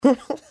It's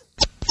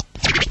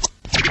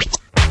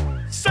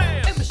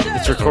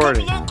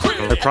recording.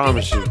 I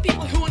promise you.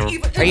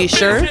 Are you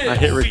sure? I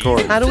hit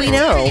record. How do we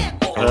know?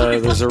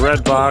 There's a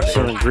red box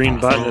and a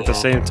green button at the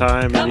same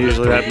time, and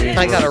usually that means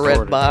I got a red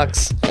recording.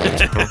 box.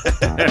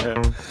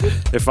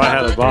 If I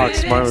had a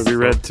box, mine would be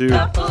red too.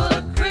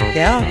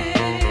 Yeah,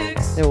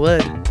 it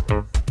would.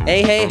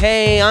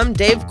 Hey, I'm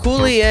Dave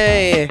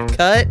Coulier.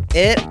 Cut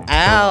it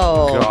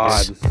out.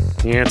 God,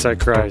 the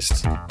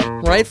Antichrist.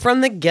 Right from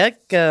the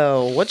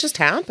get-go. What just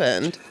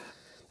happened?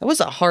 That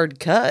was a hard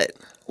cut.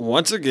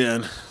 Once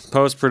again,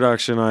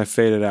 post-production, I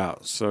faded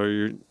out.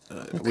 So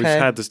we've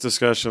had this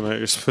discussion that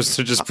you're supposed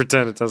to just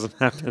pretend it doesn't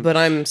happen. But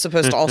I'm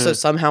supposed to also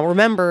somehow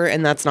remember,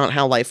 and that's not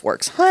how life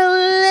works.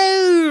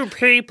 Hello,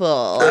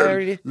 people.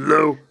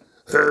 Hello.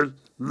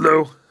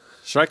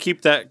 Should I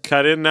keep that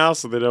cut in now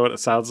so they know what it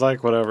sounds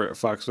like? Whatever it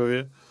fucks with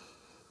you.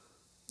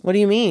 What do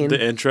you mean?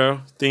 The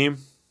intro theme.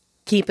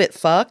 Keep it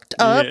fucked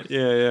up?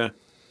 Yeah.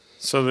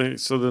 So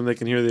then they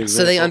can hear the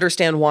example. So they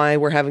understand why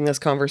we're having this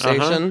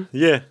conversation?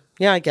 Yeah.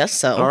 Yeah, I guess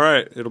so. All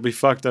right. It'll be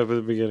fucked up at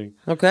the beginning.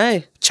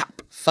 Okay.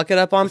 Chop. Fuck it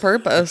up on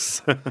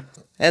purpose.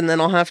 And then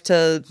I'll have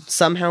to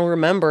somehow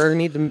remember,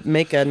 need to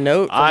make a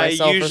note for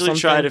myself I or usually something.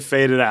 try to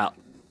fade it out.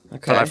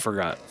 Okay. But I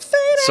forgot.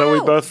 So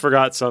we both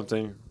forgot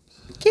something.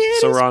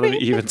 So we're on an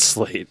even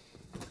slate.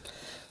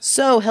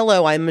 So,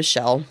 hello, I'm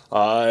Michelle.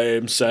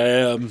 I'm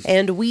Sam.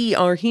 And we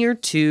are here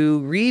to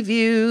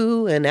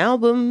review an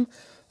album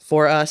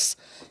for us.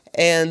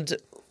 And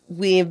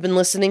we've been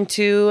listening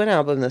to an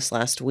album this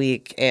last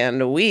week,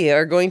 and we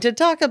are going to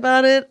talk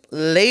about it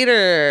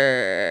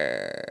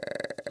later.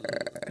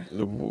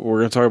 We're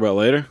going to talk about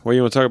later? What do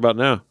you want to talk about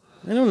now?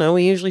 I don't know.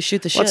 We usually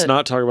shoot the shit. Let's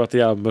not talk about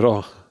the album at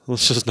all.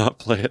 Let's just not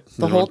play it.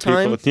 The whole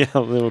time? Then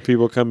when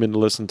people come in to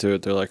listen to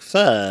it, they're like,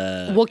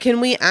 fuck. Well,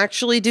 can we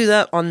actually do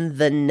that on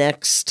the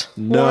next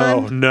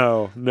one?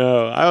 No.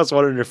 I was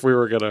wondering if we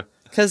were going to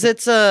Because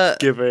it's a...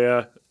 give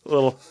a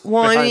little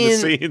behind the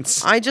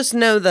scenes. I just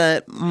know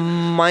that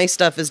my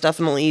stuff is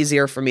definitely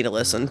easier for me to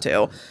listen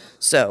to.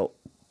 So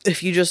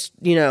if you just,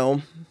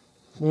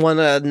 want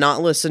to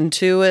not listen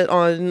to it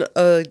on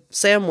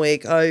Sam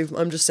Wake,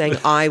 I'm just saying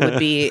I would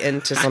be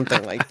into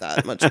something like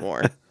that much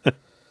more.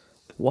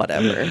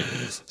 Whatever.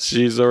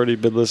 She's already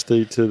been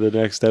listening to the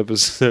next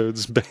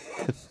episode's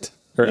band.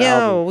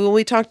 Well,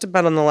 we talked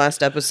about on the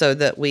last episode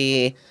that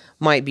we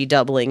might be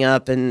doubling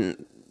up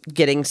and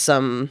getting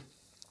some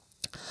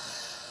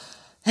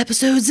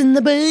episodes in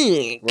the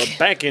bank. We're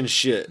banking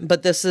shit.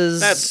 But this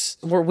is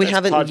we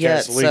haven't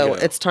yet, so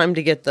it's time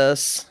to get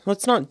this. Well,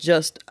 it's not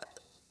just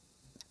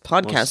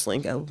podcast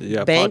lingo.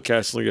 Yeah, bank.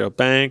 podcast lingo.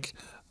 Bank.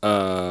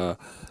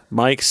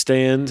 Mic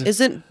stand.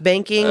 Isn't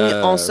banking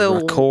also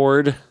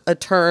record a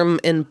term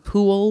in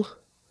pool?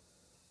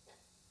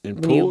 In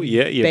pool,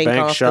 you bank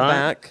off shot. The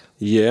back.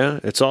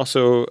 Yeah, it's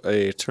also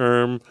a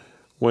term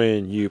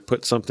when you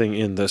put something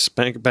in the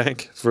spank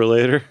bank for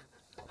later.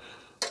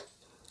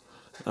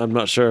 I'm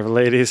not sure if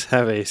ladies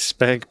have a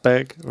spank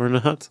bank or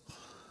not.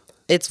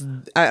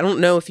 I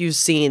don't know if you've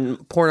seen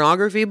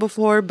pornography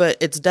before, but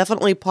it's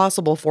definitely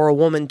possible for a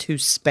woman to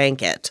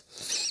spank it.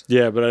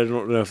 Yeah, but I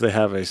don't know if they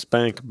have a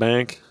spank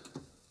bank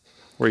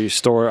where you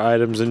store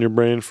items in your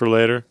brain for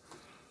later.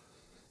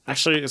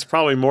 Actually, it's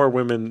probably more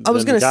women I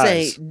was going to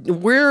say,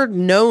 we're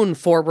known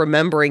for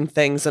remembering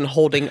things and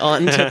holding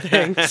on to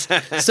things.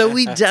 So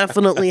we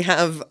definitely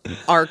have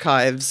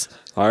archives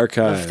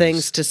of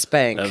things to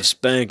spank. Of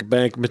spank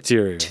bank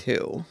material.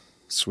 Too.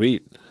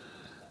 Sweet.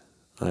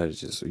 I would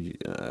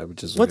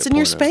just What's in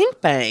your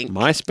spank bank?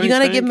 My spank You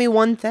gotta bank? give me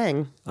one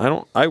thing.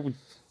 You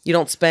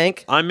don't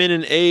spank? I'm in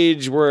an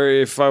age where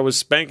if I was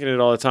spanking it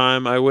all the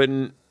time, I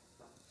wouldn't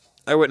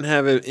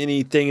have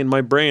anything in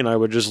my brain. I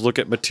would just look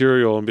at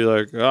material and be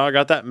like, oh, I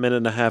got that minute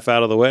and a half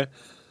out of the way.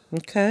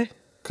 Okay.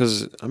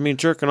 Because,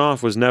 jerking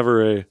off was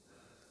never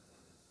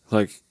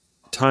a,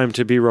 time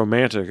to be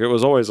romantic. It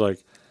was always like...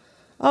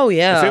 Oh,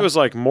 yeah. If it was,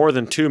 more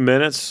than 2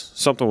 minutes,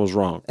 something was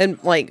wrong. And,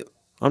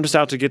 I'm just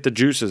out to get the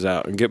juices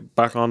out and get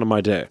back onto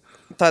my day.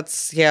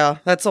 That's why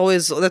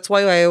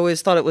I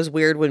always thought it was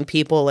weird when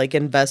people,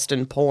 invest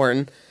in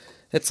porn.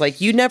 It's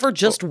you never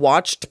just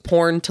watched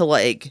porn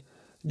to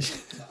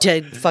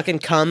fucking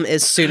come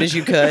as soon as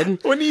you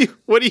could. What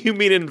do you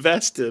mean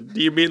invested?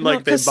 Do you mean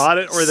they bought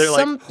it, or they're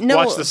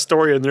watch the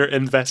story and they're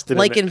invested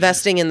in it?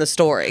 Investing in the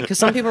story. Because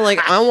some people are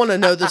I want to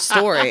know the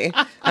story.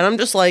 And I'm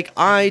just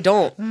I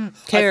don't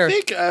care. I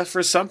think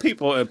for some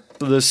people,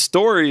 the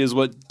story is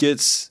what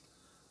gets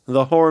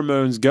the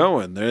hormones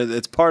going.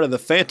 It's part of the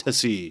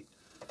fantasy.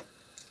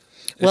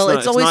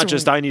 It's always not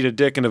just I need a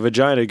dick and a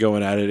vagina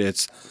going at it.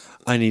 It's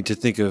I need to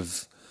think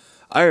of...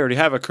 I already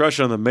have a crush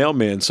on the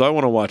mailman, so I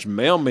want to watch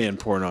mailman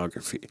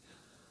pornography,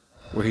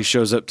 where he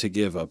shows up to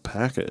give a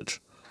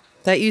package.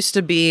 That used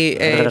to be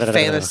a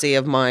fantasy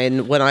of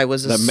mine when I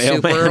was a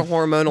super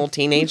hormonal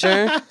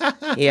teenager.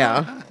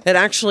 Yeah, it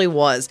actually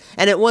was.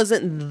 And it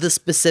wasn't the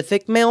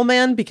specific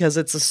mailman because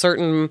it's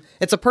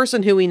a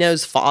person who he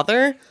knows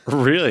father.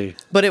 Really?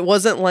 But it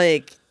wasn't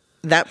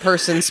that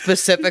person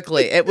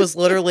specifically. It was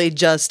literally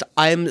just,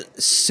 I'm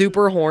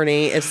super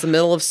horny. It's the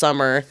middle of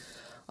summer.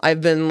 I've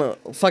been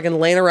fucking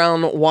laying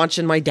around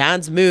watching my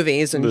dad's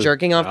movies and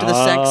jerking off to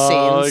the sex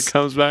scenes. It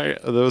comes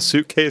back. The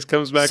suitcase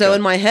comes back. So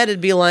in my head, it'd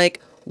be like,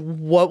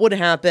 what would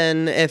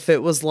happen if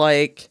it was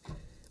like,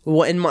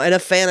 in a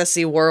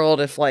fantasy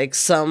world, if like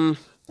some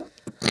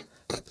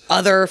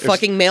other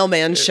fucking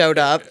mailman showed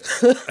up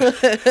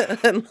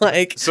and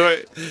like. So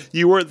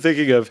you weren't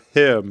thinking of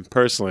him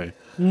personally.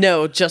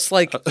 No, just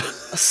like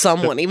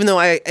someone, even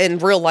though in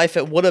real life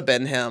it would have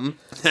been him.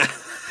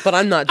 But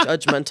I'm not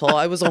judgmental.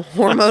 I was a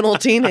hormonal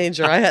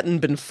teenager. I hadn't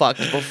been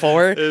fucked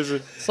before.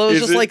 So it was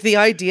just like the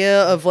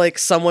idea of like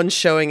someone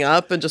showing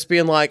up and just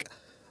being like,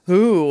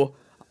 ooh,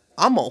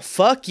 I'm gonna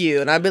fuck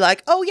you. And I'd be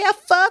like, oh yeah,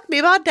 fuck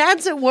me. My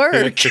dad's at work.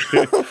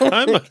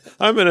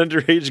 I'm an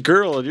underage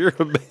girl and you're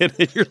a man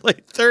in your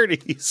late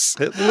 30s,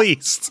 at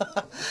least.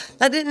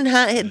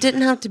 It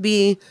didn't have to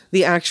be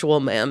the actual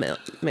mailman.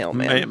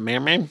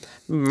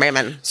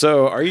 Mailman.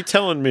 So are you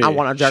telling me I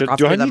want to jerk off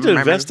do I need to mailman.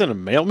 invest in a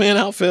mailman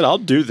outfit? I'll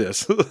do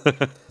this.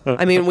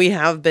 I mean, we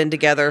have been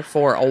together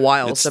for a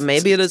while, so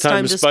maybe it is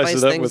time to spice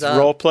it up things with up.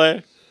 Role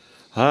play.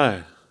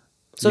 Hi.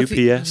 So UPS.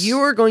 if you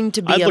are going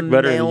to be I'd a look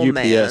better in a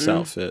mailman, UPS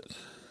outfit.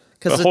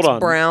 because it's hold on.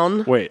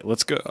 brown. Wait,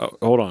 let's go.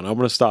 Hold on. I'm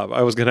going to stop.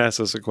 I was going to ask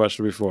this a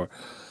question before.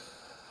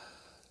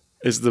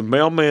 Is the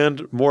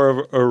mailman more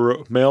of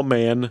a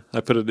mailman?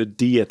 I put a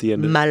D at the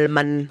end of it.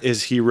 Mailman.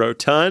 Is he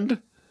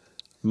rotund,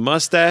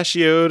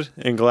 mustachioed,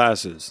 and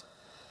glasses?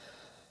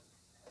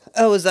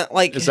 Oh, is that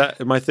like?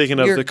 Am I thinking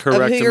of the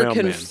correct you're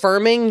mailman?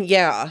 confirming?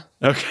 Yeah.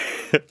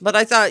 Okay. But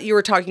I thought you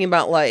were talking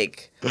about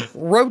like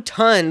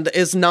rotund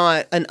is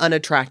not an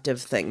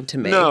unattractive thing to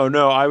me.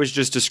 No. I was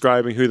just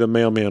describing who the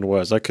mailman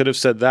was. I could have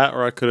said that,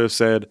 or I could have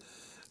said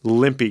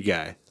limpy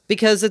guy.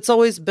 Because it's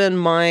always been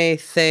my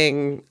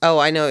thing. Oh,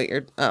 I know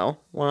you're. Oh,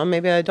 well,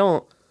 maybe I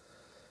don't.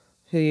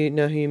 Who you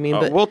mean?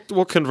 But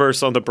We'll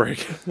converse on the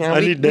break. yeah, I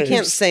need names. We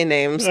can't say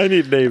names. I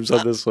need names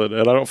on this one,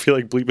 and I don't feel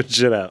like bleeping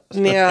shit out.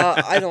 Yeah,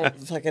 I don't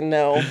fucking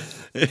know.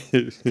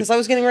 Because I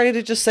was getting ready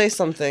to just say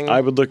something. I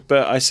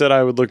said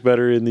I would look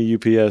better in the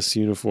UPS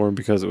uniform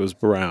because it was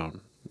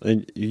brown,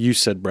 and you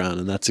said brown,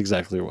 and that's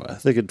exactly why. I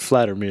think it'd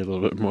flatter me a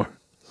little bit more.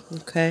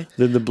 Okay.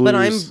 Than the blues. But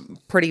I'm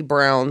pretty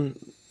brown,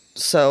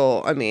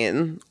 so I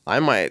mean,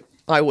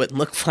 I wouldn't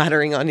look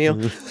flattering on you.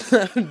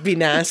 That would be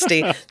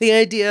nasty. The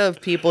idea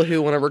of people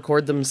who want to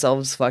record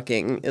themselves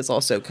fucking is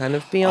also kind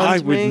of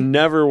beyond me. I would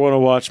never want to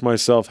watch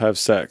myself have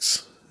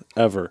sex,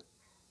 ever.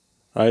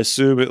 I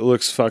assume it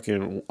looks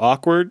fucking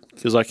awkward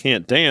because I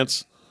can't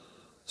dance.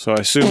 So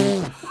I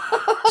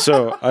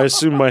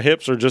assume my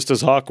hips are just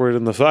as awkward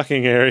in the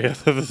fucking area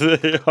than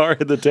they are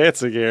in the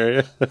dancing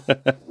area.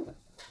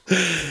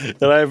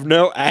 And I have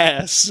no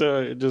ass,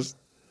 so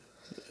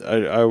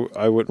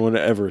I wouldn't want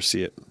to ever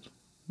see it.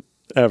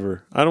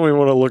 Ever. I don't even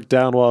want to look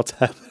down while it's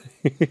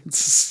happening.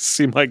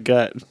 See my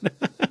gut.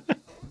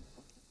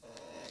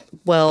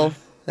 Well,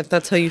 if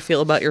that's how you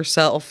feel about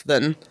yourself,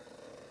 then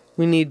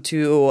we need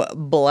to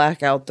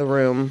black out the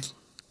room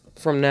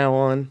from now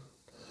on.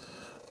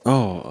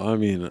 Oh, I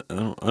mean,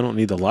 I don't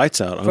need the lights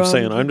out. I'm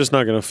saying I'm just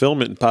not going to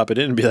film it and pop it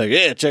in and be like,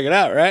 yeah, check it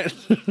out, right?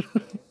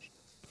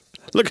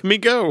 Look at me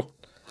go.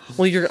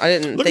 Well, I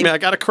didn't Look at me, I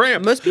got a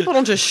cramp. Most people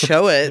don't just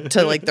show it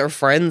to like their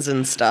friends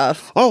and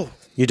stuff. Oh,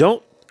 you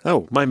don't?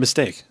 Oh, my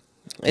mistake.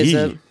 Is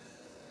it?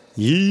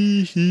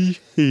 Yee.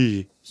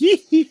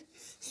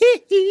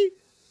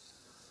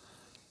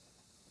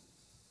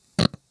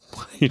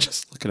 Why are you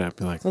just looking at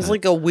me like that? It was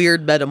like a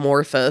weird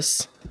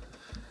metamorphosis.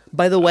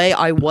 By the way,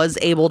 I was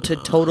able to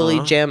totally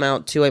jam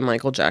out to a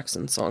Michael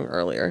Jackson song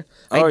earlier.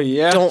 Oh,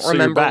 I don't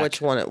remember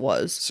which one it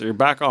was. So you're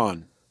back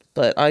on.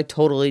 But I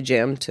totally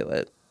jammed to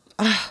it.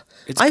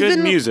 It's good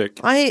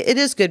music. It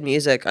is good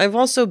music. I've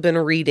also been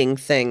reading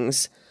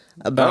things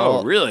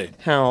about really?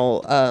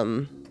 How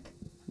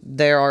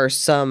there are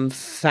some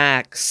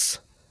facts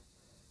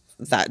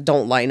that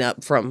don't line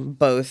up from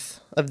both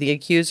of the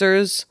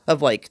accusers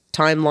of like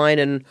timeline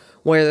and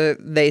where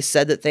they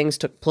said that things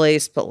took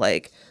place, but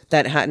like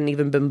that hadn't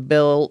even been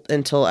built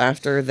until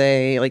after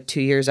they, like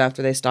 2 years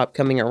after they stopped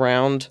coming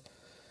around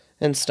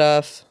and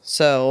stuff.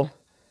 So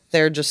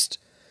they're just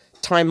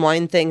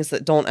timeline things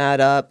that don't add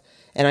up.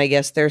 And I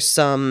guess there's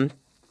some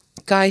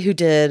guy who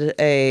did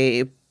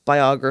a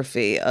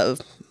biography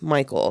of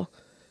Michael,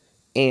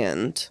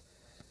 and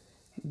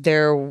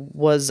there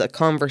was a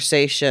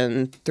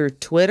conversation through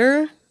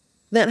Twitter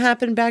that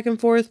happened back and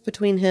forth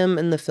between him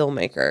and the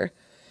filmmaker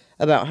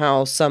about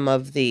how some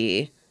of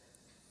the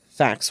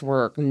facts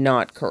were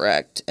not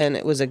correct, and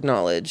it was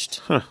acknowledged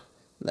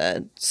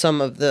that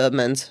some of the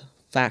men's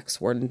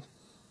facts were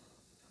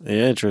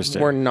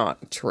interesting. Were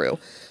not true.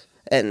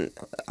 And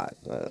I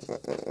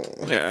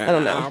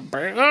don't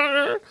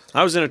know.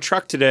 I was in a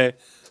truck today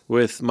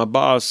with my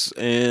boss,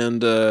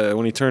 and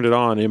when he turned it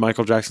on, a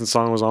Michael Jackson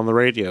song was on the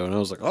radio, and I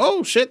was like,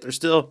 "Oh shit, they're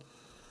still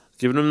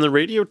giving him the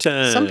radio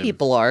time." Some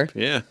people are,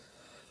 yeah,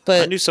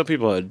 but I knew some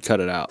people had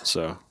cut it out,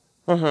 so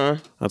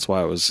that's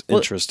why I was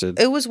interested.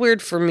 It was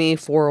weird for me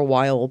for a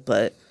while,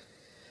 but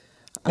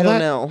I don't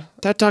know.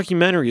 That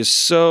documentary is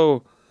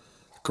so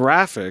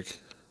graphic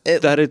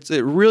that it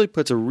really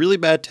puts a really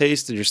bad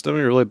taste in your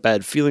stomach, a really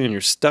bad feeling in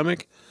your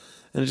stomach,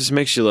 and it just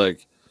makes you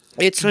like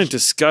it's kind of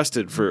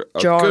disgusted for a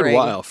good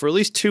while. For at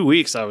least 2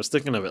 weeks, I was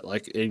thinking of it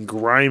like in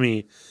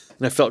grimy,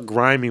 and I felt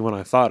grimy when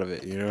I thought of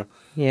it. You know,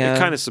 yeah. It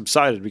kind of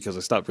subsided because I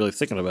stopped really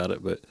thinking about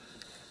it, but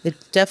it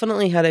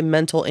definitely had a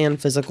mental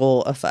and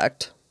physical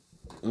effect.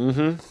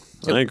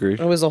 Mm-hmm. I agree.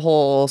 It was a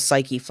whole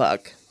psyche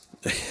fuck.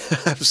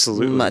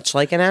 Absolutely. Much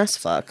like an ass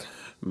fuck.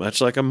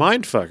 Much like a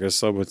mind fuck, as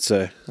some would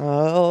say.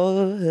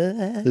 Oh.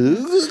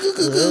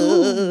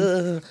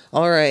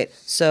 All right.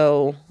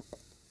 So.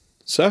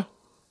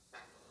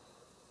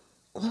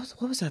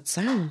 What was that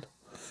sound?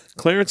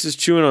 Clarence is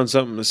chewing on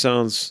something that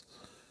sounds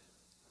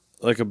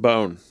like a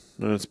bone,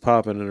 and it's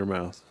popping in her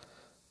mouth.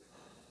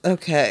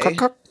 Okay.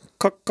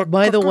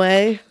 By the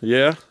way,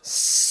 yeah,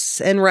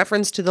 in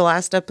reference to the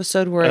last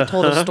episode where I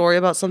told a story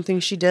about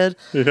something she did,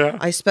 yeah,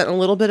 I spent a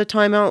little bit of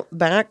time out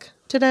back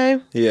today.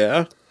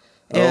 Yeah.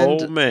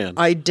 And oh man,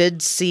 I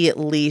did see at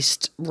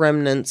least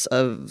remnants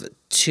of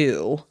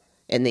 2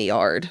 in the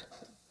yard.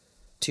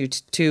 Two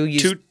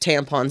used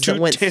tampons that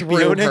went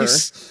through her.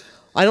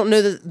 I don't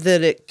know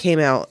that it came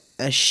out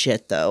as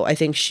shit though. I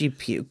think she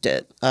puked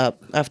it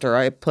up after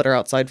I put her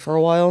outside for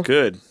a while.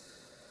 Good.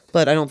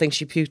 But I don't think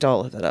she puked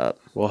all of it up.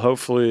 Well,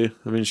 hopefully,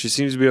 I mean, she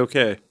seems to be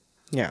okay.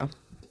 Yeah.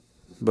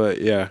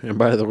 But yeah, and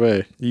by the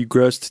way, you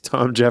grossed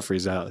Tom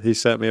Jeffries out. He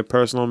sent me a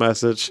personal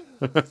message.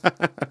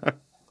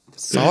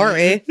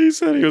 Sorry. He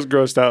said he was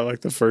grossed out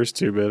like the first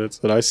 2 minutes,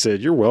 and I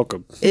said, "You're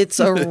welcome." It's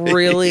a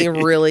really,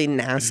 really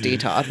nasty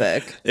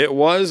topic. It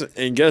was,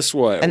 and guess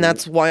what? And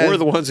that's why we're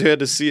the ones who had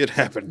to see it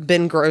happen.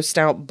 Been grossed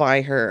out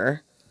by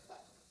her.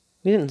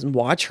 We didn't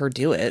watch her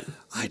do it.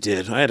 I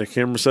did. I had a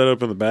camera set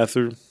up in the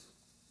bathroom.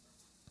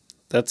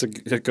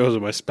 That goes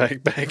in my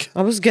spank bank.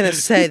 I was gonna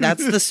say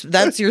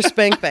that's your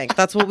spank bank.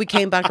 That's what we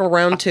came back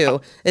around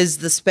to. Is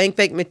the spank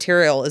bank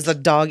material is the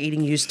dog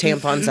eating used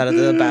tampons out of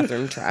the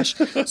bathroom trash.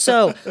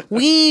 So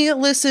we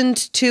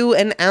listened to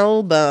an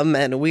album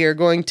and we are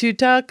going to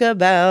talk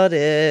about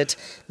it.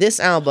 This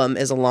album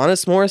is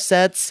Alanis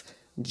Morissette's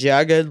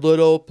Jagged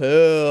Little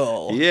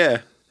Pill.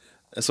 Yeah.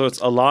 So it's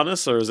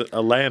Alanis or is it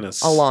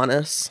Alanis?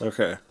 Alanis.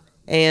 Okay.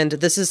 And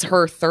this is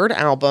her 3rd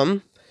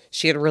album.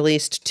 She had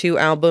released 2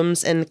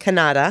 albums in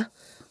Canada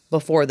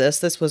before this.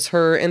 This was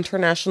her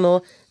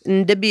international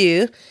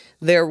debut.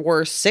 There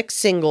were 6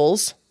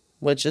 singles,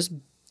 which is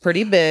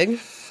pretty big.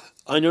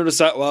 I noticed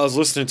that while I was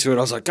listening to it. I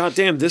was like, God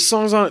damn, this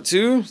song's on it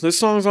too? This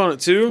song's on it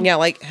too? Yeah,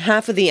 like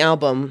half of the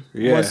album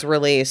was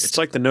released. It's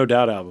like the No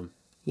Doubt album.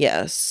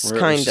 Yes,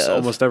 kind of.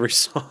 Almost every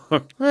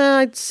song. Well,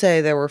 I'd say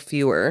there were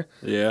fewer.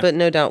 Yeah. But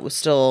No Doubt was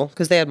still,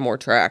 because they had more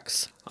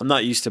tracks. I'm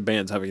not used to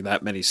bands having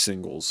that many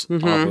singles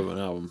off of an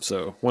album.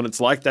 So when it's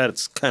like that,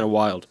 it's kind of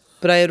wild.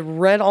 But I had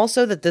read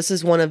also that this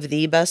is one of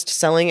the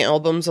best-selling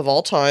albums of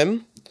all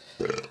time.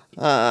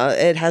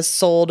 It has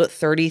sold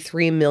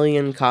 33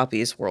 million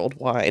copies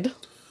worldwide.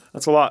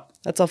 That's a lot.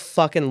 That's a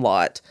fucking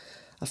lot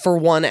for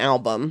one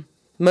album.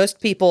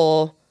 Most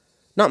people,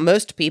 not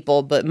most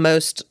people, but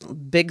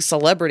most big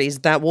celebrities,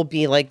 that will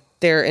be like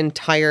their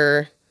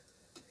entire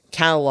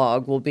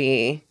catalog will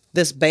be,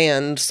 this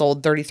band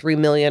sold 33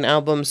 million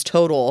albums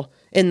total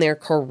in their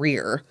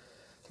career.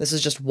 This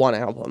is just one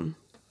album.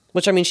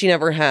 Which, I mean, she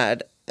never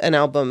had an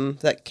album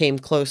that came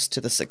close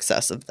to the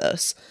success of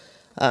this.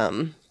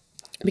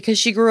 Because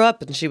she grew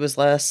up and she was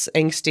less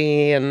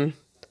angsty and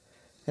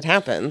it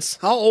happens.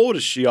 How old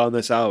is she on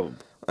this album?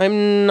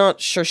 I'm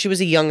not sure. She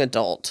was a young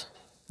adult.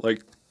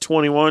 Like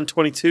 21,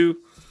 22?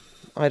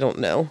 I don't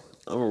know.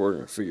 We're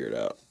going to figure it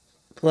out.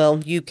 Well,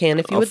 you can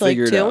if you would like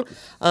to.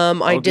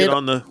 I did get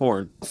on the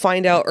horn.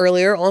 Find out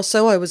earlier.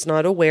 Also, I was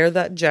not aware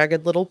that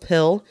Jagged Little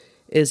Pill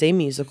is a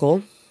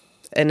musical,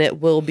 and it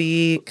will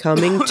be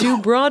coming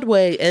to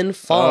Broadway in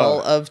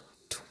fall of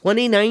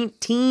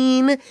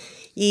 2019.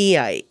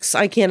 Yikes!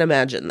 I can't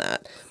imagine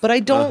that. But I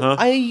don't.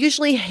 I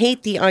usually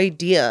hate the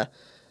idea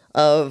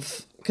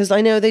of, because I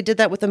know they did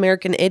that with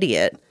American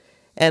Idiot,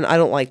 and I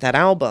don't like that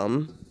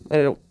album. I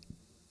don't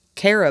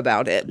care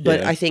about it,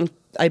 but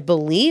I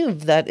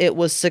believe that it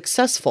was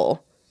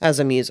successful as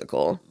a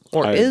musical,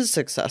 or is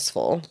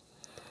successful.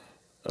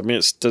 I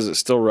mean, does it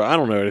still? I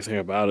don't know anything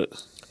about it.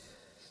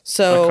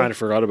 So I kind of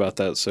forgot about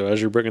that. So as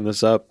you're bringing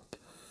this up,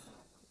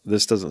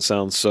 this doesn't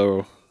sound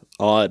so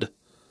odd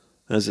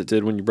as it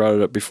did when you brought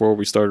it up before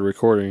we started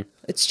recording.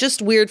 It's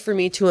just weird for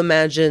me to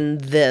imagine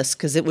this,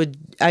 because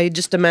I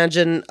just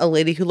imagine a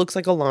lady who looks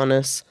like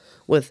Alanis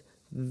with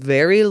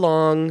very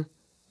long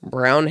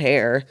brown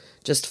hair,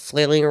 just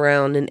flailing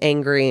around and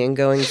angry and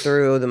going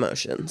through the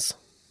motions.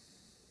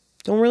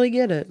 Don't really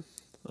get it.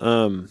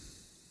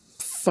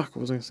 Fuck,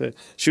 what was I going to say?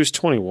 She was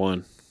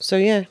 21. So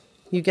yeah,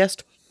 you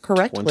guessed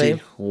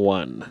correctly.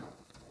 21.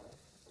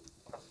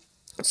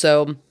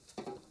 So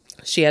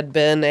she had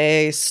been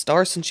a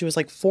star since she was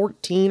like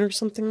 14 or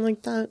something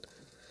like that.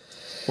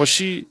 Was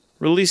she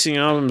releasing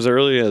albums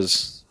early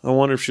as... I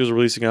wonder if she was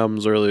releasing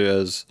albums early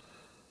as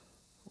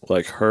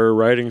like her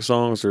writing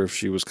songs, or if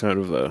she was kind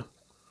of a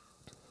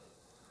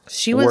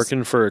She was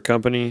working for a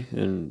company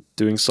and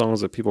doing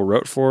songs that people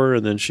wrote for her,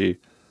 and then she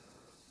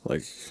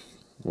like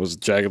was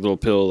Jagged Little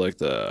Pill, like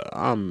the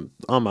I'm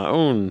on my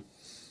own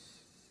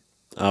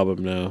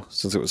album now,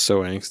 since it was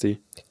so angsty.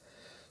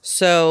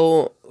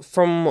 So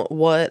from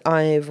what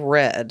I've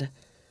read,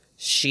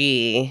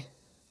 she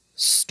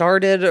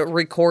started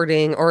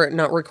recording, or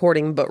not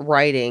recording, but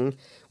writing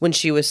when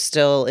she was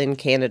still in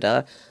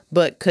Canada,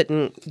 but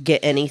couldn't get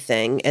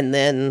anything. And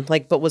then,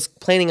 but was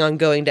planning on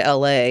going to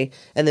LA,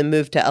 and then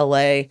moved to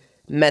LA,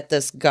 met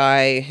this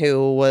guy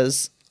who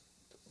was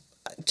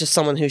just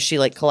someone who she,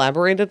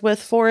 collaborated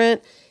with for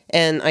it.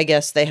 And I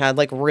guess they had,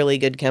 really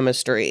good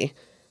chemistry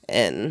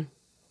and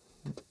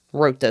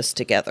wrote this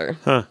together.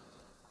 Huh.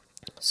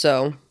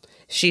 So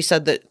she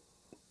said that,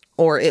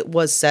 or it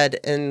was said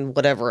in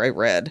whatever I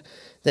read,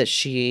 that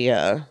she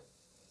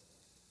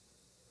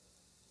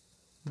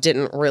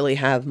didn't really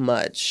have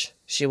much.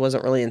 She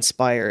wasn't really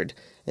inspired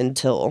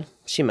until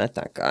she met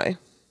that guy.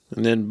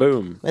 And then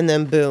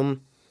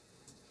boom.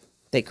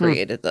 They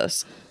created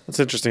this. It's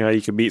interesting how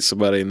you can meet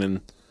somebody and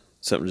then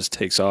something just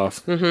takes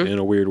off in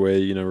a weird way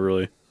you never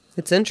really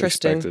It's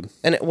interesting. expected.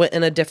 And it went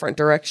in a different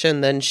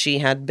direction than she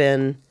had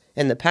been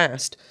in the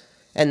past.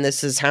 And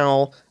this is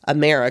how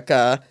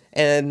America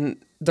and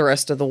the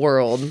rest of the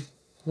world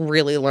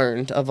really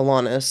learned of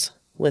Alanis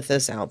with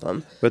this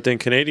album. But then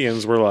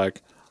Canadians were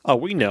like, oh,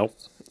 we know.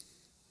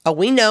 Oh,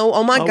 we know.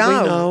 Oh, my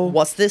God. We know.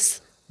 What's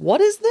this?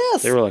 What is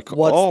this? They were like,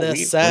 what's oh, this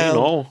we sound?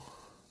 know.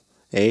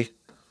 Hey,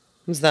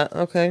 Is that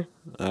okay?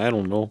 I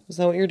don't know. Is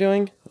that what you're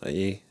doing?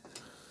 Hey.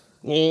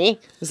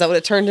 Is that what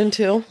it turned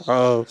into?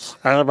 Oh,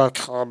 I'm a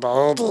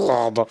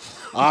Canadian.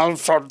 I'm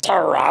from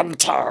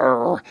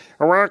Toronto.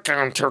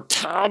 Welcome to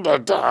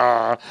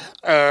Canada.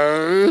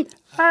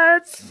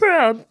 I'm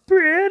from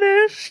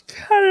British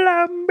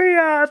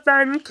Columbia,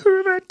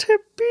 Vancouver. To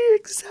be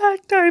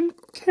exact, I'm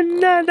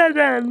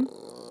Canadian.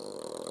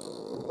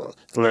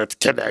 Let's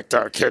connect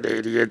our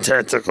Canadian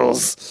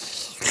tentacles.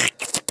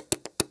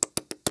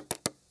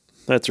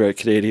 That's right,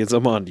 Canadians.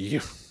 I'm on to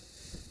you.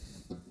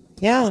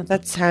 Yeah,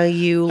 that's how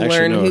you Actually,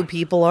 learn no. who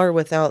people are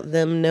without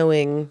them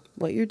knowing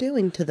what you're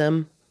doing to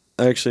them.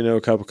 I actually know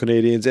a couple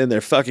Canadians, and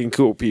they're fucking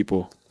cool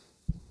people.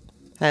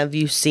 Have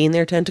you seen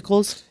their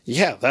tentacles?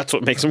 Yeah, that's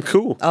what makes them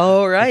cool.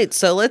 All right,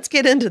 so let's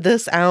get into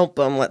this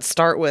album. Let's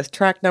start with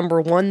track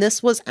number 1.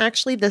 This was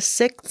actually the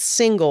 6th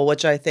single,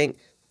 which I think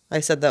I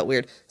said that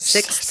weird.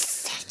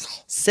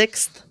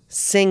 Sixth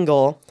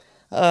single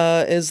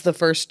is the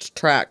first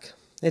track.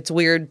 It's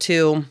weird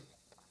too.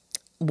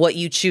 What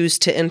you choose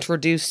to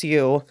introduce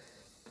you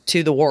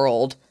to the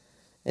world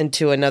and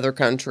to another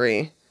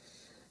country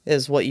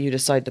is what you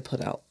decide to put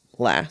out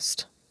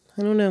last.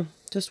 I don't know.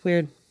 Just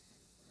weird.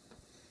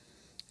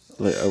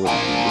 I would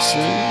listen.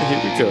 Here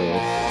we go.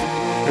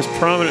 There's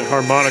prominent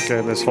harmonica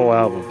in this whole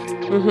album.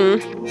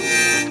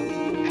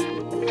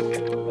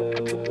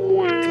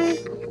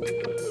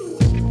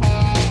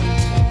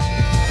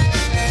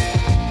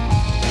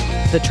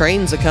 The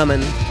trains are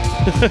coming.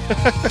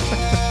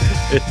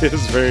 It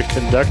is very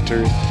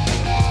conductor.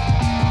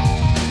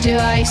 Do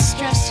I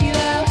stress you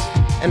out?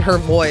 And her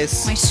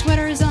voice. My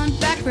sweater is on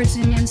backwards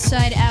and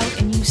inside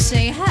out, and you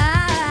say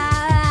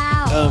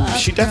how?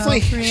 She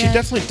definitely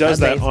does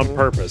that on Amazing.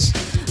 purpose.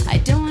 I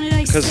don't want to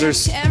Because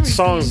there's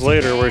songs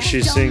later where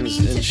she sings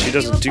and she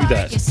doesn't do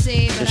that,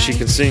 and she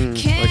can sing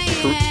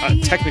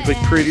technically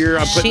prettier.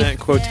 I'm putting that in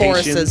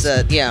quotations. Forces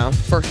it, yeah.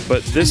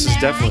 But this is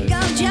definitely.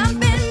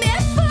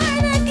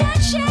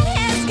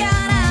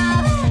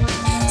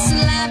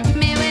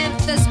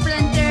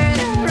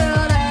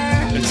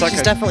 It's like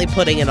She's definitely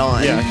putting it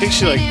on. Yeah, I think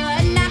she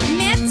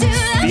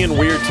being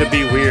weird to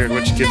be weird,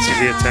 which gets you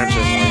the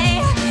attention.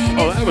 Like,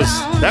 oh,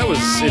 that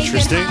was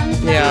interesting.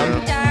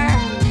 Yeah.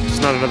 It's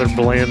not another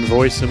bland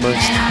voice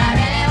amongst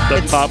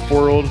the pop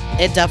world.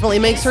 It definitely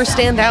makes her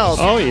stand out.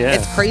 Oh, yeah.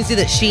 It's crazy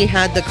that she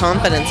had the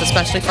confidence,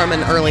 especially from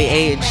an early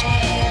age,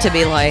 to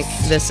be like,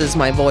 this is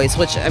my voice.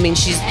 Which, I mean,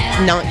 she's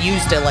not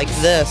used it like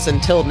this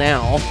until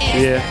now.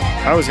 Yeah.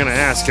 I was going to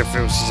ask if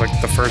it was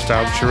like the first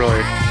album she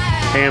really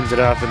hammed it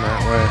up in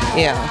that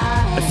way. Yeah.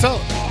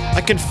 I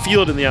can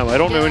feel it in the album. I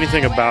don't know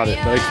anything about it,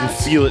 but I can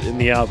feel it in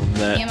the album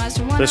that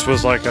this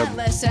was like a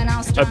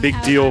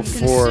big deal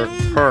for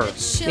her.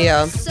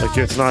 Yeah. Like,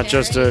 it's not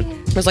just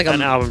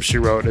an album she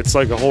wrote. It's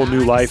like a whole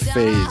new life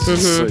phase.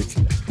 Mm-hmm. It's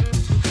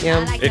like,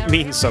 Yeah. it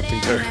means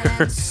something to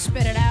her.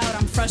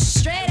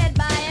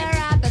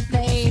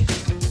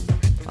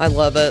 I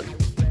love it.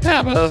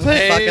 I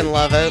fucking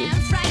love it.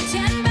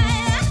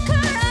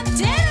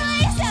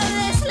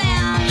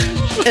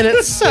 And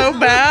it's so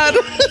bad.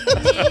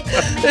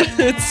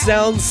 It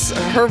sounds,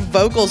 her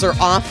vocals are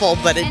awful,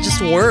 but it just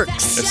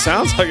works. It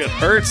sounds like it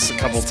hurts a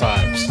couple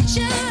times.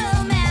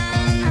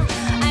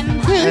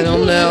 I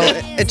don't know.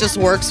 It just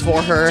works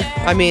for her.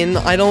 I mean,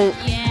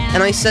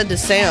 and I said to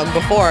Sam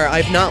before,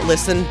 I've not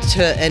listened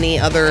to any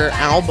other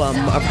album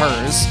of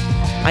hers.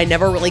 I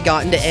never really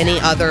got into any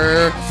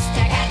other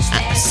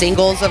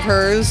singles of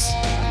hers.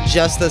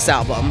 Just this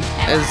album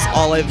is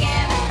all I've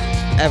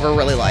ever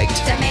really liked.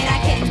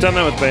 I've done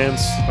that with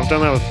bands. I've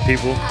done that with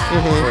people.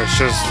 Where it's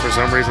just, for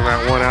some reason,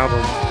 that one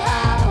album.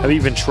 Have you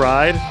even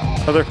tried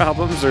other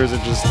albums, or is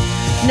it just...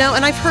 No,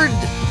 and I've heard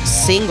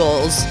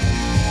singles,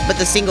 but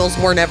the singles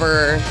were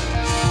never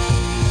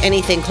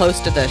anything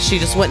close to this. She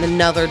just went in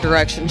another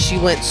direction. She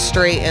went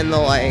straight in the,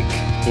 like...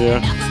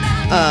 Yeah.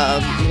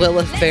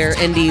 Lilith Fair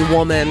indie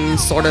woman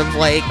sort of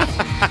like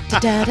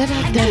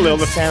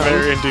Lilith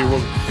Fair indie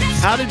woman.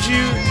 How did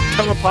you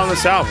come upon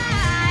this album?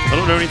 I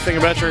don't know anything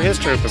about your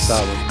history with this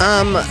album.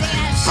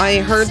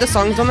 I heard the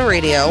songs on the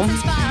radio,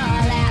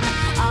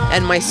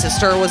 and my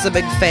sister was a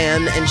big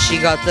fan, and she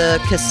got the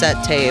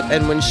cassette tape,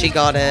 and when she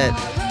got it,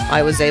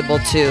 I was able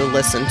to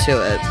listen to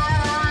it.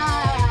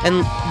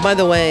 And by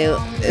the way,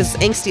 as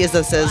angsty as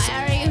this is,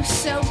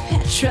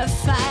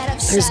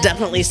 there's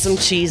definitely some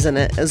cheese in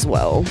it as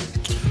well.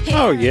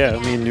 Oh yeah, I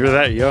mean, you're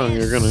that young,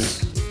 you're gonna...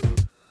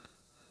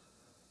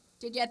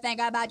 Did you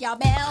think about your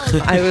bill?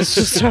 I was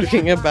just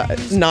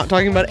not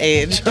talking about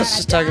age. I was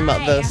just talking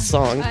about the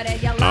song.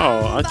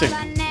 Oh, I think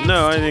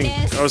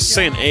I was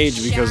saying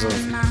age because of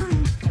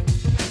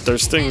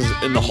there's things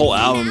in the whole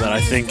album that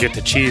I think get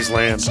to cheese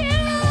land,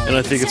 and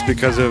I think it's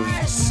because of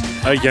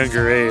a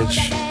younger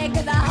age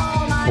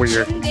where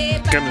you're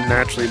gonna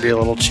naturally be a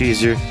little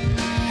cheesier,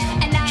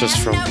 just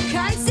from,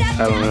 I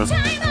don't know,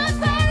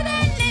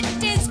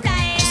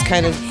 just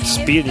kind of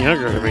just being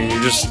younger. I mean,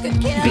 you just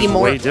be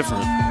more way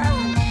different.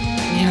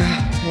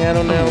 Yeah, I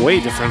don't know. I'm way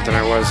different than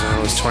I was when I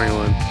was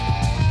 21.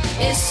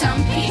 Is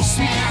some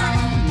piecemeal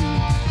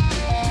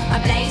a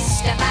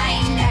place to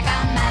find a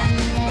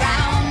common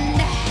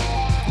ground?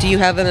 Do you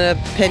have an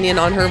opinion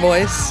on her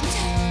voice?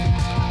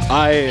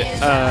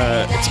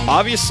 It's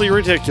obviously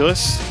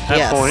ridiculous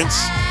at points,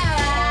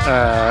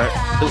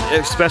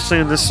 especially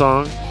in this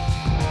song.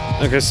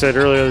 Like I said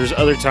earlier, there's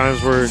other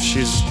times where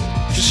she's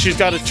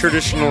got a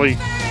traditionally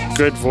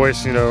good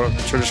voice, you know,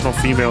 traditional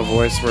female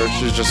voice, where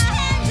she's just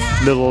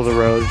middle of the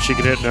road. She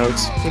can hit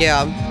notes.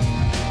 Yeah.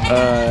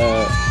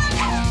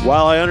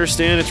 While I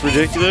understand it's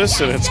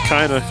ridiculous and it's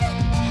kind of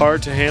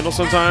hard to handle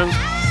sometimes,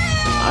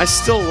 I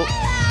still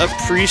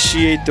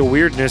appreciate the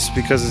weirdness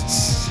because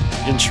it's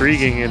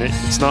intriguing and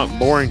it's not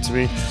boring to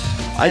me.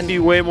 I'd be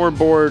way more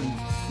bored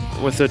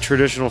with a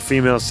traditional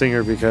female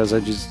singer because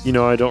I just, you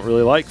know, I don't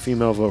really like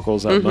female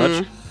vocals that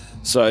much.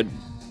 So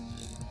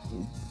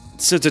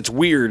since it's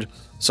weird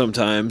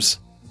sometimes,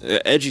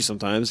 edgy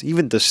sometimes,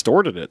 even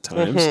distorted at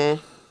times,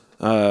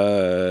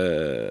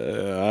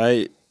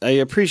 I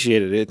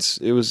appreciate it.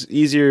 It was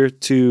easier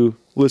to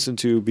listen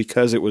to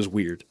because it was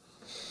weird.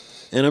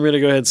 And I'm going to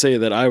go ahead and say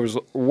that I was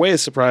way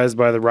surprised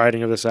by the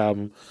writing of this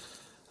album.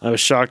 I was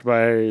shocked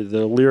by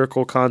the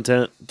lyrical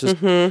content.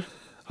 Just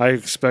I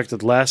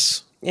expected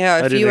less. Yeah,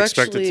 I didn't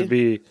expect it to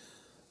be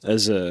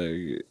as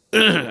I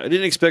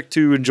didn't expect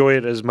to enjoy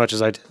it as much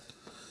as I did.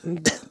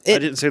 I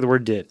didn't say the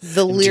word did.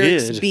 The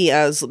lyrics be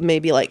as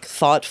maybe like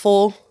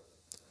thoughtful,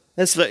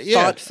 as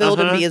thought-filled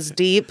and be as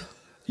deep.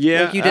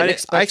 Yeah, like you didn't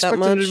expect that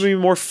much. I expected it to be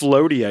more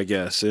floaty, I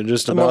guess, and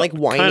just about like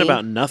whiny? kind of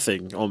about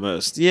nothing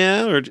almost.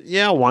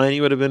 Yeah,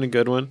 whiny would have been a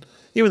good one.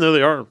 Even though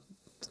they are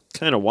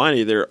kind of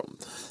whiny, they're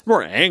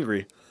more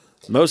angry.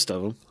 Most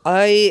of them.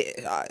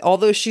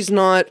 Although she's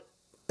not,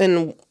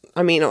 and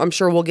I mean, I'm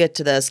sure we'll get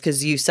to this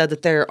because you said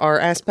that there are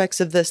aspects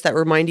of this that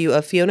remind you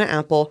of Fiona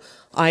Apple.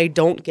 I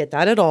don't get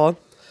that at all.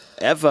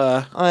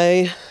 Eva.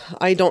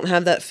 I don't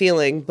have that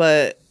feeling,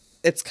 but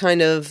it's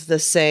kind of the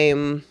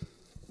same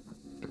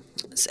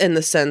in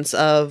the sense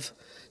of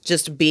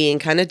just being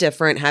kind of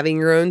different, having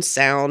your own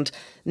sound,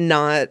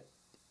 not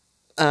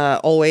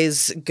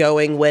always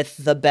going with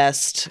the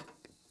best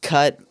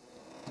cut,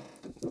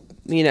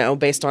 you know,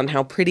 based on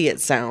how pretty it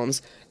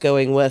sounds,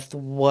 going with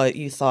what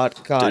you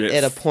thought got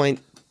at a point.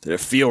 Did it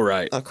feel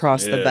right?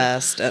 Across the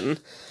best. And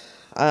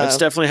that's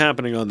definitely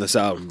happening on this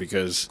album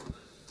because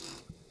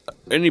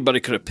anybody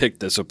could have picked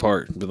this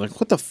apart and been like,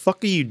 what the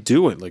fuck are you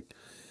doing? Like,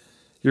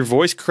 your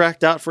voice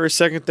cracked out for a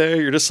second there.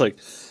 You're just like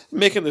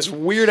making this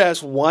weird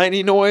ass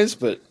whiny noise,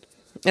 but.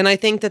 And I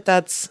think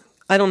that's,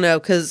 I don't know,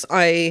 because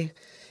I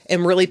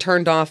am really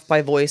turned off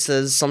by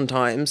voices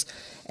sometimes.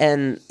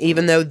 And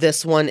even though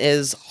this one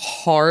is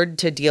hard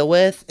to deal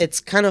with, it's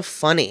kind of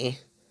funny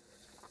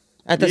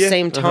at the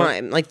same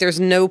time. Like, there's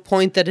no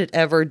point that it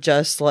ever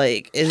just,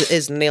 like,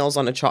 is nails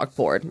on a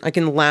chalkboard. I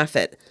can laugh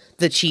at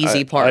the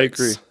cheesy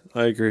parts.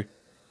 I agree.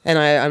 And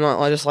I'm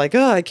not just like,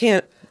 oh, I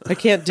can't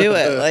do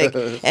it. Like,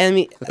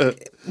 and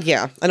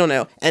yeah, I don't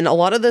know. And a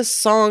lot of the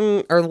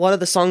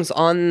songs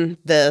on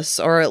this,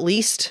 or at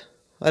least,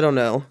 I don't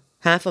know,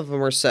 half of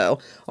them or so,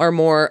 are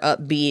more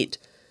upbeat,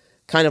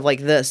 kind of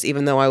like this,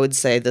 even though I would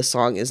say this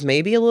song is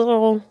maybe a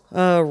little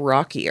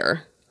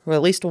rockier, or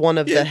at least one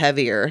of the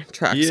heavier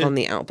tracks on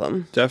the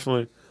album.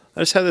 Definitely.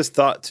 I just had this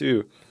thought,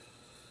 too.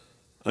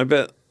 I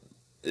bet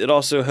it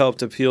also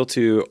helped appeal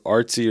to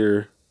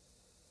artsier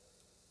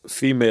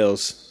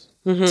females,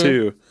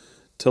 too,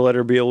 to let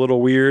her be a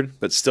little weird,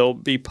 but still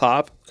be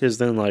pop, because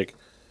then, like,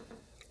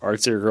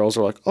 artsier girls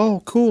are like,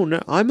 oh, cool,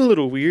 now I'm a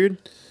little weird.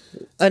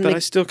 But I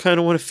still kind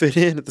of want to fit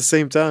in at the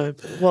same time.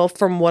 Well,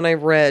 from what I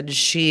read,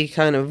 she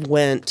kind of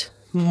went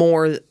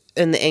more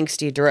in the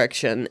angsty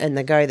direction, and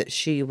the guy that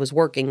she was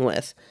working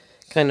with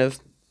kind of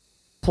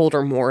pulled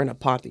her more in a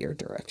poppier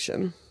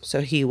direction.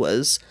 So he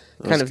was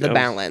kind of the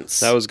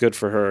balance. That was good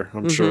for her,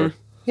 I'm sure.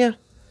 Yeah.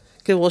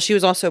 Good. Well, she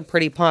was also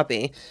pretty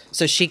poppy,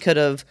 so she could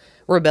have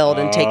rebelled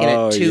and taken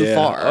it too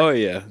far. Oh,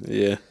 yeah.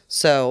 Yeah.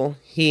 So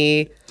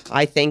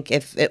I think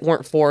if it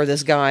weren't for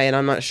this guy, and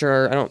I'm not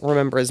sure, I don't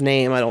remember his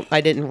name.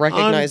 I didn't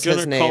recognize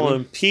his name. I'm gonna call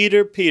him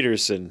Peter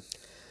Peterson.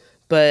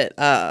 But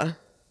I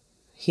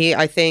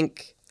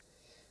think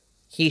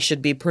he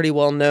should be pretty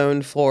well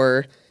known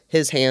for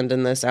his hand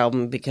in this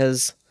album,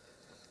 because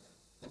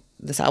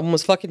this album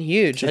was fucking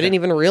huge. Yeah. I didn't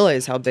even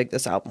realize how big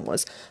this album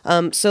was.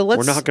 So let's.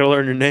 We're not going to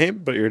learn your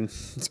name, but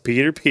it's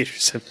Peter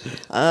Peterson.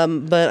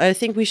 But I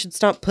think we should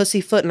stop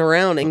pussyfooting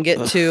around and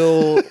get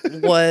to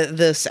what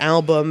this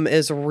album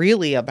is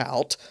really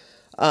about.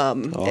 Here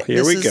we go.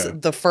 This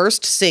is the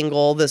first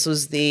single. This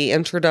was the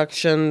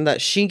introduction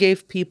that she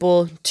gave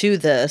people to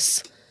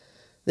this.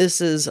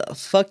 This is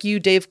Fuck You,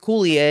 Dave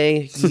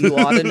Coulier. You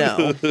ought to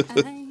know.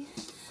 I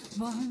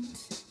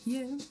want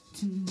you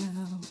to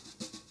know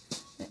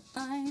that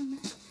I'm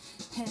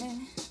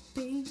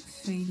happy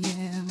for you.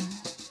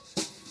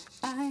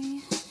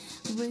 I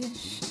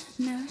wish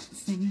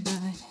nothing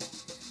but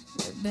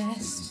the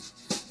best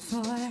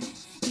for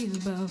you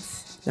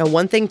both. Now,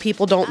 one thing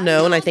people don't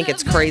know, and I think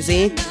it's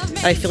crazy,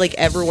 I feel like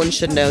everyone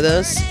should know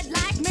this.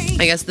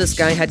 I guess this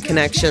guy had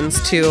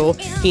connections to,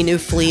 he knew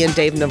Flea and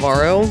Dave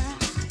Navarro.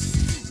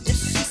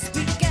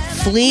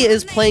 Flea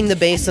is playing the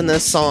bass in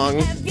this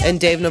song, and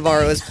Dave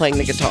Navarro is playing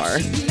the guitar.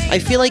 I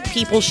feel like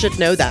people should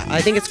know that.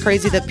 I think it's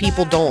crazy that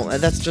people don't.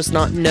 That's just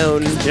not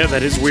known. Yeah,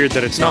 that is weird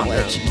that it's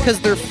knowledge. Not known. Because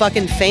they're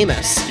fucking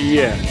famous.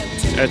 Yeah,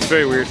 that's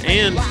very weird.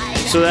 And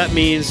so that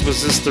means,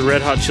 was this the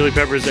Red Hot Chili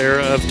Peppers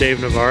era of Dave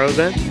Navarro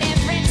then?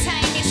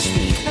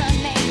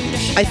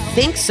 I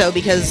think so,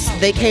 because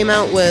they came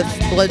out with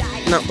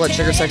not Blood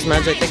Sugar Sex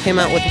Magik, they came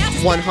out with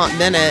One Hot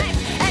Minute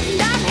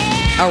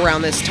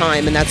around this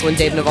time, and that's when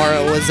Dave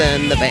Navarro was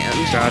in the band.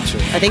 Gotcha.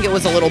 I think it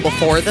was a little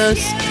before this,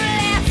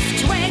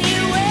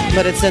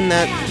 but it's in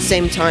that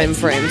same time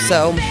frame.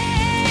 So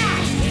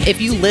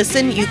if you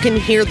listen, you can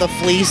hear the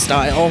Flea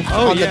style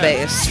on the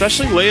bass.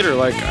 Especially later,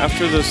 like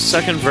after the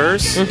second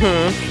verse.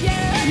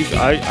 Mm-hmm.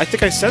 I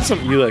think I said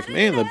something, you like,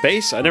 man, the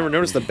bass, I never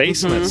noticed the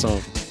bass in that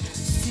song.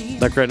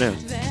 Like right now.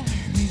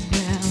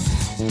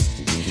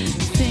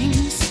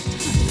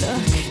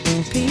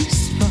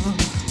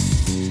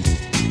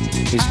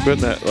 He's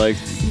putting that, like,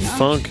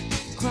 funk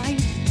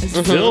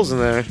fills in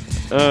there.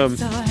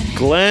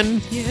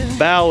 Glenn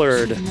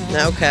Ballard.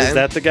 Okay. Is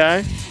that the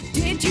guy?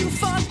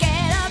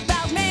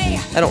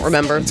 I don't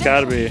remember. It's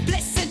gotta be.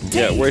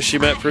 Yeah, where she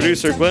met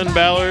producer Glenn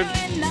Ballard.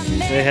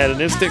 They had an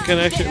instant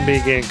connection and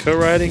began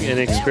co-writing and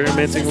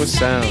experimenting with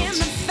sounds.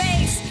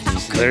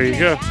 So there you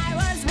go.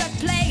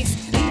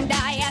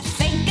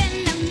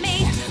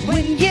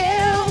 When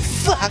you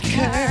fuck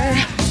her.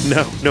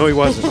 No, he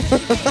wasn't.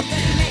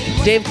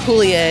 Dave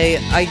Coulier,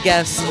 I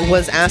guess,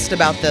 was asked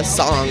about this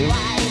song,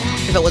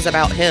 if it was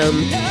about him,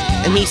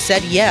 and he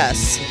said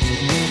yes,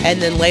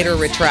 and then later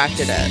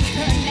retracted it.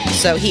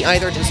 So he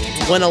either just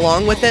went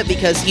along with it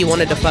because he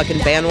wanted to fucking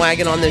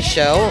bandwagon on this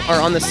show,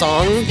 or on the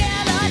song,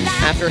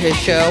 after his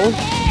show,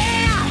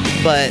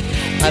 but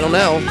I don't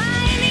know.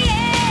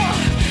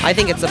 I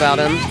think it's about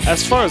him.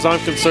 As far as I'm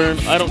concerned,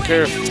 I don't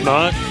care if it's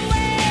not,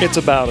 it's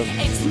about him.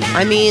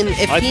 I mean,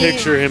 if I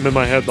picture him in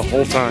my head the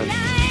whole time,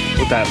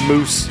 with that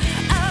moose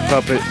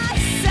puppet.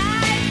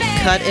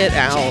 Cut it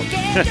out.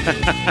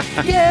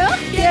 Yeah.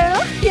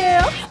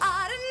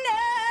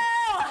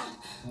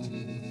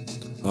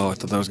 Oh, I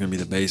thought that was going to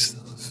be the bass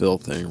fill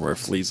thing where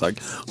Flea's like...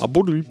 Then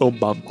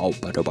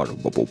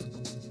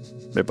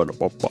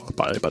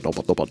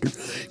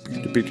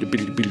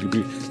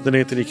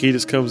Anthony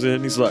Kiedis comes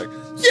in, he's like,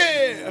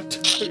 yeah!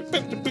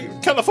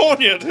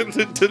 California!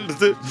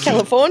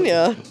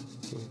 California.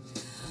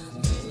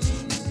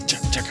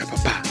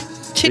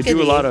 They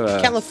do a lot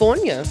of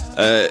California.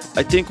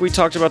 I think we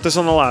talked about this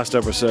on the last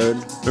episode.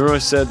 Remember I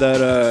said that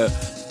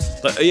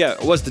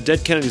it was the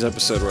Dead Kennedys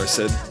episode where I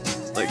said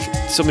like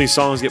some of these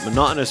songs get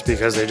monotonous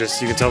because you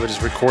can tell they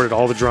just recorded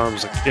all the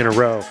drums like, in a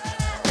row,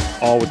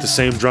 all with the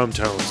same drum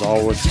tones,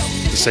 all with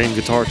the same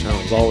guitar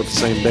tones, all with the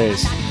same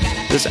bass.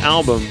 This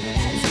album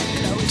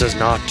does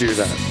not do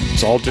that.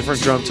 It's all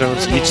different drum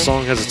tones. Each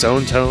song has its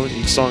own tone.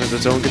 Each song has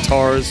its own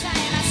guitars.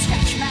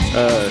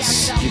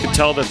 You can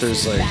tell that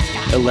there's like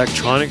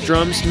electronic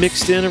drums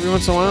mixed in every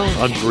once in a while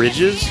on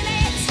bridges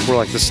where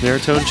like the snare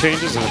tone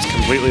changes and it's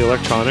completely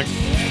electronic,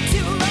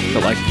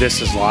 but like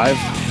this is live,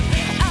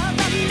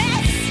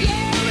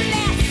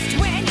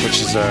 which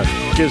is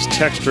gives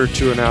texture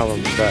to an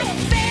album that,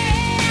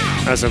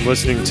 as I'm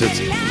listening to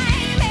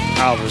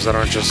albums that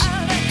aren't just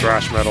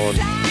thrash metal and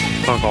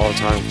punk all the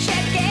time,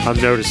 I'm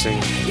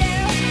noticing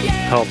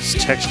helps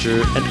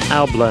texture an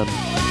album.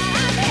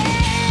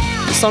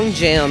 The song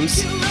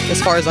jams,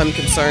 as far as I'm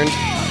concerned.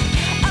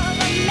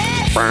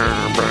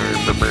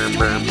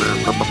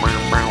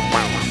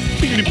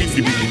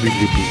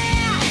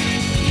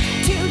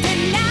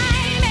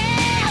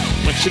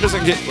 Like, she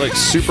doesn't get like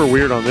super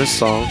weird on this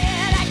song.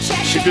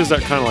 She does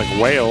that kind of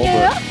like wail,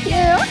 but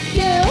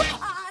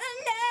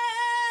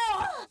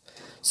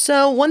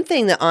so one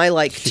thing that I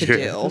like to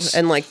do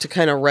and like to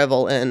kind of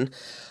revel in,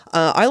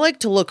 I like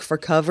to look for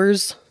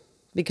covers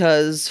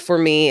because for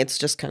me it's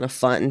just kind of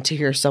fun to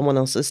hear someone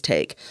else's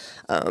take.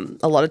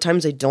 A lot of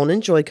times I don't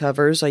enjoy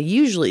covers. I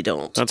usually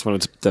don't. That's when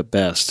it's the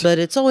best. But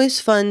it's always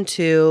fun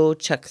to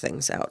check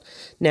things out.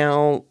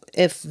 Now,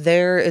 if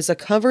there is a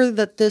cover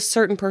that this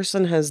certain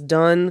person has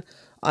done,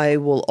 I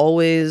will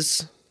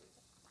always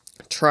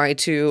try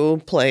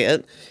to play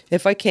it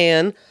if I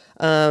can.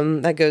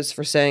 That goes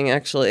for saying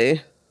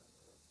actually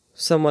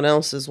someone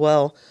else as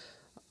well,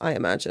 I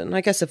imagine.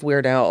 I guess if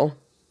Weird Al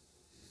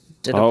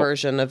did a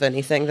version of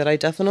anything, that I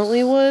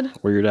definitely would.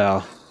 Weird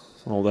Al.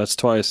 Oh, that's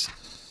twice.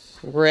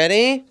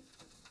 Ready?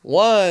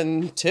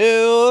 1,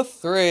 2,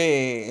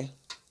 3.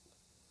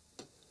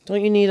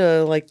 Don't you need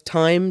a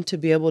time to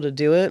be able to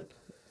do it?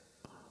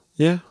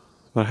 Yeah,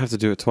 but I have to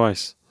do it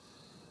twice.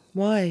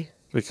 Why?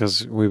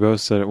 Because we both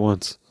said it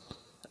once.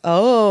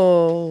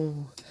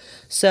 Oh.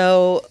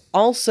 So,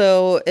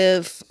 also,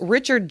 if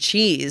Richard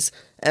Cheese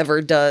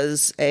ever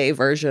does a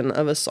version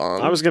of a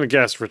song, I was going to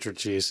guess Richard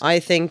Cheese. I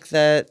think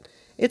that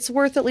it's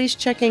worth at least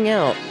checking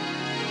out.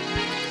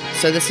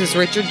 So this is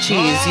Richard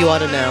Cheese, You Ought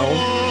to Know.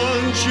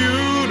 I want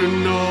you to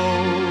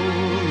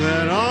know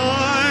that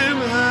I'm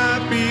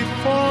happy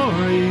for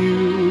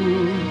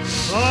you.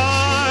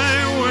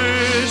 I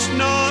wish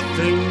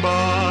nothing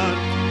but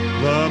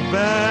the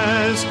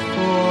best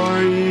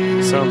for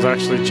you. Sounds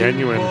actually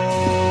genuine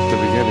at the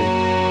beginning.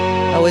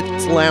 Oh,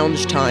 it's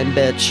lounge time,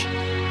 bitch.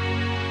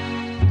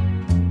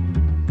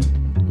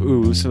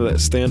 Ooh, listen to that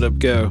stand-up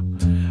go.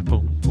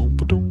 Boom, boom,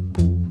 ba-dum,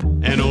 boom,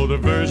 boom. An older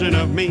version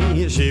of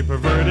me, she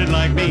perverted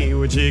like me.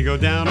 Would she go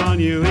down on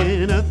you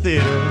in a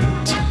theater?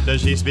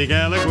 Does she speak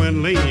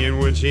eloquently, and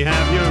would she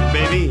have your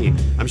baby?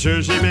 I'm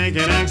sure she'd make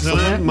an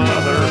excellent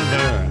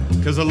mother.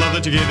 Cause the love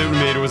that you gave that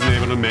made wasn't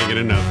able to make it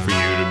enough for you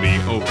to be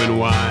open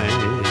wide.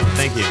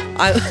 Thank you.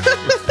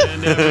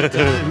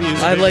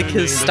 I like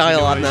his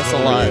style on this a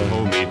lot.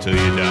 Hold me till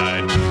you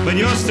died, but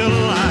you're still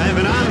alive,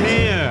 and I'm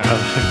here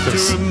to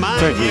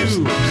remind you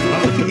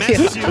of the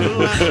mess you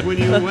left when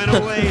you went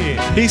away.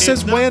 He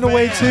says "went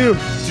away" too.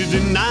 To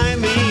deny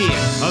me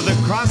of the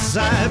cross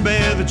I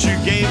bear that you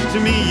gave to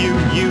me. You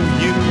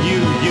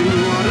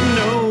ought to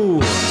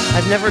know.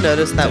 I've never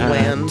noticed that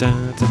whan.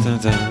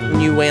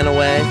 When you wan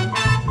away.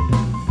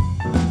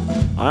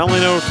 I only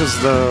know because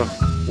the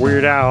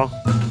Weird Al.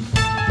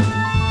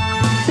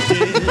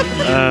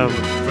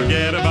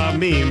 Forget about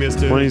me,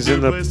 Mr. When he's in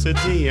the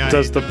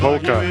does the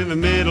polka in the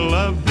middle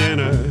of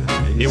dinner.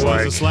 It was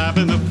like, a slap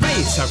in the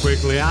face how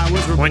quickly I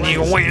was replaced. When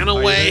you ran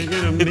away.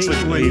 It's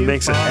like, he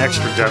makes an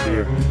extra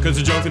W. Because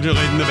the joke that you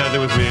laid in the bed there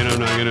with me, and I'm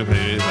not gonna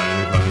pay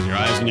anything. Close your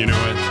eyes, and you know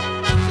what?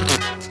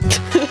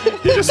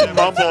 He just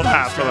mumbled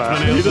half of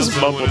that. He just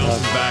mumbled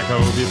half. Back, I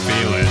hope you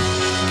feel it.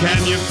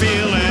 Can you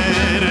feel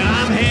it? And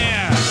I'm here.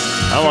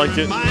 I like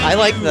it. I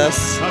like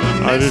this.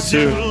 I do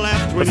too.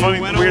 The funny,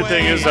 weird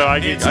thing is though, I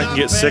can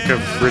get sick of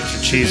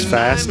Richard Cheese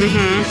fast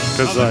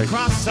because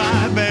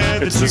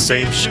it's the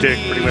same shtick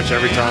pretty much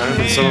every time,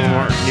 and some of them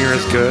aren't near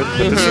as good.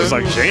 But this is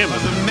like jamming.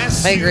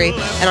 I agree,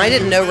 and I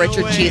didn't know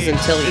Richard Cheese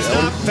until you.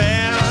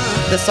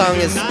 The song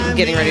is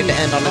getting ready to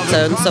end on its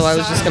own, so I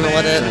was just gonna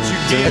let it.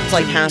 It's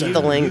like half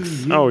the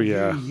length. Oh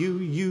yeah.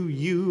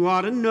 You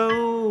ought to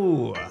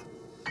know.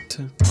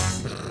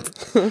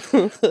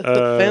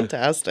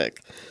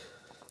 Fantastic.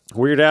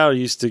 Weird Al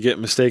used to get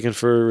mistaken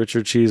for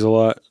Richard Cheese a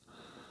lot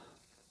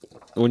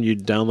when you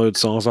download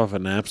songs off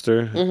of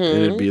Napster, and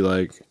it'd be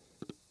like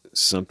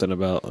something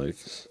about like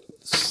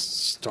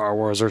Star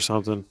Wars or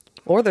something.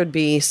 Or there'd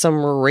be some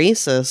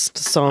racist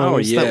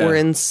songs that were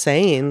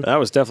insane. That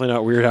was definitely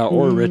not Weird Al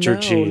or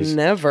Richard Cheese.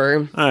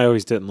 Never. I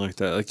always didn't like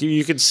that. Like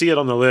you could see it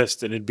on the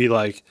list, and it'd be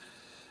like,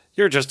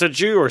 "You're just a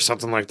Jew" or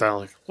something like that. I'm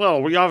like,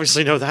 well, we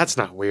obviously know that's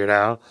not Weird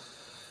Al.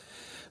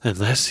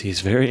 Unless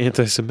he's very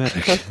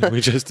anti-Semitic.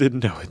 We just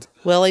didn't know it.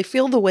 Well, I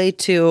feel the way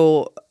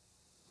to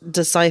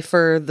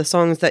decipher the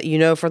songs that you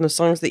know from the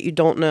songs that you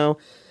don't know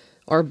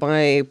are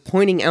by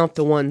pointing out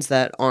the ones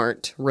that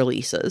aren't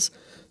releases.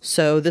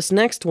 So this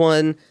next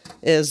one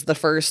is the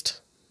first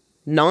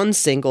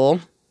non-single.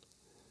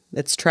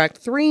 It's track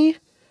 3.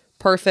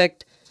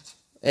 Perfect.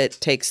 It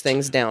takes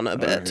things down a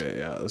bit. Okay,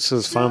 yeah. This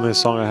is finally a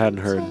song I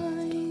hadn't heard.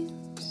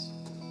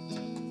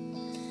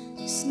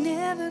 It's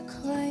never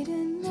quite enough.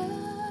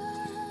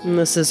 And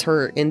this is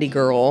her Indie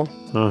Girl.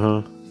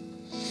 Uh-huh.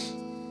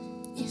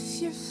 If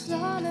you're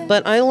flawless,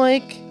 But I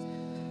like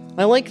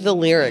the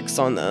lyrics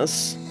on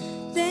this.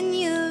 then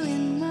you're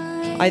in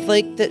my I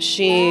like that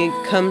she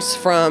kind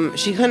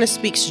of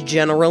speaks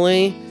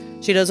generally.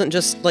 She doesn't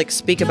just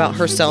speak about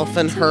herself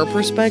and her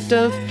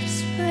perspective.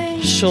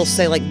 She'll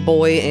say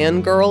boy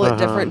and girl at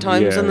different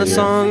times in the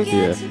song.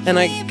 Yeah. And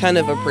I kind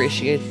of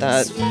appreciate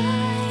that.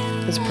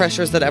 It's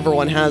pressures that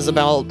everyone has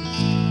about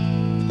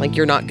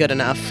you're not good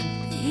enough.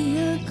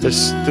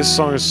 This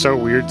song is so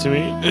weird to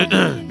me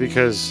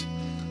because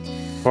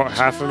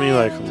half of me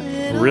like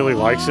really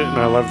likes it and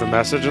I love the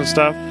message and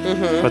stuff,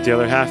 but the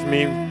other half of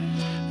me,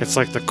 it's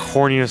like the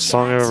corniest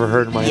song I've ever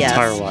heard in my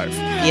entire life.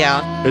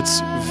 Yeah,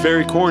 it's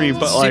very corny,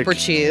 but super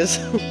cheese.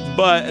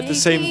 But at the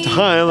same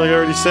time, like I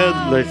already said,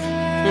 like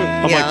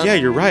I'm like, yeah,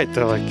 you're right.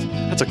 Though, like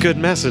that's a good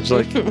message.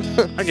 Like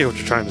I get what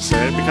you're trying to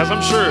say because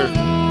I'm sure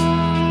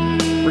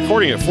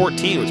recording at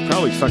 14 was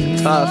probably fucking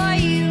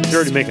tough. You're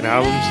already making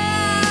albums.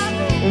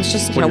 It's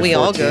just how we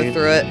all go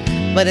through it.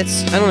 But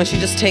it's, I don't know, she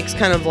just takes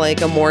kind of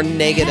like a more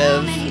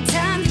negative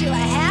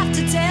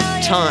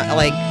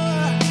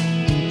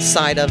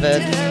side of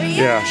it.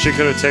 Yeah, she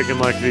could have taken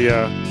like the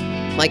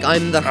like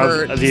I'm the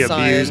hurt the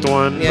side. abused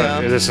one,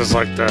 but this is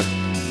like the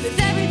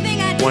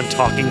one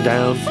talking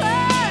down.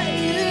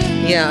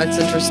 Yeah, it's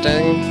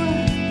interesting.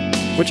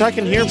 Which I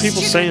can hear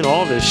people saying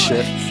all this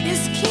shit.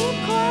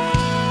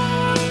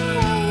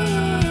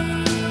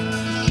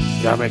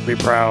 Gotta make me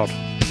proud.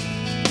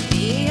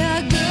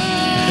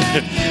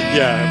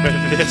 Yeah,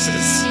 but this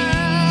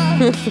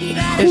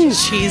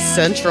is Cheese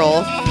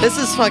Central. This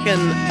is fucking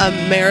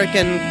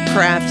American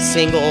Craft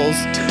Singles.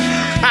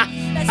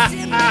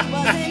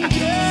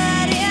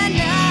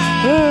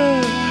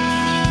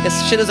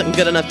 This shit isn't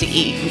good enough to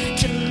eat.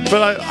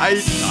 But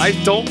I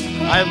don't.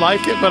 I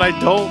like it, but I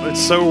don't. It's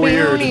so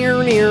weird.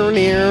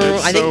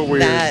 It's I think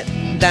weird.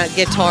 That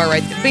guitar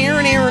right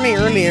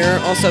there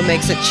also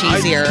makes it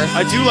cheesier.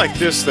 I do like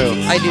this though.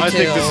 I do too. I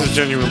think this is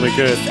genuinely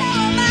good.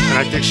 And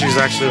I think she's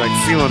actually like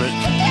feeling it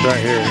right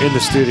here in the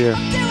studio.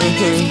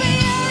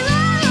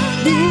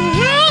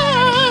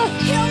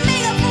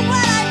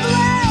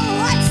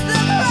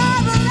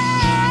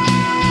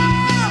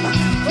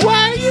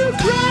 Why are you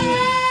crying?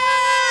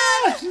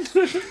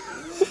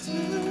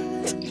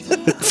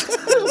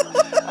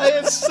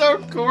 It's so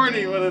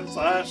corny when it's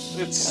hot.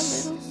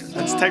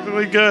 It's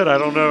technically good. I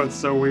don't know. It's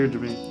so weird to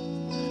me.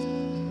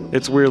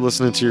 It's weird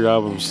listening to your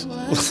albums.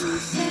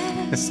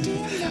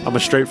 I'm a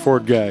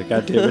straightforward guy.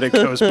 God damn it. It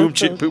goes boom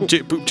chit, boom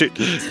chit, boom chit.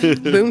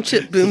 Boom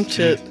chit, boom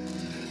chit.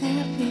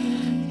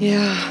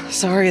 Yeah,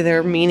 sorry, there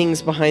are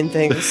meanings behind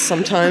things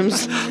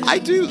sometimes.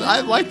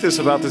 I like this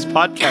about this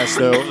podcast,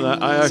 though.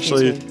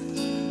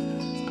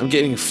 I'm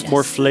getting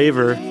more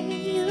flavor,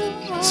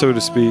 so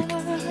to speak.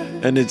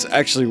 And it's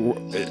actually,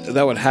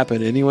 that would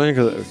happen anyway,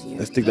 because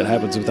I think that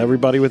happens with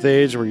everybody with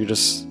age, where you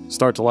just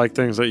start to like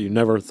things that you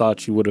never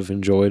thought you would have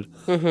enjoyed.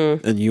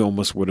 And you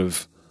almost would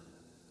have,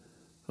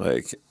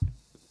 like,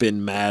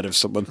 been mad if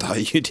someone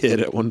thought you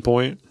did at one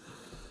point.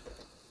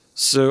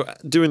 So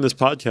doing this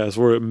podcast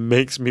where it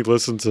makes me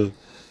listen to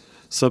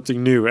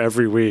something new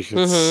every week,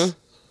 it's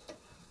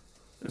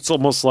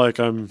almost like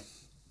I'm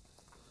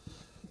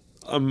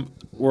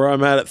where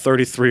I'm at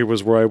 33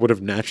 was where I would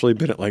have naturally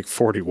been at like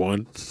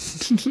 41.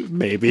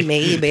 Maybe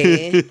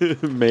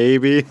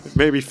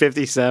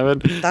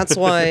 57. That's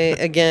why,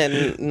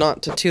 again,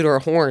 not to toot our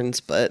horns,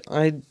 but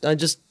I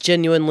just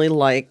genuinely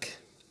like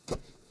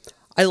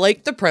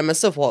the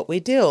premise of what we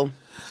do,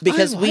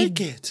 because we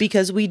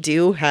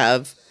do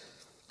have,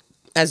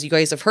 as you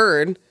guys have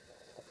heard,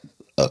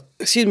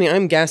 excuse me,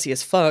 I'm gassy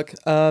as fuck,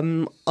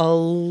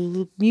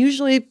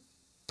 usually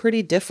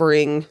pretty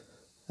differing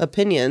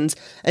opinions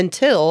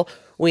until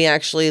we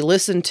actually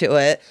listen to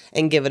it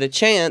and give it a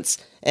chance,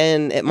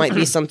 and it might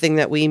be something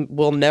that we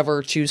will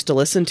never choose to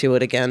listen to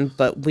it again,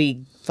 but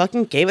we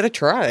fucking gave it a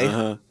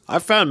try.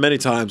 I've found many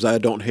times I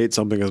don't hate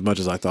something as much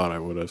as I thought I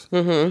would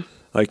have.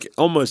 Like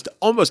almost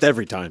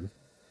every time.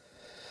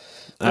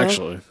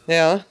 Actually.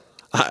 Yeah.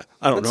 I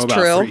don't know about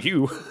for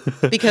you.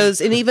 Because,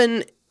 and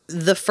even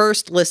the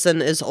first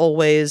listen is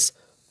always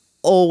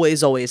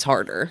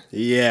harder.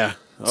 Yeah.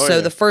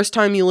 The first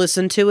time you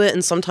listen to it,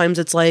 and sometimes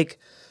it's like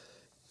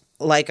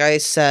I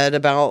said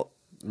about...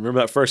 Remember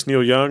that first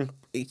Neil Young?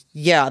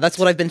 Yeah, that's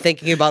what I've been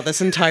thinking about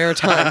this entire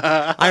time.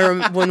 I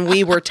remember when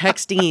we were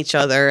texting each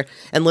other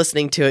and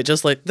listening to it,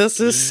 just like, this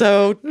is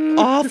so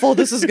awful.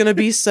 This is going to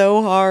be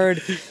so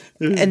hard.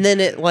 And then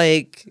it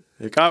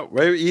got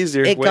way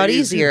easier. It got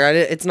easier.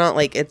 It's not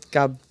like it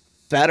got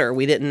better.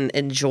 We didn't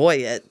enjoy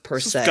it per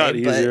se. It got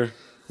easier. But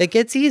it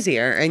gets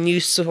easier, and you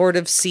sort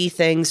of see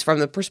things from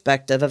the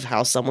perspective of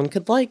how someone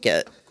could like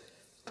it,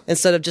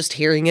 instead of just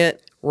hearing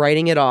it,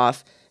 writing it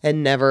off,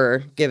 and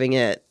never giving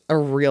it a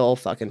real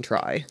fucking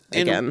try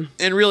again.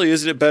 And really,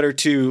 isn't it better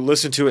to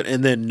listen to it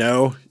and then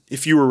know?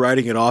 If you were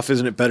writing it off,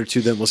 isn't it better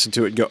to then listen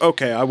to it and go,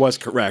 okay, I was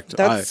correct.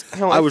 That's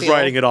how I was feel.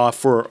 Writing it off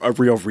for a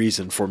real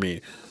reason for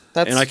me.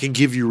 And I can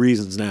give you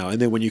reasons now.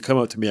 And then when you come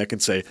up to me, I can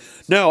say,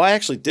 no, I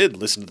actually did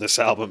listen to this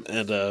album,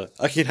 and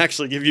I can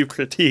actually give you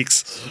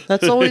critiques.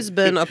 That's always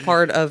been a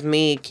part of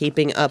me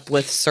keeping up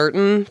with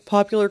certain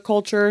popular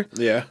culture.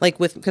 Yeah.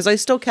 Because I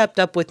still kept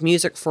up with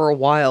music for a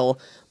while,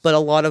 but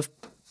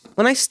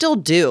and I still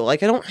do.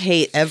 Like, I don't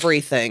hate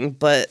everything,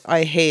 but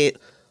I hate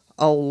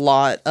a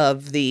lot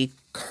of the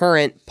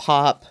current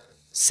pop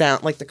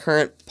sound, like the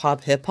current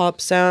pop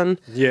hip-hop sound.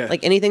 Yeah.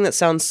 Like, anything that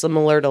sounds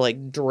similar to,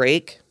 like,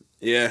 Drake.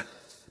 Yeah.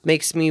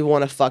 Makes me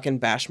want to fucking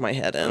bash my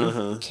head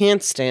in.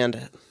 Can't stand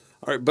it.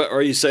 All right, but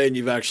are you saying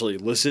you've actually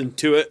listened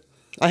to it?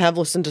 I have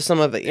listened to some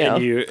of it, yeah.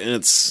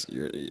 And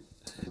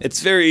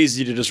it's very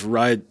easy to just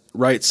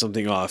write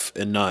something off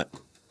and not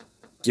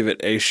give it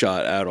a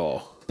shot at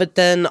all. But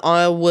then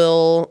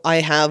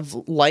I have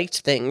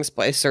liked things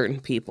by certain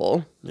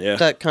people. Yeah.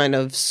 That kind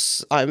of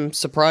I'm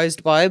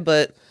surprised by,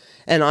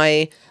 and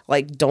I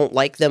don't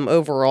like them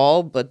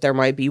overall, but there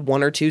might be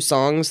one or two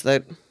songs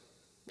that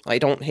I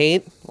don't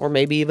hate or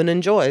maybe even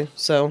enjoy.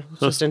 So it's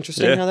just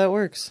interesting how that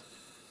works.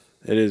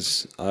 It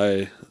is.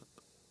 I'm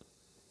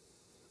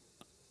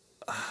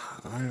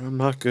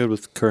not good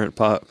with current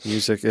pop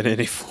music in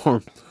any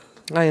form.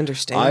 I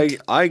understand.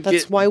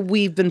 That's why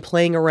we've been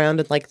playing around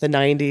in the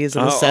 90s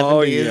and the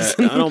 70s.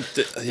 Oh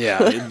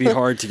yeah. It'd be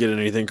hard to get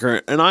anything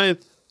current. And I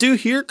do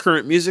hear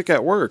current music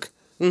at work.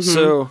 Mm-hmm.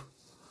 So,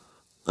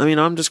 I mean,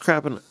 I'm just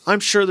crapping. I'm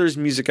sure there's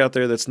music out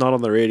there that's not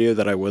on the radio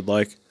that I would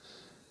like.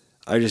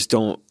 I just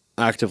don't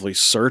actively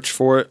search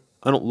for it.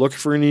 I don't look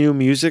for new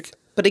music.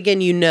 But again,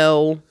 you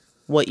know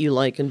what you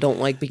like and don't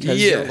like because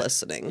you're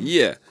listening.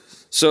 Yeah.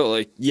 So,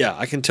 I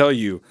can tell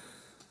you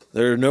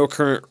there are no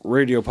current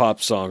radio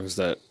pop songs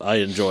that I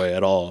enjoy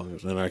at all.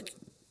 And I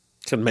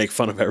can make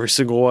fun of every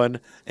single one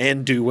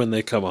and do when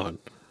they come on.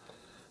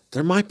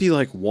 There might be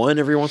one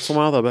every once in a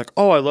while that I'll be like,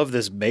 oh, I love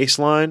this bass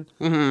line.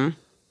 Mm-hmm.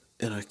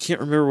 And I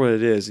can't remember what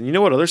it is. And you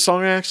know what other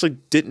song I actually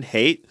didn't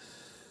hate?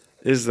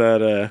 Is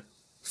that,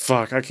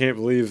 I can't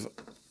believe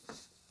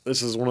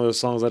this is one of those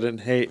songs I didn't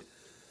hate.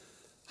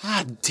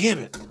 Ah, damn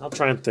it. I'll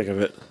try and think of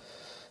it.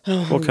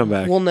 We'll come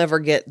back. We'll never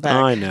get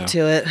back to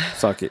it.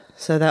 Fuck it.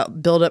 So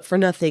that build up for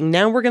nothing.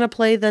 Now we're going to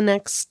play the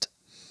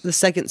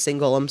second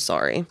single, I'm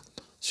sorry.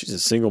 She's a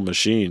single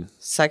machine.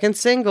 Second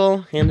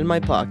single, hand in my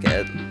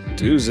pocket.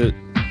 Do's it.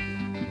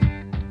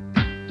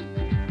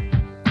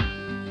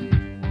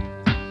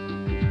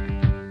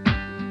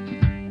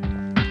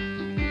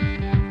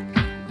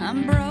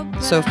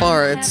 So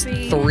far, it's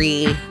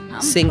 3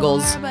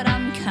 singles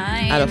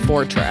out of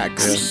 4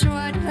 tracks.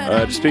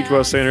 Yeah. To speak to what I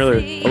was saying earlier,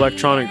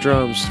 electronic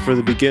drums for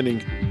the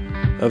beginning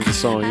of the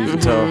song, you can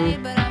tell.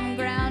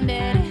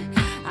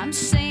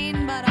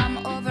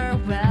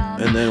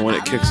 And then when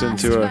it kicks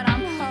into a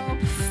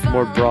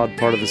more broad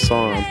part of the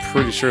song, I'm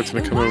pretty sure it's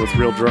going to come in with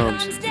real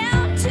drums.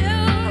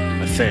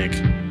 I think.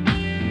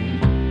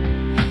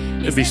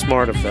 It'd be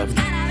smart of them,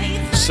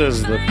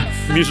 says the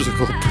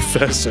musical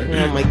professor.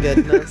 Oh my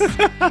goodness.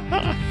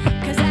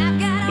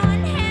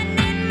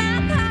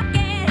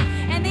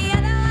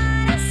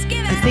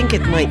 I think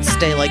it might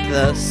stay like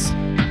this.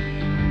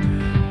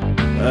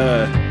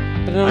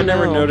 I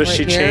never noticed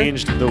she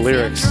changed the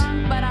lyrics.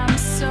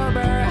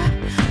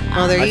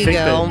 Oh, there you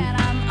go.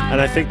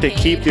 And I think they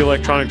keep the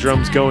electronic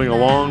drums going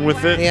along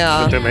with it.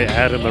 Yeah. But then they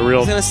add in the real.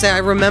 I was going to say, I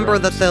remember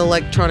that the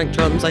electronic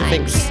drums, I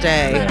think,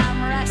 stay.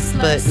 Yeah.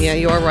 But yeah,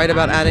 you are right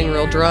about adding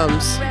real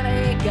drums.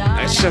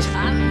 It's just,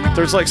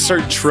 there's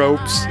certain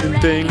tropes and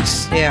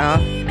things. Yeah.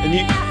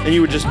 And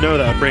you would just know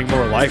that would bring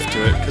more life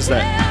to it because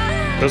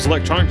those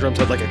electronic drums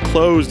had a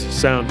closed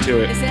sound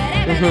to it.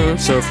 Mm-hmm.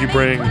 So if you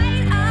bring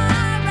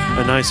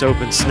a nice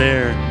open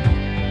snare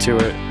to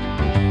it,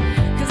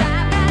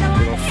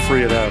 it'll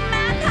free it up.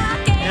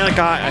 And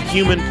a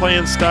human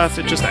playing stuff,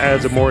 it just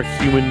adds a more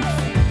human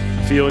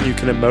feel and you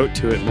can emote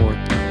to it more.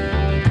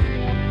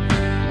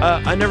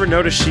 I never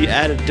noticed she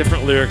added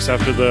different lyrics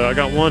after I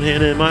got one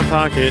hand in my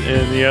pocket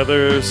and the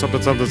other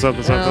something.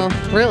 Oh,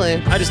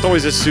 really? I just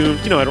always assumed,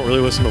 I don't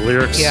really listen to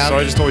lyrics, so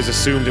I just always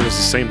assumed it was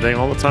the same thing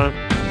all the time.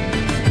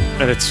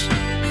 And it's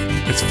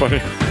funny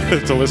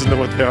to listen to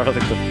what they are.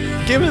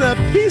 Give me that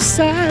peace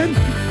sign.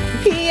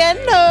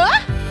 Piano.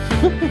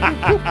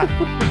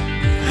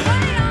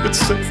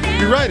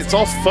 You're right. It's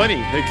all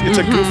funny. It's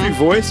a goofy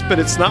voice, but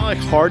it's not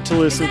hard to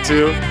listen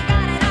to.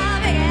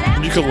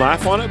 You can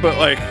laugh on it, but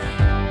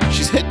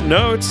she's hitting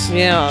notes.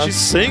 Yeah. She's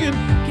singing.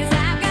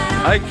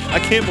 I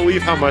can't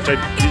believe how much I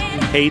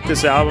didn't hate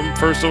this album,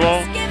 first of all.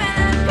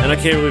 And I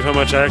can't believe how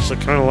much I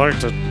actually kind of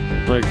liked it.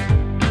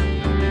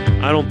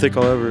 I don't think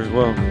I'll ever,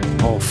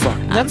 oh fuck.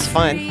 That's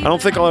fine. I don't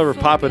think I'll ever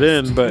pop it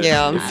in, but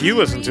if you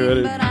listen to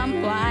it,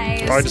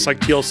 probably just like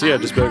TLC,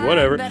 I'd just be like,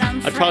 whatever.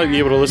 I'd probably be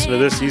able to listen to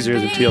this easier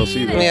than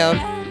TLC, though.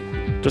 Yeah.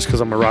 Just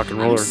because I'm a rock and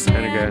roller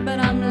kind of guy.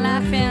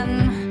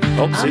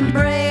 Oh, see,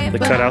 they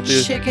cut out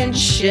the chicken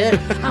shit.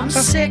 I'm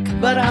sick,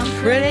 but I'm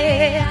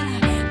pretty.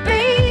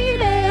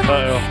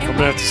 Uh-oh, I'm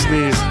gonna have to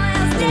sneeze.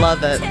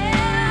 Love it.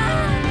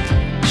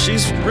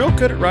 She's real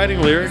good at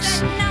writing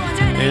lyrics,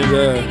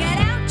 and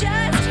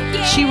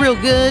she real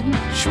good.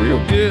 She real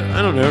good.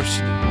 I don't know.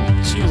 She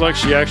seems like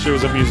she actually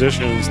was a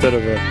musician instead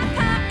of a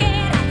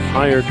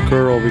hired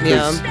girl.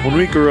 Because when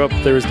we grew up,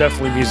 there was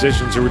definitely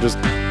musicians who were just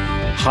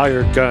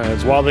hired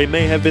guys. While they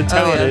may have been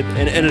talented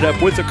and ended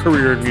up with a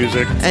career in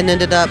music, and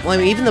ended up.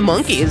 Even the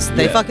Monkees,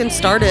 they fucking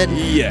started.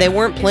 Yeah. They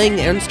weren't playing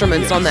the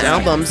instruments on the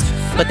albums,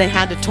 but they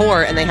had to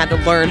tour and they had to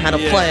learn how to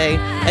play,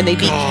 and they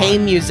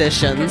became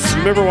musicians. You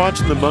remember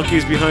watching the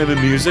Monkees Behind the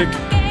Music?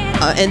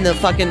 In the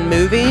fucking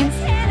movie.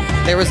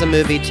 There was a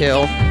movie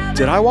too.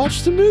 Did I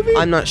watch the movie?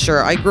 I'm not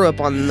sure. I grew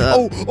up on the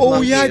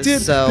Monkees, yeah, I did.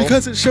 So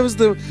Because it shows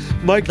the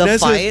Mike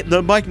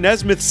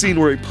Nesmith scene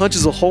where he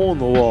punches a hole in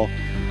the wall.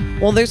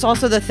 Well, there's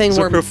also the thing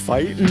where a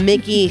fight?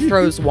 Mickey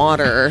throws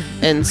water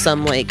in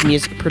some like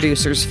music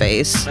producer's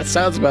face. That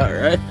sounds about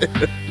right.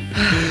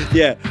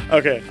 Yeah,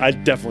 okay. I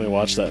definitely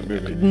watched that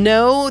movie.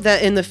 Know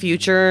that in the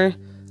future,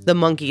 the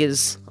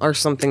Monkees are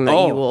something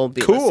that you will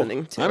be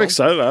listening to. I'm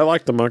excited. I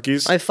like the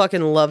Monkees. I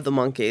fucking love the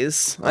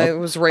Monkees. I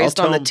was raised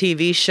on the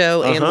TV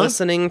show and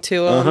listening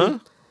to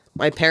them.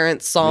 My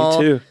parents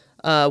saw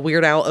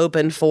Weird Al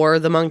open for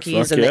the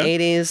Monkees in the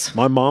 80s.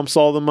 My mom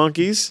saw the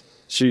Monkees.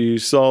 She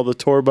saw the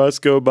tour bus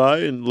go by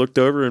and looked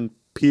over, and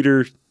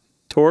Peter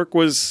Tork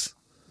was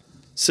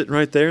sitting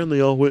right there, and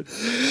they all went,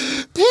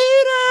 Peter!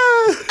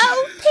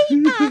 Oh,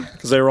 Peter!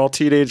 Because they were all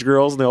teenage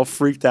girls, and they all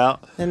freaked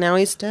out. And now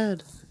he's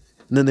dead.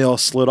 And then they all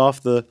slid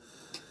off the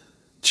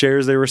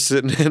chairs they were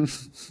sitting in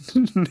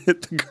and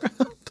hit the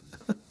ground.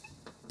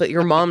 But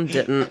your mom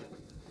didn't.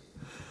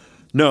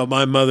 No,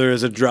 my mother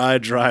is a dry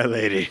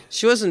lady.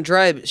 She wasn't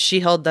dry, but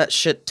she held that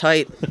shit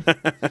tight.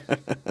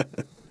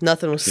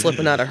 Nothing was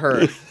slipping out of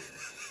her.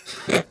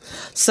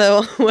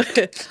 So,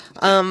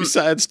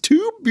 besides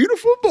two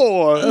beautiful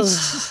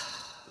boys.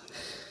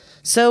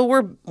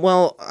 So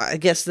I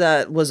guess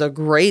that was a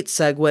great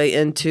segue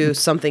into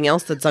something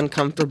else that's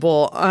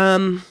uncomfortable.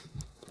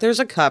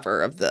 There's a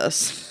cover of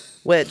this,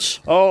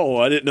 which... Oh,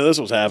 I didn't know this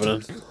was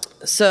happening.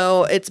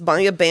 So it's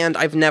by a band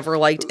I've never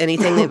liked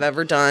anything they've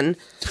ever done.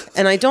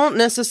 And I don't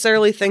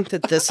necessarily think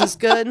that this is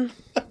good.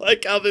 I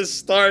like how this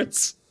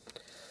starts.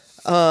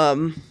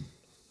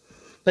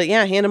 But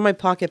yeah, Hand in My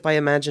Pocket by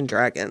Imagine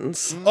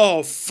Dragons.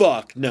 Oh,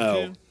 fuck,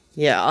 no.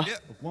 Yeah.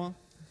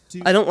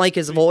 I don't like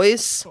his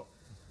voice.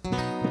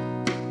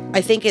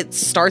 I think it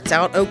starts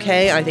out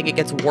okay. I think it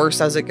gets worse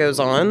as it goes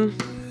on.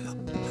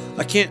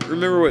 I can't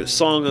remember what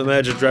song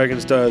Imagine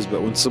Dragons does,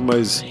 but when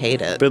somebody's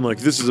hate it. Been like,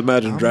 this is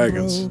Imagine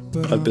Dragons,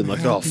 I've been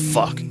like, oh,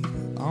 fuck.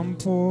 I'm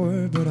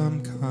poor, but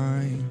I'm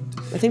kind.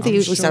 I think they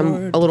usually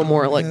sound a little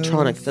more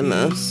electronic than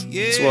this.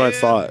 That's what I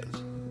thought.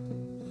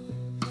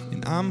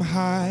 I'm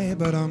high,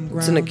 but I'm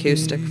it's an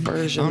acoustic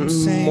version,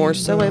 more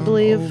so, I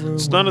believe.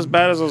 It's not as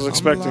bad as I was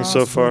expecting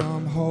so far.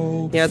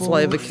 Yeah, it's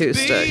live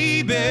acoustic.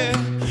 Baby,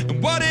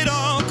 and what it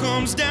all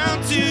comes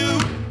down to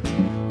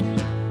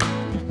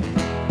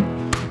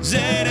is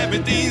that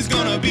everything's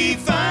gonna be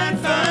fine,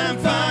 fine,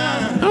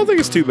 fine. I don't think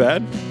it's too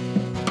bad.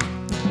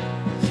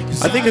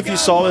 I think if you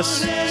saw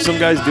this, some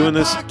guys doing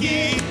this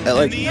at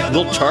like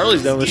Little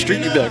Charlie's down the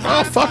street, you'd be like,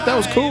 oh, fuck, that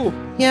was cool.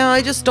 Yeah,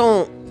 I just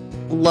don't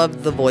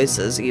love the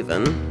voices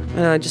even.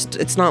 And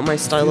it's not my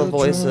style of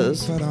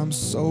voices. But I'm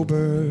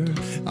sober.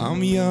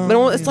 I'm young.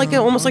 But it's like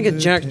almost like a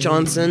Jack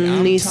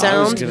Johnson-y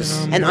sound,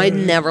 and I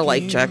never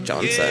liked Jack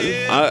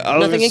Johnson.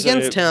 Nothing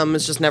against him,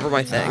 it's just never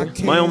my thing.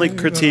 My only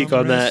critique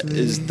on that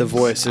is the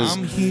voices.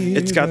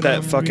 It's got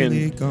that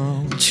fucking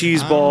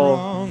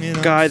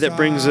cheeseball guy that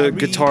brings a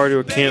guitar to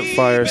a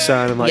campfire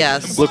sound and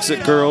like looks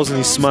at girls and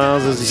he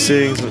smiles as he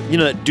sings. You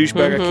know that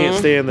douchebag I can't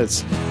stand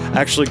that's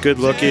actually good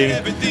looking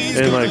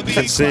and like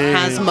can sing.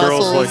 Has and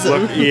muscles. Girls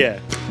like look, yeah.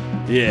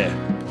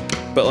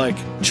 But like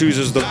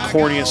chooses the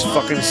corniest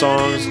fucking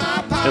songs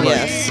and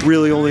like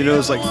really only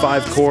knows like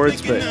 5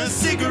 chords, but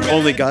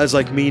only guys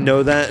like me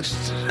know that.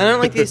 I don't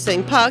like they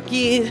sing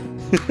Pocky.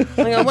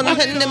 Like I want to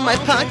hand in my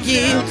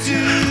Pocky.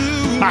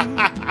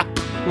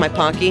 My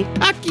Pocky.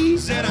 Pocky.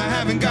 Said I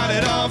haven't got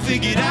it all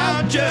figured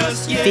out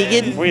just yet.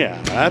 Figured? Well,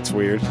 yeah, that's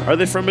weird. Are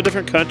they from a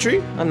different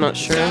country? I'm not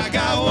sure.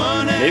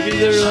 Maybe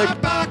they're like.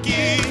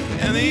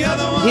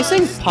 He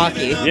sings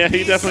Pocky. Yeah,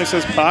 he definitely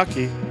says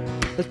Pocky.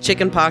 The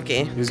chicken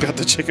Pocky. He's got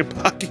the chicken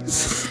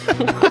Pockies.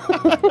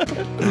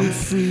 I'm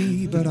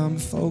free, but I'm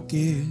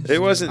focused.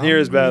 It wasn't near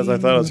as bad as I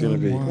thought it was going to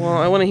be. Well,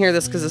 I want to hear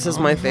this because this is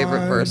my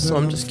favorite verse, so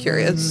I'm just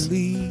curious.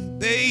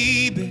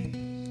 Baby,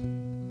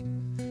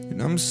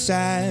 and I'm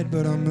sad,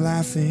 but I'm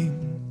laughing.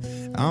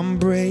 I'm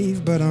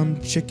brave, but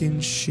I'm chicken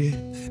shit.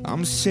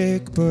 I'm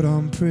sick, but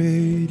I'm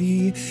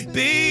pretty.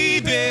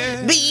 Baby.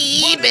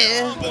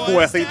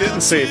 Well, he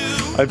didn't say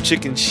I'm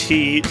chicken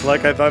sheet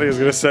like I thought he was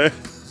going to say.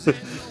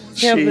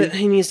 Yeah, but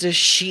he needs to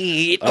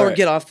sheet or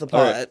get off the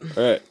pot.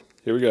 All right,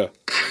 here we go.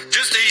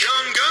 Just a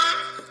young gun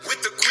with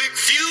a quick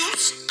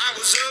fuse. I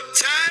was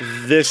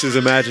uptight. This is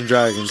Imagine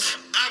Dragons.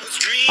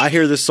 I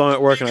hear this song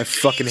at work and I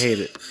fucking hate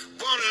it.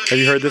 Have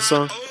you heard this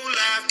song?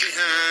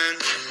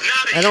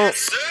 I don't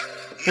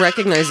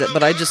recognize it,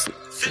 but I just...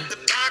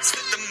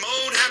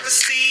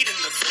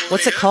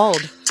 What's it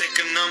called?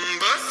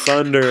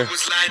 Thunder.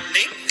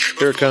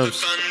 Here it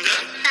comes.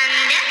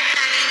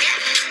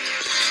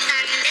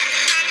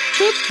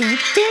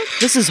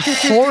 This is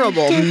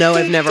horrible. No,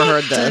 I've never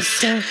heard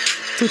this.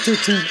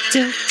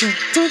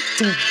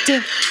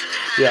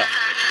 Yeah.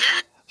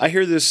 I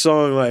hear this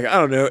song like, I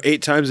don't know,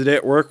 8 times a day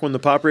at work when the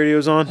pop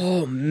radio's on.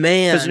 Oh,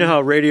 man. Because you know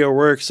how radio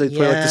works. They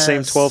play like the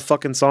same 12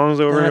 fucking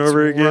songs over and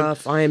over again.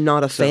 Rough. I am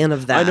not a fan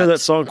of that. I know that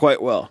song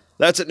quite well.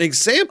 That's an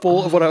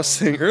example of what I was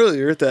saying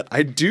earlier, that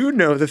I do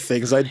know the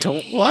things I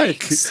don't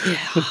like.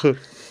 Yeah.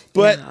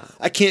 But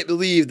I can't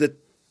believe that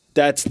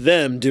that's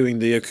them doing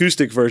the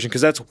acoustic version,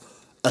 because that's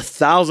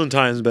 1,000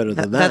 times better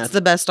than that. That's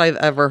the best I've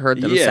ever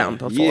heard them sound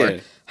before. Yeah.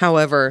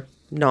 However,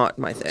 Not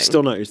my thing.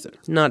 Still not your thing.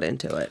 Not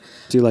into it.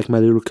 Do you like my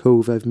little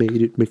cove I've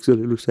made? It makes a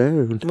little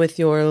sound. With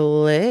your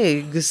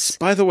legs.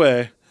 By the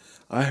way,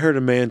 I heard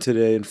a man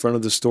today in front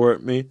of the store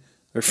at me.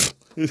 Or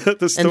at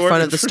the store. In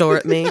front of the store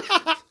at me.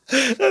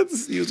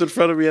 He was in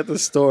front of me at the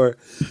store.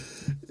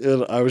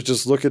 And I was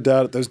just looking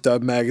down at those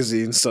Dub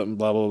magazines, something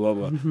blah, blah, blah,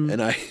 blah. Mm-hmm.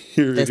 And I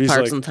hear this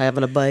person's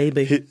having a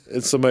baby.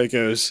 And somebody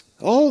goes,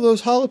 oh,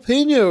 those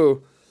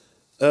jalapeno,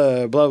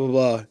 blah, blah,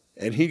 blah.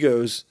 And he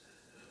goes,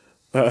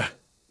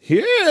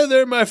 yeah,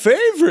 they're my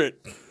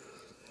favorite.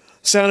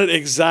 Sounded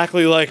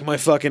exactly like my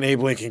fucking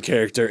Abe Lincoln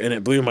character, and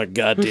it blew my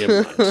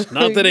goddamn mind.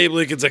 Not that Abe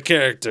Lincoln's a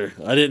character.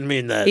 I didn't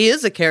mean that. He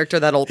is a character,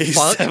 that old He's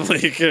fuck.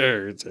 definitely a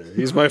character.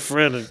 He's my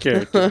friend and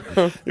character.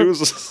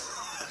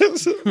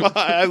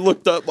 I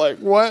looked up like,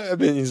 what? And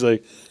then he's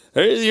like,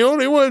 hey, the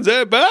only ones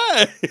that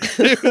buy.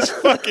 It was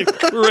fucking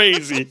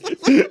crazy.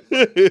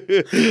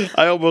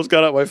 I almost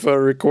got out my phone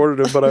and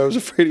recorded him, but I was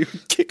afraid he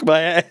would kick my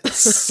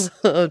ass.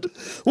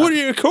 What are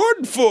you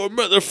recording for,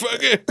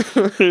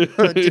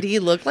 motherfucker? Did he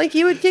look like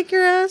he would kick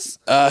your ass?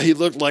 He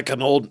looked like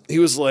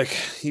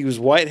he was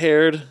white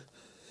haired.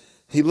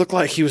 He looked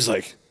like he was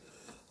like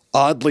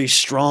oddly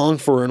strong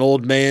for an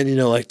old man, you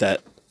know, like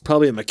that.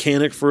 Probably a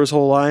mechanic for his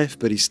whole life,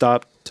 but he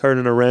stopped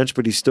turning a wrench,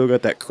 but he's still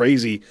got that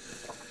crazy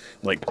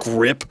like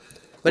grip.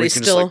 But he's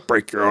can still just, like,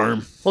 break your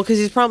arm. Well, because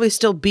he's probably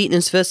still beating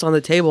his fist on the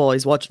table while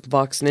he's watching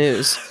Fox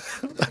News.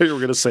 I thought you were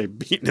gonna say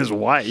beating his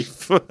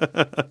wife.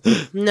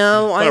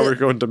 No, I thought we were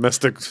going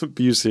domestic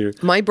abuse here.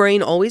 My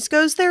brain always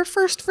goes there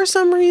first for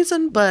some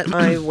reason, but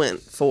I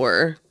went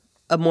for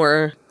a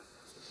more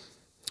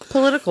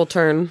political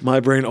turn.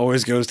 My brain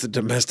always goes to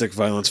domestic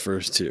violence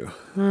first too.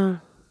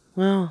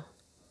 Well.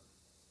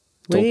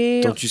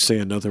 Don't you say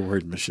another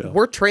word, Michelle.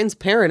 We're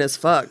transparent as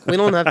fuck. We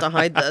don't have to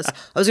hide this.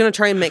 I was going to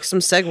try and make some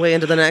segue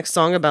into the next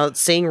song about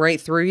seeing right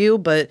through you,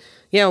 but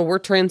yeah, we're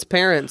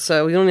transparent,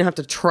 so we don't even have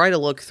to try to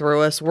look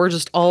through us. We're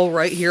just all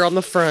right here on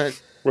the front.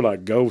 We're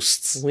like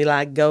ghosts. We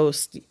like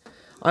ghosts.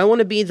 I want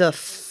to be the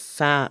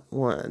fat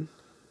one.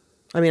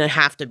 I mean, I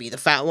have to be the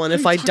fat one.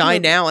 If I die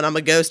now and I'm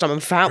a ghost, I'm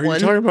a fat one. Are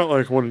you talking about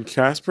like when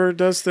Casper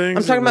does things?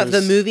 I'm talking about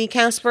the movie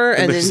Casper,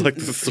 and there's like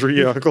the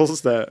three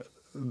uncles that...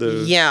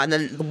 Yeah, and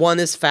then one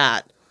is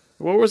fat.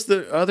 What was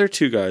the other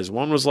two guys?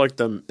 One was like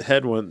the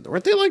head one.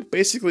 Weren't they like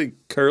basically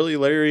Curly,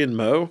 Larry, and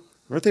Moe?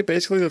 Weren't they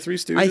basically the Three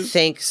Stooges? I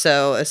think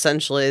so.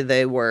 Essentially,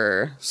 they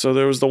were. So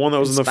there was the one that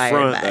was in the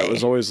front that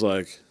was always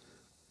like,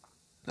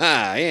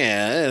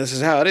 yeah, this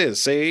is how it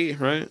is, see?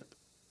 Right?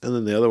 And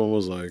then the other one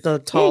was like, the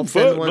tall,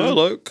 thin one. I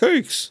like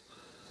cakes.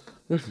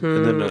 Mm-hmm.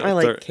 And then I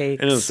like cakes.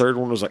 And then the third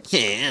one was like,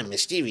 yeah,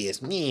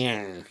 mischievous.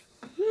 Meow.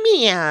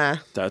 Meow.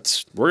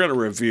 We're going to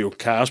review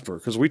Casper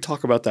because we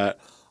talk about that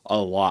a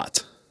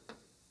lot.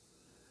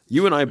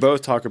 You and I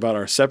both talk about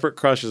our separate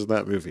crushes in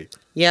that movie.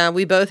 Yeah,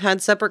 we both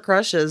had separate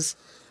crushes.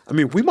 I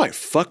mean, we might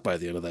fuck by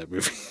the end of that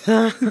movie.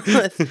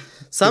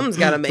 Something's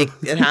got to make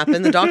it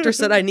happen. The doctor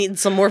said I need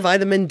some more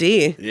vitamin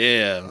D.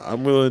 Yeah,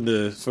 I'm willing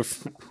to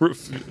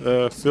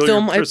fill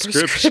your my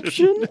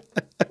prescription.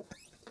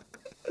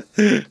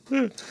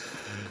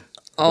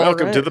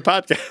 Welcome to the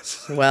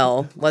podcast.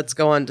 Well, let's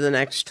go on to the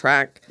next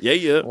track.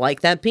 Yeah.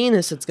 Like that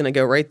penis, it's going to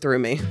go right through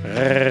me.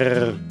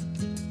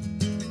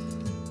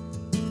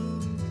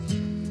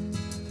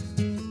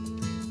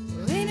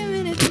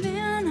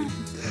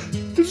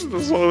 This is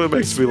the song that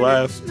makes me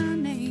laugh.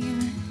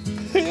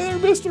 Hey,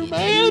 Mr.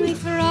 Man.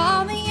 For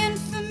all the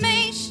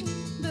information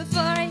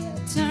before you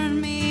turn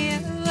me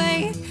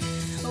away.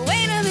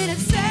 Wait a minute,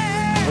 sir.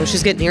 Oh,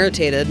 she's getting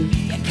irritated.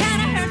 You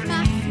kinda hurt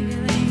my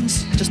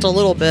feelings. Just a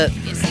little bit.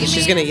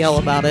 She's gonna yell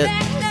about it.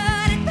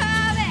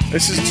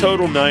 This is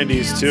total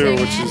 90s too,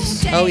 which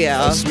is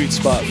a sweet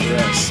spot for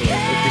us.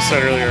 Like we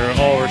said earlier,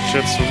 all our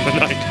shit's from the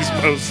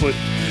 90s mostly.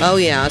 Oh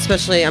yeah,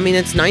 especially, I mean,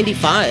 it's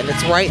 95.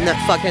 It's right in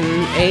that fucking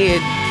age,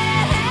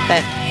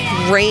 that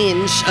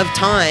range of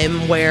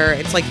time where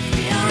it's like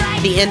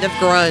the end of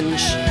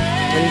grunge,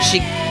 and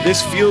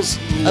this feels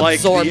like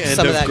the end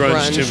of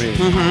grunge to me.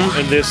 Mm-hmm.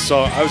 And this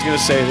song, I was gonna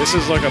say, this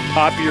is like a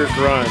poppier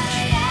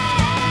grunge.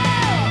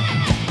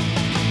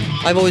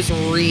 I've always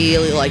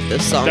really liked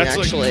this song,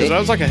 actually. Because that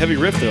was like a heavy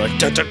riff there, like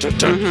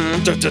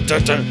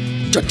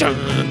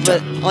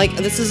But like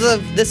this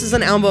is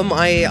an album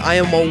I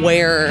am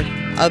aware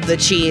of the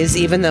cheese,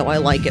 even though I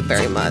like it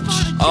very much.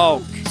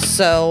 Oh,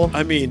 so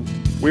I mean,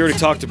 we already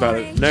talked about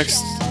it.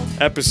 Next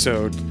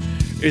episode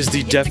is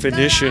the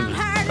definition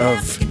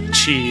of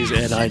cheese,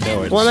 and I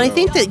know it. Well, and I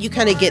think that you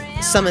kind of get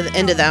some of the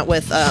end of that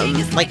with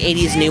like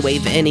 80s new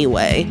wave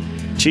anyway.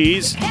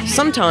 Cheese?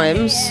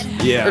 Sometimes.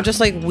 Yeah. Or just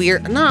like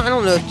weird. No, I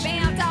don't know.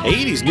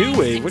 80s new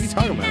wave? What are you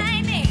talking about?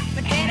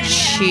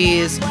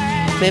 Cheese.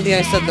 Maybe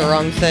I said the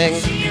wrong thing.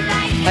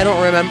 I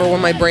don't remember where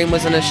my brain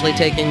was initially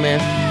taking me.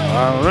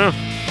 I don't know.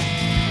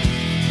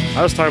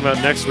 I was talking about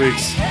next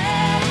week's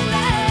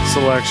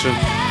selection.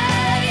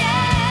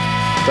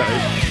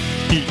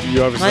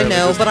 You obviously I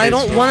know, but I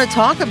don't want to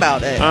talk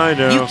about it. I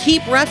know. You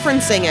keep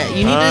referencing it.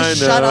 You need to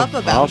shut up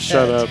about it. I'll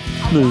shut up.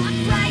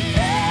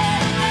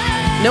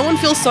 No one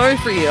feels sorry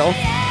for you.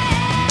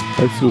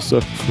 I feel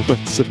sorry for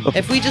myself.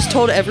 If we just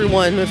told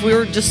everyone, if we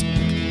were just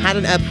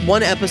had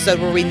one episode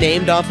where we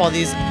named off all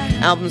these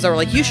albums that were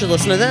like, you should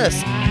listen to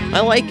this, I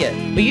like it.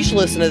 Well, you should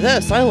listen to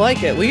this, I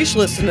like it. Well, you should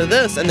listen to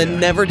this, and then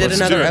never did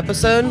another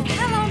episode,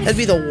 that'd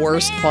be the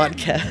worst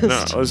podcast.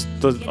 No,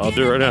 I'll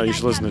do it right now. You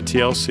should listen to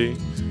TLC.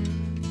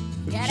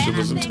 You should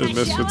listen to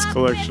Misfits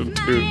Collection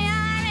too.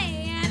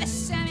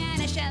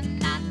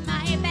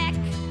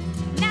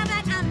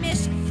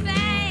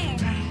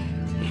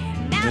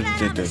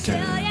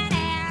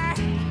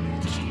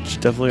 She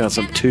definitely got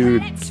some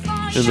toot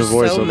in the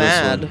voice so on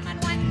mad. this one.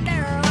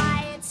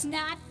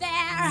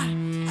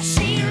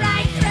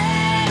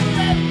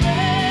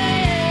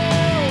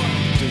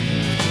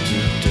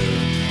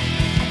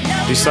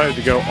 Decided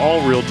to go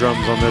all real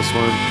drums on this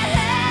one,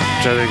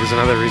 which I think is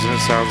another reason it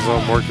sounds a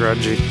little more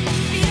grungy.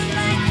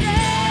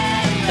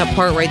 That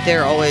part right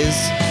there always,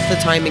 the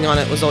timing on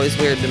it was always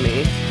weird to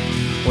me.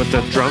 What,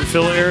 the drum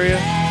fill area?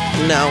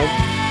 No.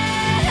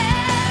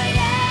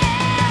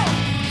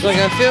 It's like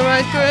I feel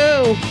right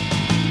through.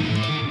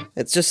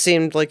 It just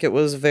seemed like it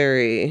was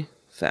very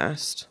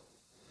fast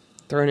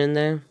thrown in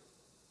there.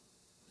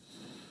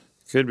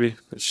 Could be,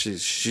 but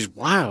she's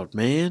wild,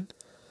 man.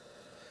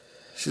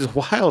 She's a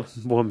wild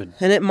woman.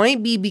 And it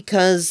might be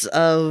because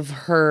of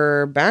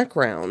her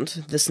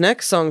background. This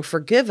next song,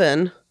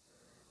 Forgiven,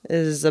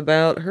 is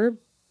about her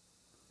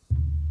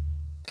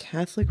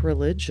Catholic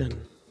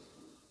religion.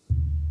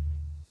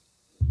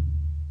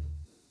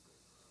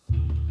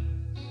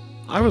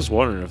 I was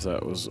wondering if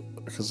that was,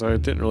 because I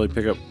didn't really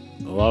pick up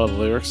a lot of the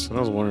lyrics, and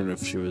I was wondering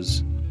if she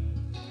was...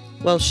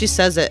 Well, she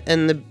says it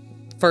in the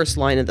first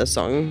line of the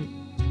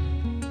song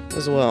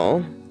as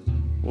well.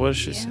 What does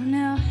she say? You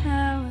know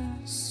how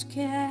us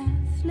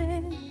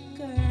Catholic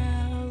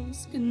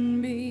girls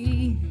can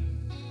be.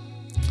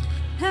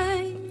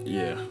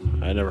 Yeah,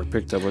 I never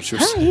picked up what she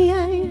was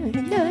saying.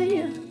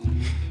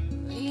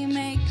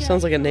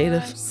 Sounds like a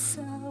native.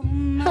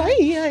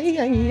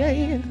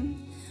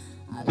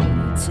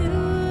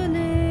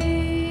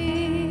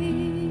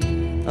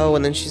 Oh,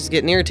 and then she's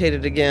getting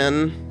irritated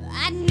again.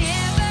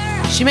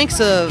 She makes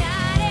a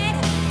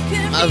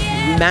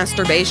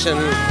masturbation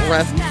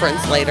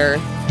reference later.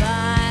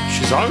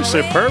 She's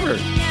obviously a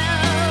pervert.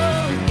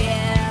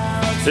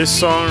 This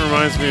song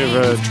reminds me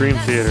of Dream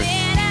Theater.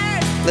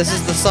 This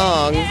is the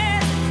song.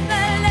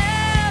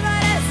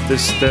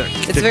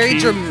 It's very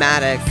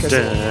dramatic.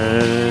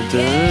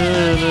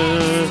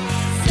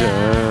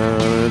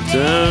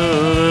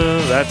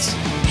 That's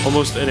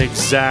almost an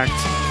exact.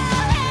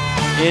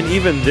 And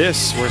even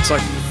this, where it's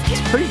like,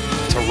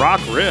 it's a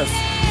rock riff.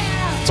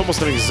 It's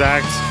almost an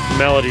exact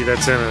melody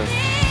that's in a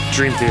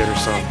Dream Theater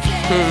song.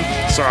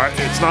 So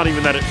it's not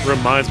even that it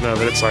reminds me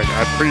of it. It's like,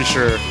 I'm pretty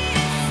sure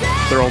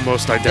they're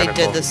almost identical.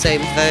 They did the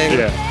same thing.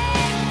 Yeah.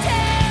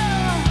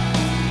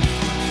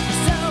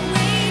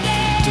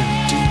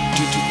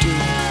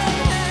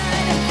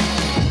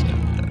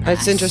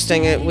 It's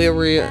interesting. We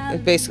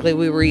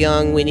were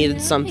young. We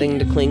needed something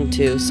to cling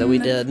to, so we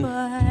did.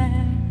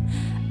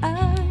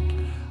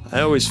 I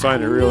always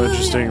find it real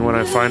interesting when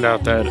I find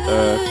out that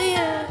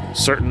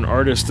certain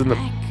artists in the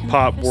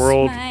pop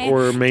world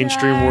or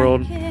mainstream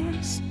world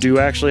do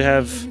actually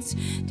have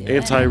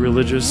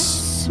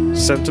anti-religious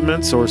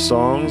sentiments or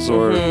songs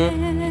or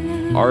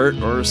art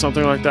or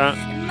something like that.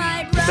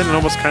 But then it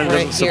almost kind of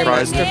doesn't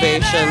surprise me.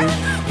 Masturbation.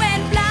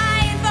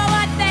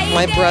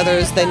 My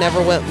brothers, they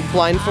never went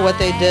blind for what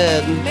they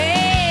did.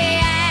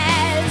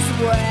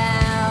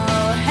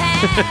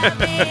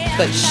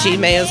 But she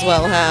may as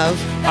well have.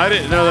 I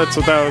didn't know that's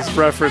what that was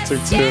referencing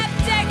to.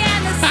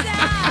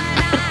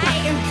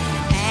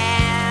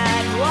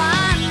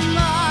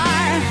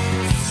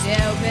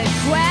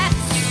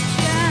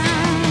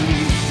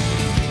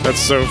 That's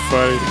so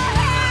funny.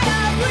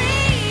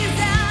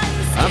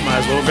 I might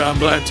as well have gone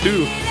blind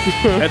too.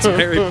 That's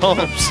Mary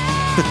Palms.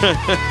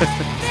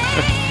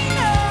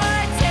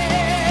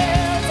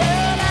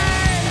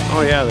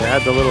 Oh yeah, they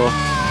had the little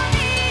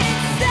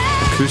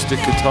acoustic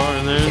guitar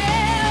in there.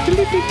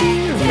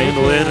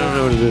 Mandolin, I don't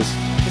know what it is.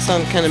 It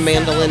sounds kind of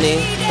mandolin-y,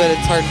 but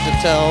it's hard to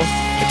tell.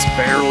 It's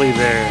barely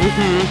there.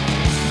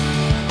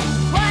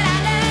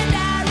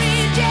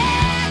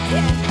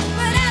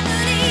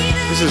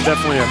 This is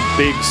definitely a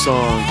big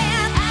song.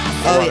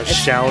 A lot of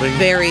shouting.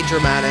 Very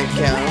dramatic,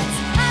 yeah.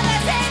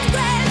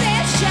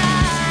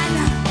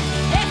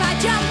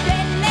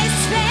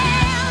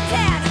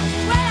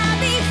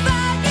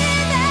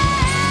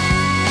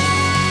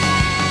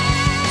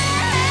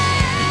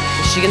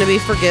 Is she gonna be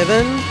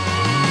forgiven?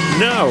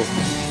 No.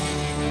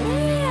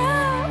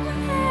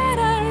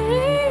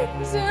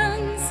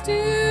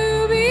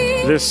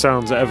 This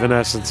sounds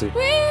Evanescence-y.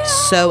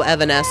 So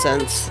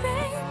Evanescence.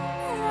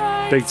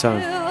 Big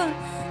time.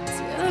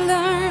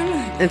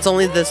 It's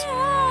only this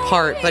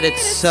part, but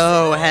it's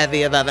so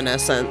heavy of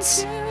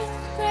Evanescence.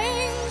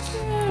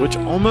 Which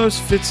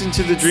almost fits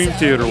into the Dream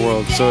Theater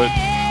world, so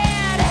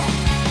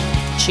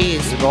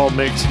Cheese. it all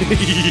makes...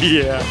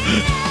 yeah.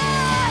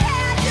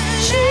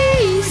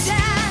 Cheese.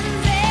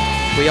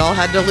 We all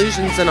had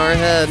delusions in our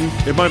head.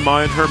 In my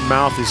mind, her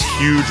mouth is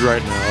huge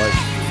right now. Like,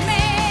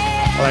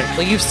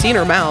 Well, you've seen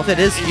her mouth. It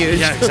is huge.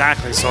 Yeah,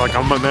 exactly. So like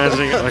I'm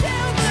imagining it like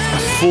a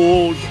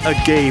full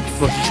agape.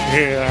 Like,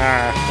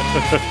 yeah.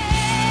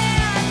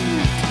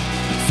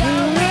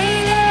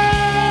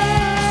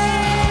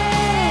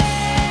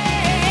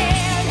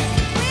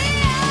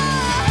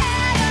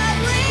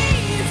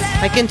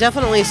 I can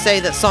definitely say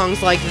that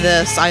songs like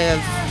this I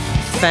have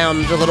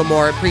found a little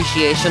more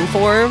appreciation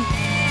for,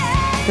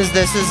 because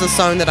this is a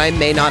song that I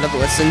may not have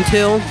listened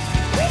to.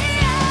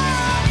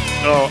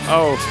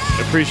 Oh,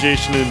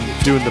 appreciation in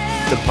doing the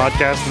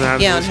podcast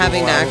and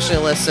having to actually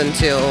listen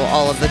to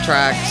all of the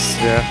tracks.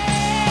 Yeah.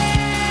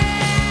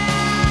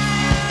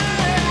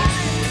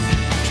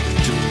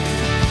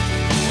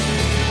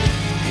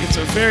 It's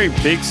a very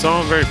big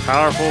song, very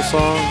powerful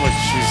song. Like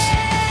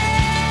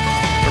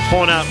they're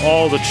pulling out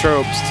all the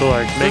tropes to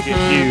like make it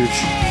huge.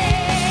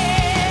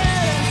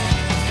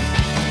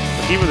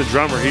 Like even the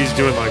drummer, he's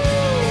doing like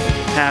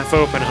half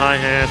open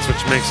hi-hats,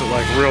 which makes it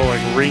like real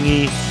like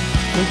ringy.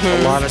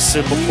 A lot of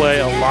cymbal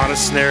play, a lot of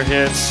snare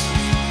hits,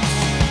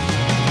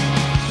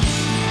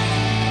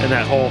 and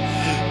that whole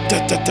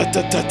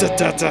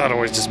it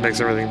always just makes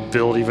everything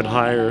build even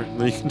higher.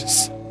 And then you can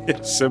just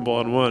hit a cymbal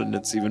on one, and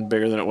it's even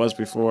bigger than it was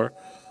before,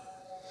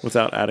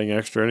 without adding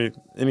extra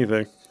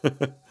anything.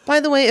 By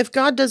the way, if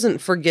God doesn't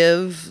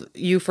forgive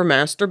you for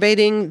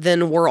masturbating,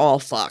 then we're all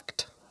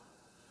fucked.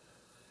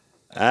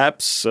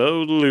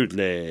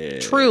 Absolutely.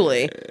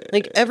 Truly.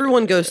 Like,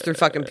 everyone goes through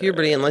fucking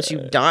puberty unless you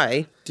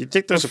die. Do you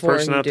think there's a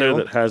person out there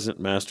that hasn't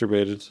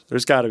masturbated?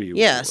 There's got to be.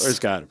 Yes. There's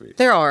got to be.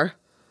 There are.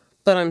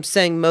 But I'm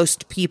saying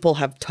most people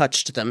have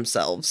touched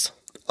themselves.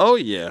 Oh,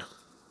 yeah.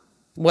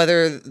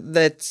 Whether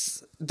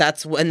that's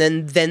and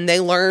then they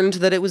learned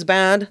that it was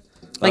bad.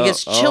 Like,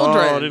 as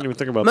children. I didn't even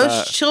think about that.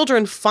 Most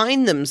children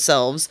find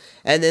themselves,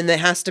 and then there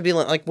has to be,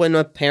 like, when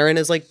a parent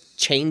is, like,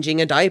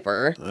 changing a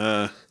diaper.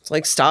 It's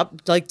like,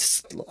 stop, like,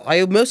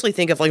 I mostly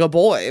think of, like, a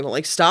boy. But,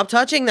 like, stop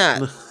touching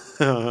that.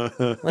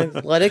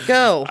 Like, let it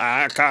go.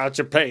 I caught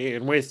you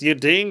playing with your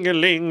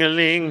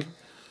ding-a-ling-a-ling. Do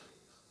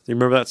you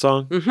remember that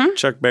song? Mm-hmm.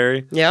 Chuck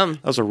Berry? Yeah.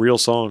 That was a real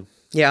song.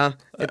 Yeah,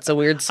 it's a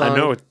weird song. I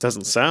know it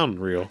doesn't sound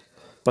real,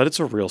 but it's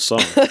a real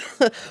song.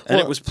 And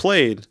it was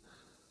played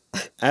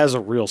as a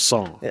real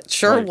song. It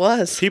sure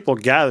was. People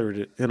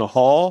gathered in a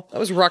hall. That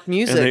was rock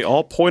music. And they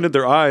all pointed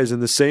their eyes in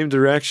the same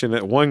direction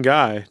at one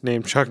guy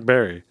named Chuck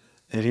Berry.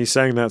 And he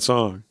sang that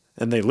song.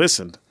 And they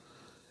listened.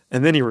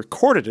 And then he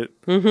recorded it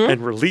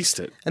and released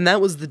it. And that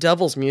was the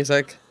devil's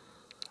music.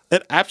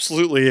 It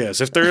absolutely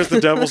is. If there is the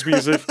devil's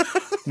music,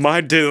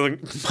 my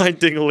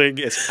ding-a-ling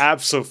is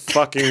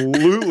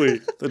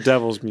absolutely the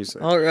devil's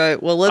music. All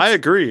right. Well, I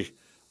agree.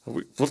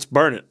 Let's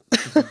burn it.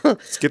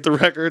 Let's get the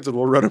records and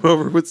we'll run them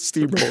over with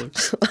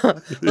steamrollers.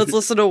 Let's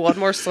listen to one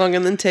more song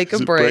and then take a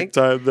break. Break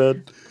time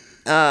then.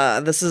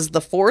 This is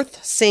the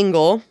fourth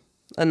single.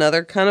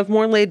 Another kind of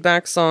more laid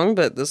back song,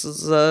 but this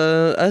is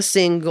a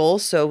single,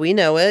 so we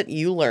know it.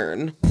 You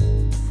Learn.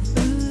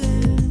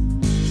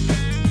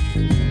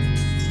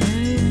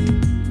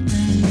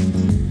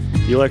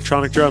 The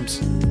electronic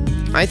drums.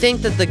 I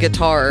think that the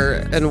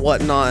guitar and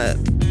whatnot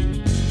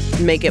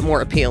make it more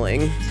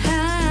appealing.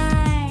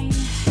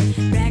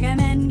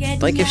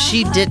 Like, if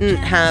she didn't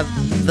have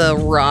the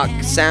rock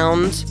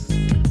sound,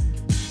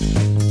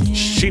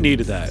 she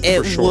needed that. It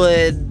for sure.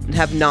 would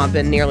have not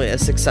been nearly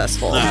as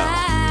successful.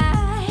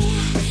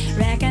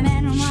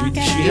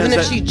 Even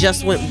if she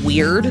just went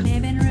weird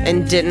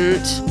and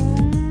didn't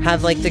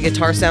have like the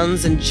guitar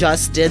sounds and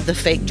just did the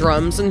fake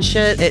drums and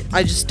shit,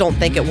 I just don't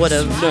think it would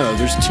have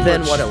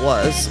been what it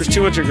was. There's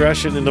too much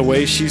aggression in the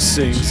way she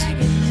sings,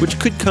 which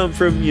could come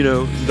from,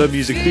 the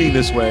music being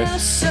this way.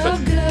 But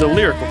the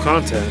lyrical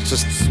content, it's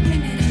just,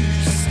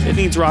 it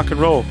needs rock and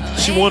roll.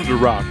 She wanted to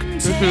rock.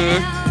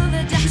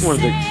 Mm-hmm.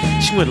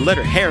 She wanted to let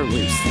her hair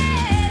loose.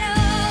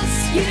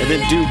 And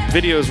then do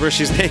videos where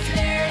she's naked.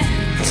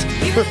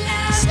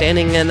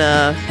 Standing in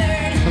on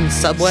the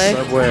subway.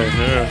 Subway,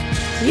 yeah.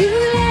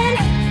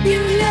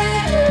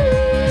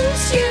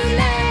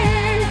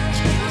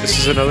 This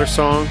is another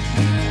song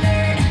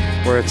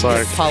where it's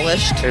like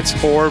polished. It's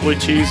horribly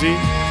cheesy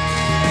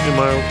in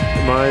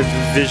my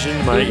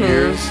vision, my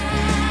ears.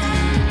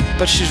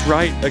 But she's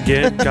right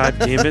again. God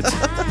damn it!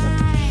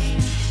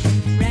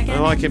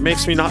 And it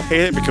makes me not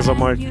hate it because I'm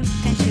like,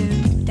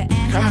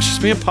 gosh, she's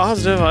being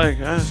positive.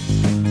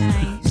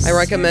 I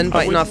recommend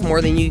biting off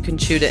more than you can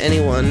chew to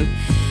anyone.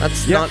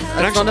 That's not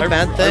a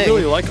bad thing. I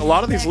really like a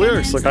lot of these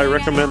lyrics. Like, I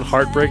recommend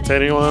Heartbreak to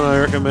anyone. I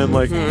recommend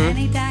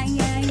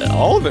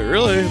all of it.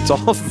 Really, it's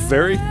all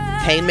very.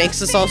 Pain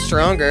makes us all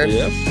stronger.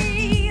 Yep.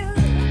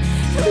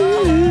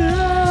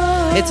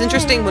 It's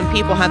interesting when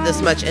people have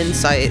this much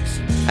insight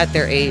at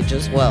their age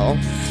as well,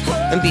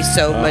 and be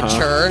so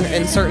mature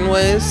in certain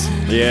ways.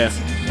 Yeah,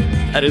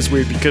 that is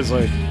weird because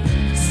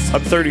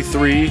I'm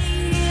 33.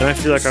 And I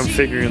feel like I'm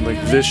figuring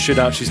this shit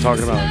out she's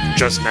talking about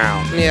just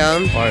now. Yeah.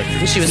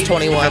 She was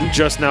 21. I'm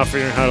just now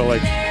figuring how to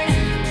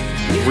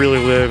really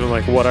live and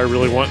what I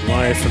really want in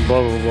life and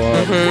blah blah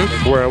blah.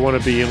 Mm-hmm. Where I want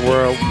to be and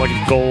where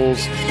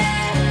goals.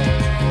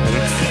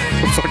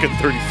 I'm fucking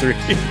 33.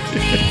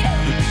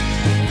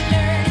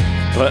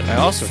 But I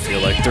also feel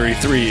like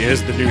 33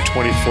 is the new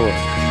 24.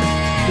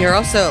 You're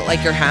also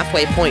like your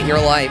halfway point in your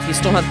life. You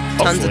still have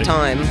tons of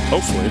time.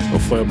 Hopefully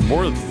I'm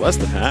less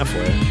than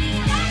halfway.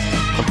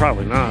 I'm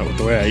probably not with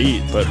the way I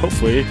eat, but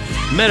hopefully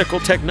medical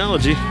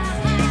technology.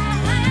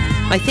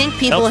 I think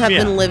people have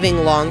been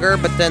living longer,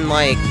 but then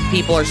like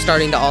people are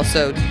starting to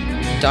also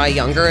die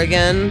younger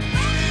again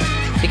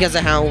because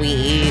of how we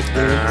eat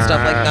and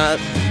stuff like that.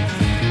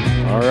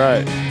 All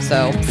right.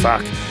 So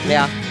fuck.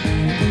 Yeah.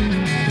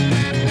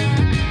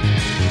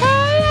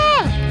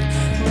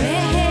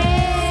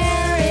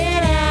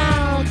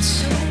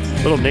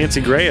 Little Nancy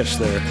Grayish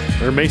there,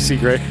 or Macy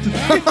Gray.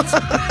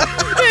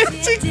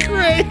 Nancy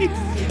Gray.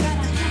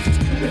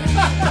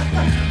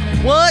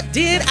 What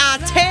did I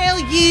tell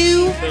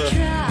you?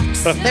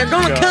 They're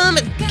gonna come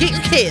and get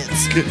your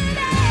kids. You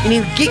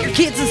need to get your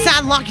kids inside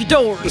and lock your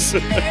doors.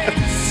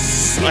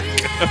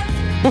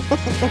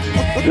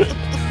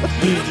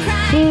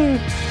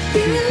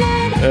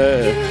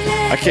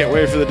 I can't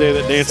wait for the day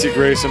that Nancy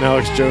Grace and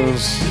Alex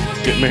Jones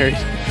get married.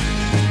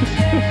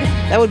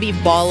 That would be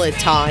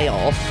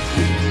volatile.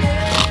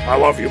 I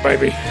love you,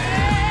 baby.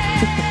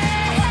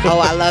 Oh,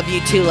 I love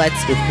you too.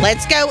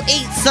 Let's go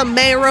eat some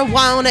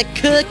marijuana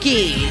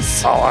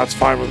cookies. Oh, that's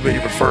fine with me,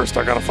 but first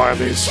I gotta find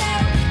these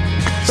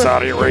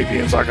Saudi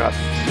Arabians. I got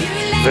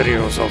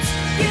videos of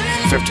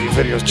 15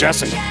 videos.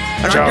 Jesse,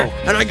 Joe.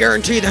 And I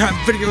guarantee they have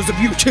videos of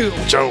you too.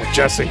 Joe,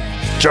 Jesse,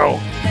 Joe,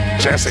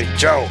 Jesse,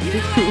 Joe,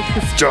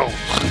 Joe,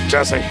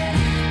 Jesse.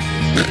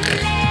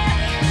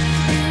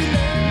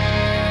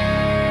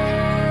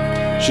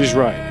 She's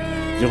right.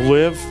 You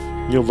live,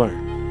 you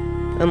learn.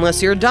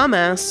 Unless you're a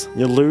dumbass.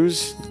 You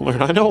lose,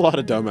 learn. I know a lot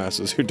of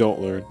dumbasses who don't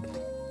learn.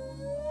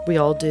 We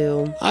all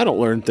do. I don't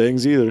learn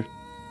things either.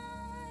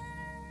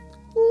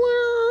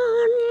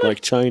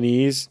 Like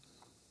Chinese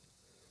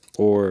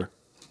or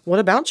what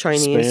about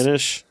Chinese?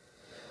 Spanish.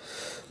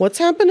 What's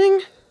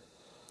happening?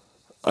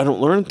 I don't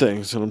learn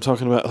things, and I'm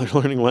talking about like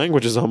learning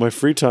languages on my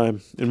free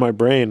time in my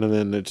brain, and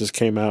then it just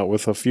came out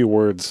with a few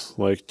words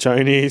like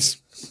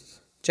Chinese,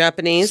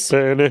 Japanese,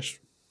 Spanish,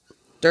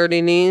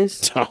 dirty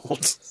knees.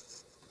 Don't.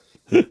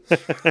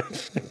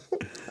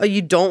 Oh,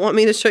 you don't want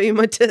me to show you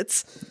my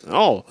tits?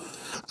 Oh,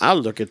 I'll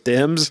look at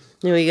thems.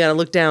 You know, you gotta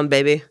look down,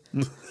 baby.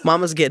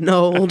 Mama's getting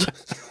old.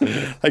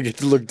 I get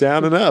to look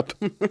down and up.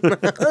 I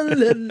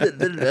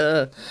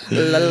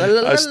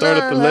start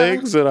at the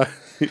legs and I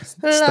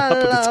stop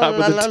at the top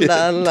of the tit.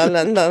 Top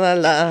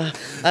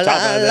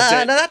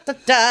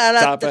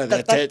of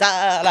the tit.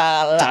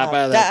 Top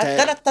of the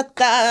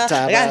tit.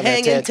 I got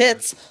hanging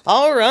tits.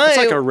 All right. It's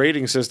like a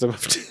rating system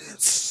of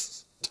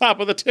tits. Top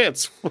of the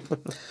tits.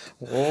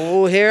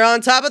 Oh, here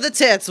on Top of the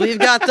Tits, we've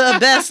got the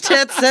best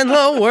tits and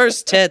the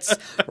worst tits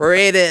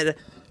rated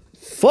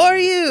for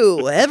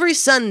you every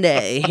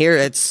Sunday here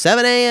at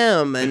 7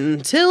 a.m.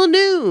 until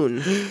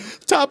noon.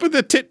 Top of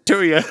the tit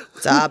to you.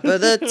 Top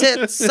of the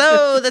tits,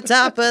 so the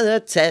top of the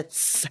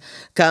tits.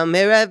 Come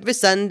here every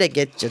Sunday,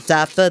 get your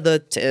top of the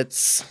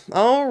tits.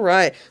 All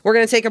right, we're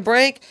going to take a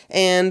break,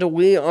 and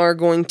we are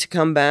going to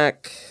come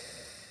back.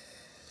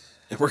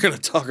 And we're going to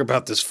talk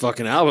about this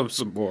fucking album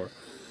some more.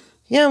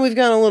 Yeah, we've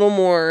got a little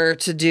more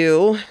to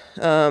do.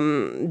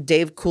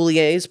 Dave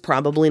Coulier's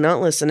probably not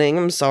listening.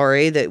 I'm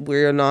sorry that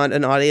we're not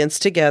an audience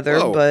together,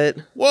 but...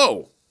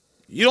 Whoa.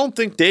 You don't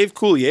think Dave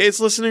Coulier is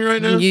listening right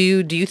now? Do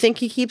you think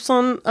he keeps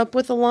on up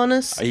with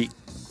Alanis?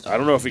 I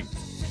don't know if he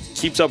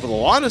keeps up with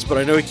Alanis, but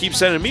I know he keeps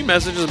sending me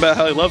messages about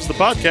how he loves the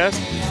podcast.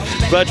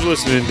 Glad you're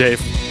listening, Dave.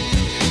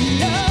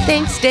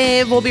 Thanks,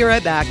 Dave. We'll be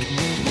right back.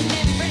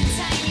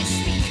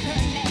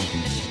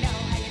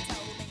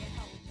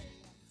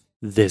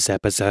 This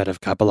episode of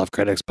Couple of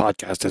Critics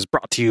Podcast is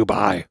brought to you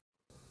by...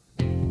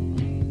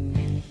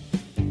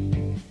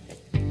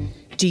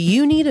 Do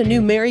you need a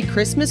new Merry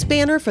Christmas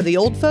banner for the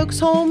old folks'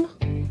 home?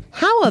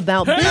 How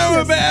about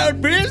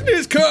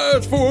business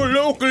cards for a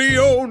locally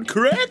owned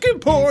crack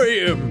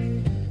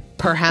emporium?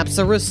 Perhaps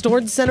a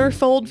restored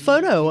centerfold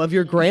photo of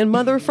your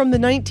grandmother from the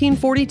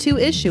 1942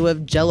 issue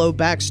of Jell-O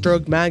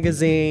Backstroke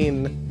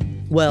magazine.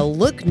 Well,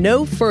 look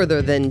no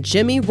further than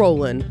Jimmy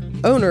Rowland,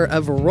 owner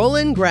of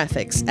Rowland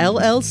Graphics,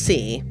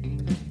 LLC.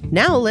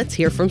 Now let's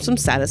hear from some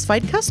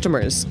satisfied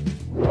customers.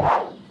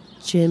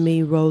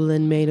 Jimmy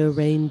Rowland made a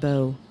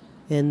rainbow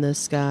in the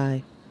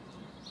sky.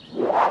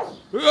 I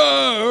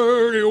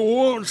heard he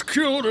once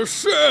killed a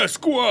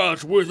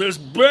Sasquatch with his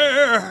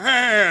bare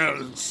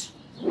hands.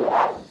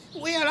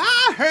 Well,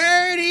 I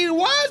heard he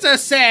was a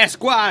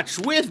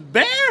Sasquatch with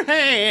bare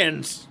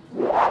hands.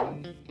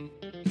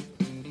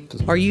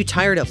 Are you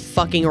tired of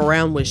fucking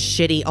around with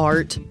shitty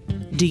art?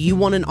 Do you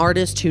want an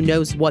artist who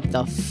knows what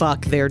the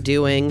fuck they're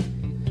doing?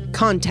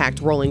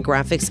 Contact Rowland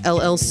Graphics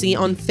LLC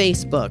on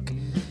Facebook.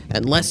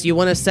 Unless you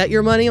want to set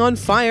your money on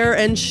fire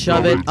and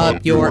shove it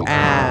up your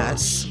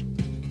ass.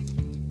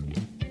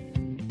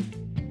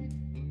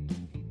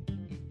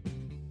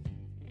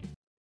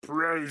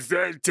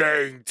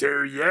 Presenting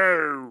to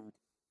you.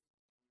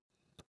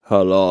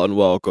 Hello and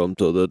welcome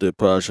to the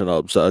Depression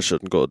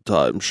Obsession Good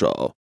Time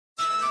Show.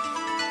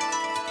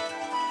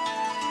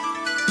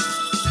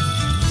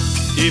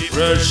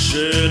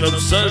 Depression,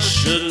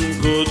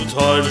 obsession, good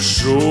time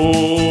show.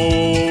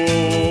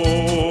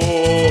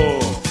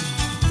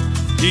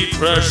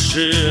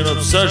 Depression,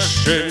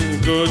 obsession,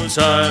 good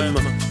time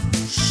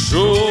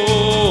show.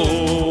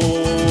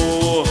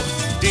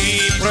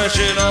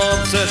 Depression,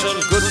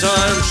 obsession, good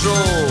time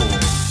show.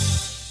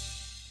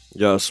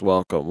 Yes,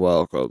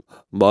 welcome.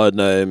 My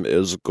name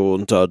is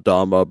Gunther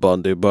Dama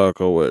Bundy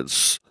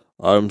Berkowitz.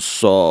 I'm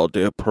so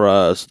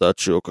depressed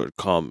that you could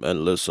come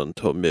and listen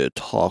to me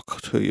talk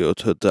to you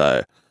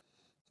today.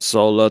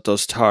 So let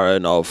us tarry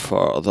no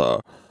further.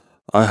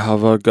 I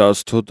have a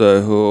guest today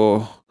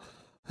who...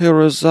 he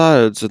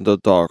resides in the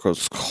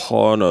darkest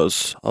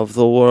corners of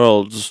the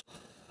world.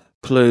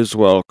 Please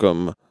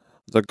welcome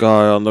the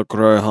guy on the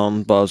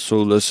Greyhound bus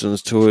who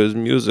listens to his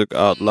music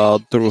out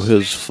loud through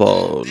his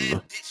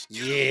phone.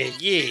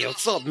 Yeah.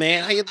 What's up,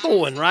 man? How you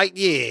doing, right?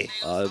 Yeah.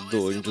 I'm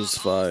doing just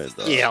fine.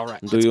 Yeah, all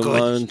right. Do you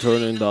mind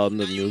turning down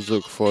the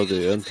music for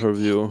the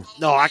interview?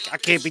 No, I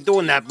can't be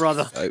doing that,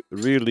 brother.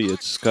 Really,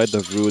 it's kind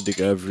of ruining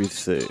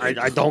everything.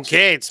 I don't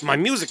care. It's my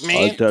music,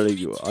 man. I'm telling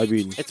you,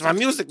 it's my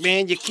music,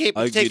 man. You can't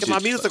be taking my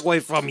music away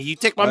from me. You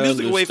take my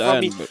music away from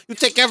me, you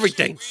take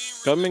everything.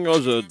 Coming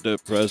as a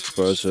depressed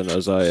person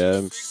as I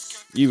am,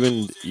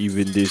 even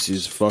this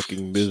is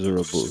fucking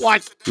miserable.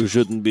 What? You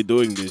shouldn't be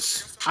doing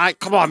this.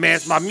 Come on, man.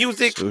 It's my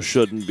music. You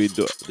shouldn't be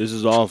doing. This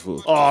is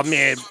awful. Oh,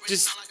 man.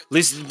 Just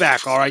listen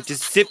back, all right?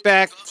 Just sit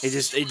back and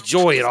just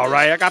enjoy it, all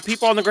right? I got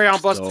people on the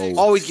Greyhound bus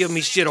always giving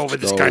me shit over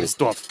this kind of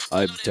stuff.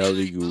 I'm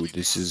telling you,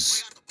 this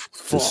is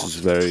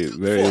very,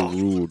 very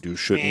rude. You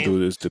shouldn't do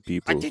this to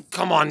people. I didn't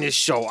come on this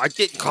show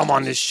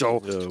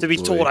to be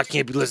told I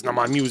can't be listening to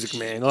my music,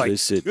 man. Like,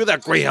 listen, you're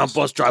that Greyhound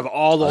bus driver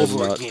all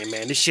over again,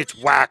 man. This shit's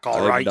whack,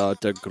 all right? I'm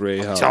not a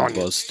Greyhound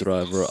bus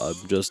driver.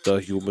 I'm just a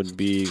human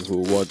being who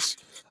wants...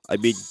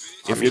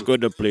 if you're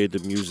going to play the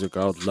music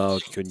out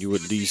loud, can you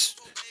at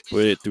least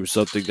put it through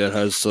something that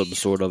has some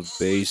sort of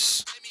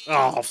bass?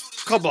 Oh,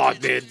 come on,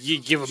 man.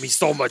 You're giving me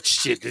so much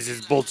shit. This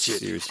is bullshit.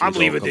 Seriously, I'm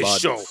leaving this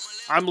show.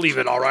 I'm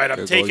leaving, all right?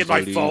 I'm taking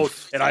my phone,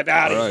 and I'm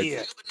out of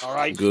here, all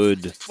right?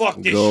 Good. Fuck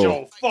this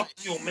show. Fuck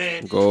you,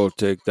 man. Go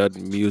take that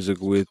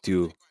music with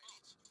you,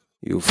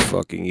 you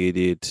fucking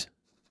idiot.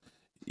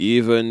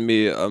 Even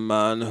me, a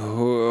man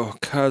who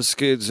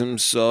cascades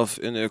himself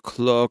in a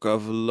cloak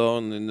of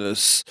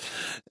loneliness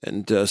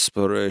and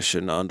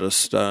desperation,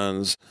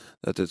 understands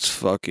that it's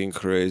fucking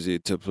crazy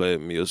to play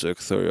music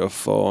through your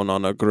phone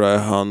on a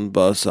Greyhound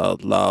bus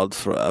out loud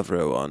for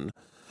everyone.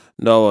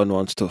 No one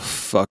wants to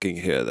fucking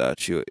hear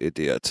that, you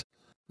idiot.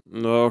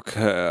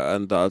 Okay,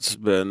 and that's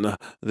been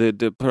the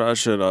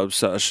Depression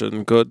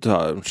Obsession Good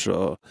Time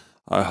Show.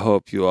 I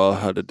hope you all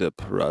had a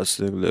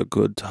depressingly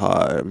good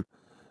time.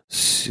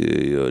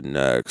 See you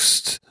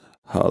next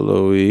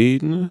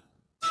Halloween.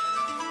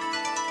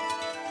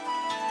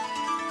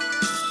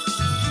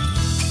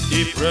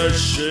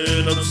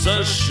 Depression,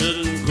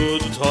 obsession,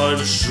 good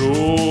time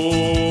show.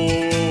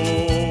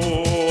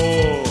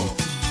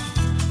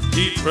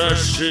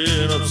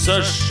 Depression,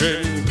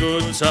 obsession,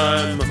 good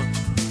time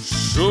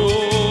show.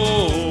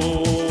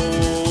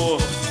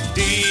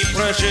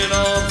 Depression,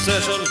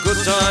 obsession, good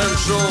time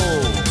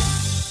show.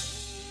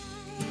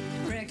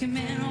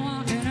 Recommend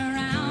walking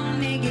around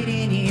naked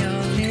in your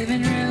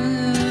living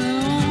room.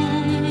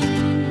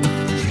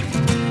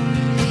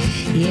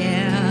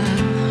 Yeah.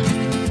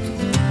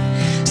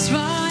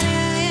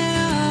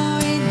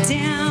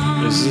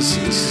 Is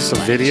this a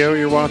video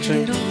you're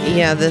watching?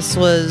 Yeah, this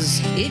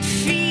was...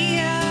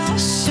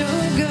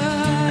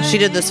 She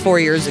did this 4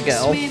 years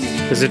ago.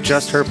 Is it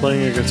just her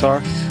playing a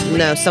guitar?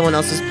 No, someone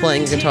else is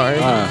playing guitar.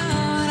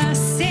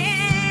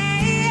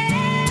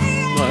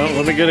 Well,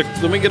 let me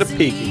get a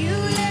peek.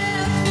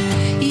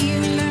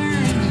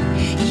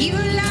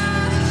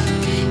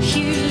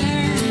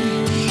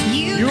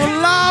 You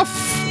laugh.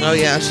 Oh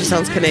yeah, she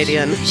sounds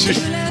Canadian.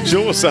 She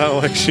almost sounded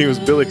like she was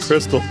Billy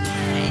Crystal.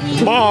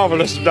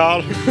 Marvelous,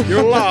 darling.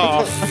 You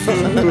laugh.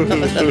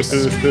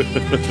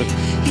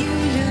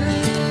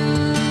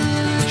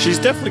 She's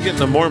definitely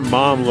getting a more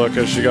mom look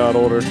as she got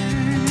older.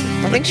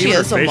 I think she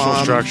is a mom.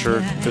 Facial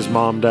structure is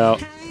mommed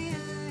out.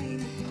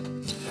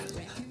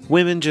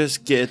 Women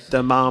just get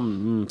the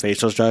mom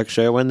facial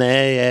structure when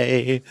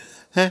they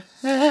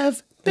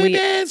have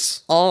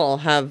babies.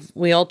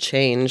 We all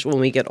change when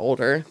we get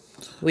older.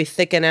 We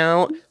thicken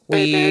out.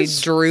 We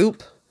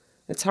droop.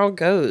 It's how it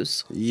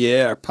goes.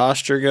 Yeah, our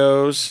posture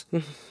goes.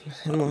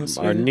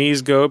 Our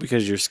knees go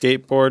because you're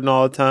skateboarding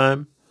all the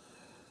time.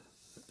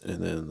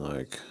 And then,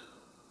 like,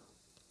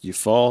 you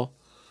fall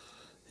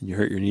and you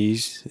hurt your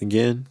knees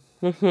again.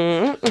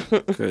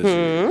 Because,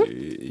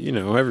 you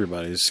know,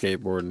 everybody's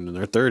skateboarding in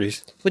their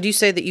 30s. Would you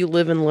say that you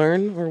live and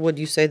learn, or would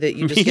you say that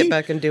you just get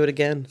back and do it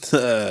again?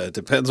 It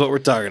depends what we're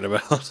talking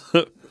about.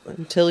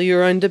 Until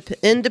you're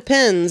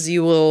independence,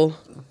 you will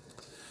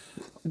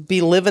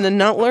be living and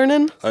not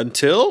learning?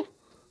 Until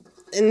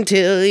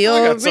you're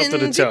I got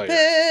something to tell you.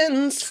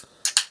 Depends.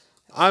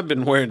 I've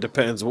been wearing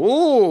Depends.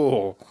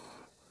 Whoa.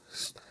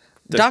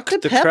 Dr.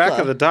 Pepper. The crack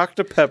of the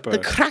Dr. Pepper. The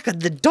crack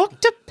of the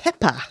Dr.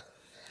 Pepper.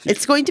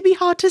 It's going to be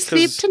hard to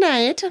sleep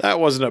tonight. That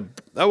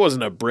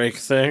wasn't a break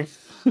thing.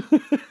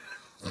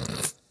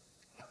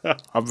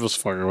 I'm just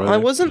fucking with I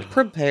it. wasn't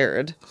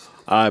prepared.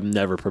 I'm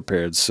never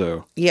prepared,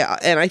 so. Yeah,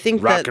 and I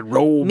think Rock that and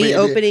roll, me baby.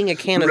 opening a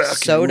can of Rock and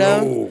soda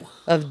roll.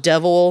 of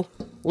Devil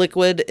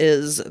liquid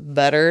is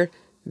better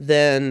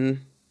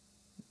than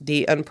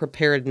the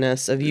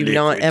unpreparedness of you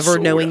not Liquid ever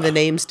knowing soda. the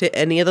names to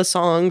any of the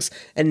songs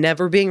and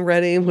never being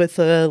ready with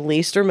the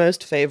least or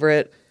most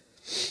favorite.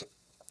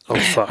 Oh,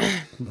 fuck.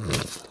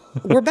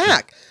 We're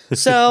back.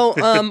 So,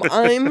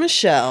 I'm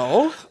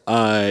Michelle.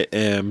 I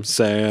am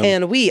Sam.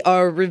 And we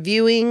are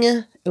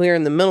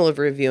in the middle of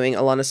reviewing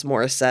Alanis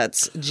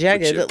Morissette's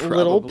Jagged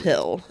Little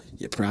Pill.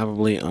 You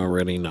probably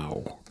already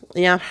know.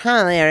 Yeah,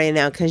 probably already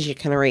know because you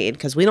can read.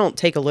 Because we don't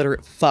take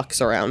illiterate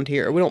fucks around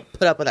here. We don't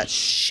put up with that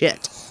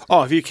shit.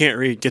 Oh, if you can't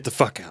read, get the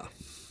fuck out.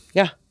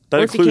 Yeah. Or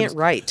if you can't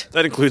write.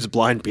 That includes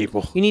blind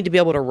people. You need to be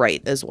able to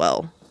write as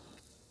well.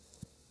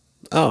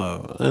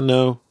 Oh, I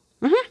know.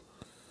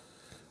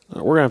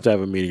 We're going to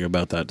have a meeting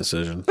about that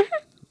decision.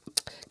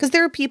 Because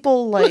there are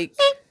people like...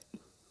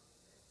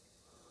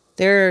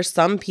 there are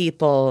some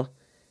people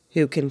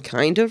who can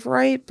kind of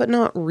write, but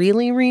not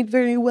really read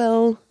very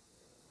well.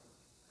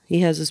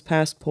 He has his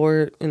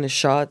passport and his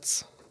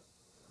shots.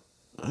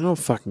 I don't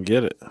fucking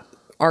get it.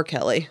 R.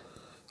 Kelly.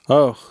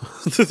 Oh.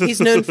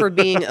 He's known for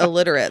being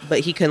illiterate,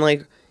 but he can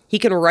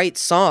write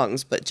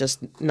songs, but just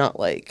not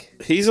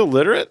like... He's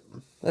illiterate?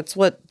 That's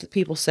what the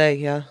people say,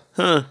 yeah.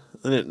 Huh.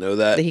 I didn't know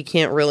that. That he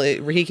can't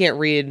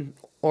read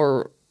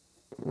or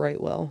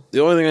write well. The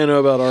only thing I know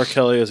about R.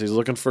 Kelly is he's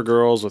looking for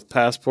girls with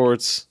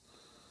passports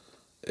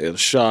and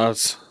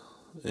shots,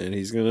 and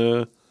he's going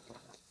to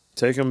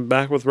take them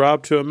back with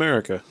Rob to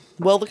America.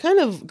 Well, the kind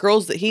of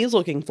girls that he's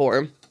looking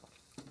for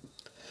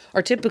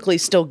are typically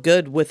still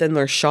good within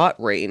their shot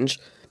range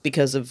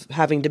because of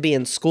having to be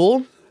in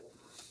school.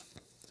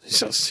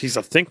 He's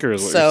a thinker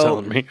is what you're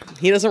telling me.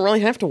 He doesn't really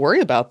have to worry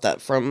about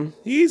that from...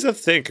 He's a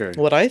thinker.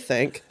 What I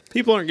think.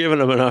 People aren't giving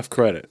him enough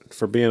credit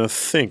for being a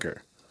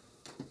thinker.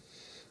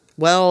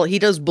 Well, he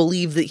does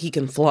believe that he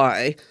can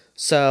fly,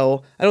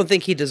 so I don't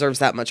think he deserves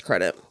that much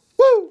credit.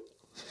 Woo!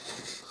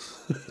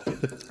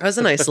 That was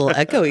a nice little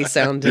echoey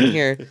sound in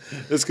here.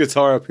 This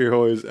guitar up here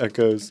always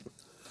echoes.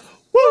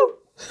 Woo!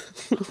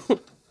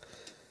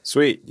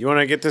 Sweet. You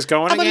want to get this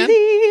going again? I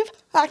believe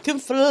I can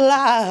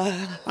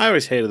fly. I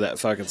always hated that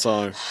fucking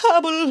song. I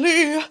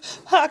believe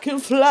I can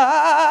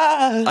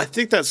fly. I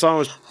think that song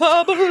was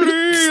I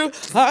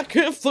believe I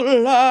can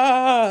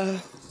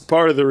fly.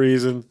 part of the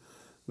reason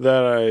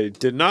that I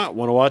did not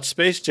want to watch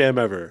Space Jam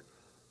ever.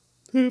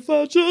 If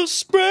I just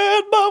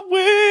spread my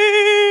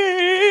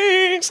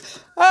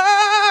wings,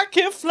 I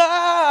can fly.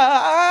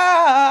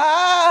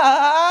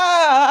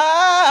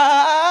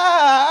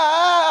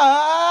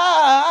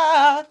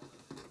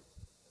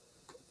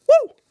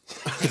 Woo!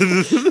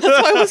 That's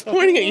why I was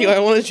pointing at you. I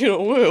wanted you to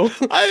woo.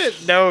 I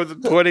didn't know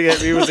that pointing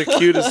at me was a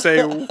cue to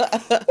say woo.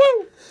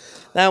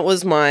 That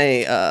was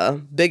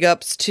my big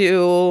ups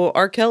to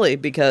R. Kelly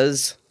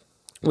because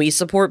we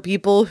support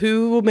people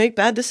who make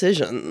bad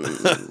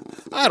decisions.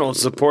 I don't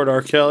support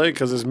R. Kelly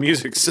because his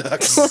music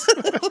sucks.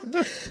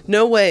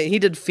 No way. He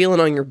did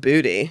Feeling on Your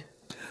Booty.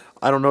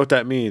 I don't know what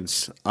that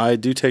means. I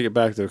do take it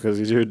back though because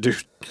he did do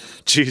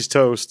cheese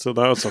toast. So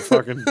now it's a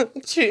fucking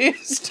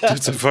Cheese toast.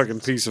 It's a fucking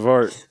piece of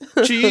art.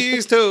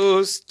 Cheese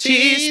toast.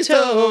 Cheese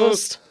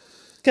toast.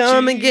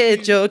 Come and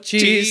get your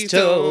cheese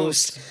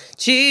toast.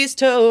 Cheese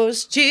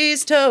toast.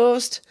 Cheese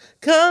toast.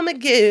 Come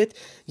and get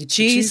your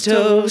cheese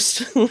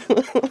toast.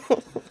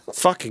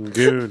 Fucking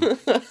goon.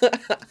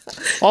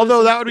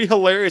 Although that would be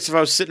hilarious if I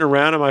was sitting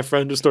around and my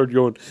friend just started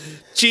going,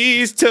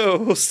 cheese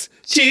toast.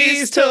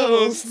 Cheese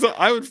toast. So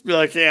I would be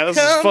like, yeah, this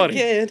is funny.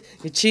 Get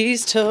your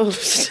cheese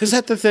toast. Is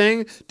that the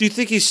thing? Do you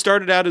think he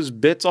started out as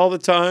bits all the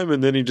time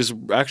and then he just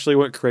actually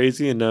went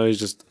crazy and now he's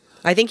just...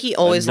 I think he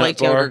always nut liked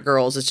bar? younger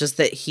girls. It's just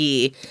that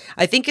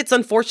I think it's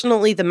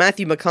unfortunately the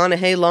Matthew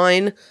McConaughey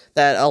line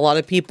that a lot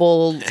of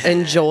people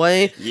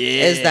enjoy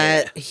is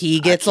that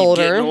he gets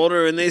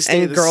older and they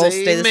stay and girls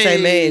stay the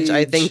same age.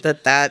 I think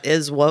that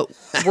is what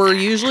we're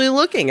usually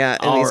looking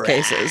at in these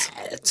cases.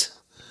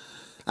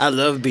 I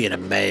love being a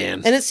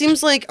man. And it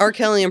seems like R.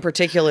 Kelly in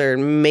particular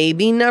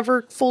maybe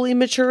never fully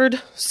matured,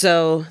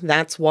 so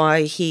that's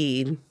why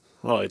he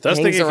Well, that's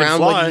hangs around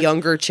with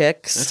younger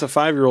chicks. That's a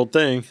 5-year-old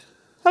thing.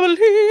 I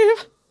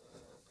believe.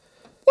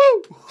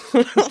 Woo!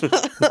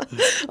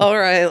 All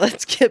right,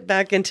 let's get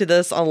back into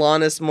this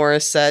Alanis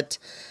Morissette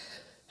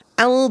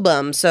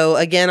album. So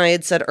again, I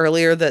had said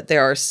earlier that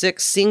there are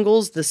 6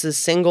 singles. This is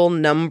single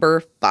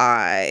number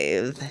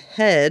 5.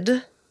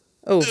 Head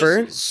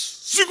over.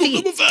 Single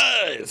number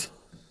 5.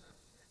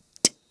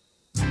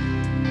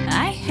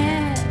 I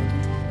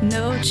had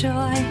no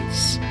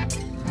choice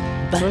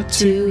But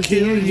to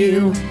kill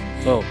you.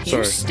 Oh, You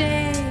sorry.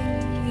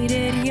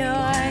 stated your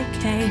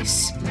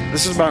case.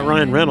 This is about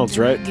Ryan Reynolds,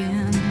 right?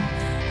 Again.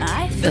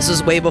 I This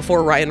was way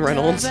before Ryan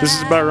Reynolds. This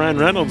is about Ryan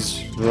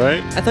Reynolds,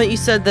 right? I thought you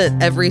said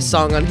that every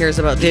song on here is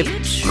about Dave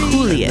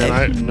Coulier.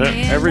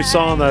 Every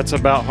song that's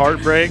about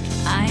heartbreak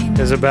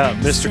is about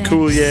Mr.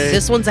 Coulier.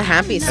 This one's a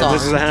happy song. And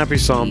this is a happy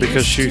song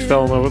because she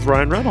fell in love with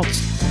Ryan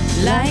Reynolds.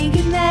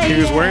 He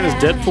was wearing his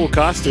Deadpool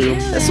costume.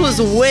 This was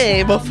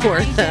way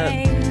before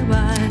that.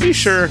 Are you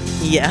sure?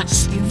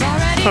 Yes.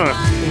 Huh.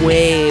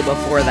 Way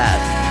before that.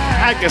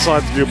 I guess I'll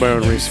have to do my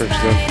own research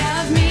then.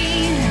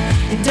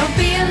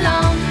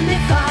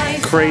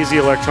 Crazy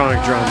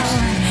electronic drums.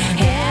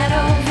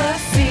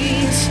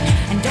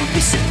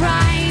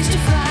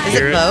 Is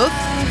it both?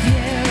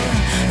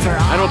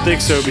 I don't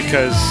think so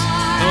because,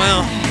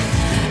 well,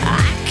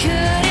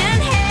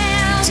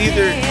 it's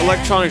either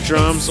electronic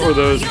drums or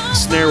the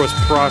snare was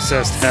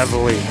processed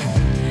heavily.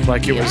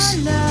 Like it was,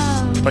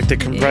 like they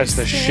compressed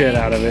the shit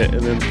out of it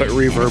and then put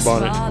reverb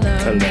on it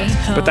and cut it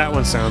out. But that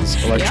one sounds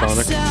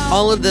electronic.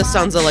 All of this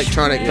sounds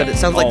electronic, but it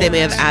sounds like they may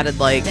have added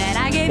like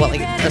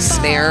a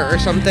snare or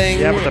something.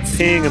 Yeah, but the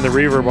ping and the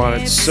reverb on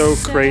it's so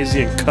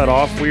crazy and cut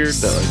off weird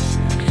that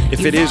like,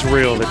 if it is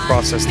real, they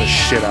process the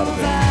shit out of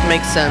it.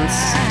 Makes sense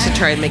to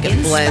try and make it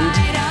blend.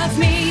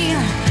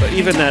 But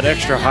even that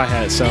extra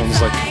hi-hat sounds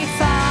like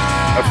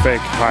a fake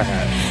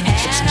hi-hat.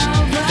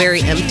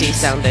 Very empty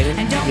sounding.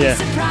 Yeah.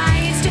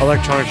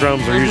 Electronic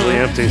drums are usually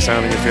empty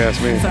sounding, if you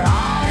ask me.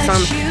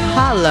 Sounds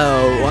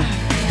hollow.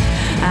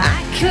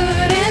 I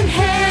couldn't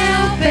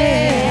help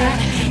it.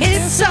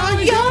 It's all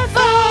your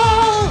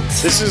fault.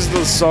 This is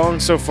the song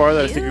so far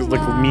that I think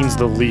like means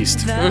the least.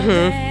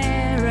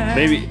 Mm-hmm.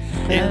 Maybe.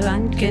 I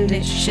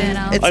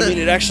mean,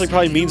 it actually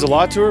probably means a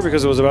lot to her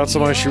because it was about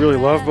somebody she really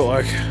loved, but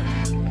like,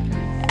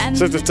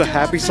 since it's a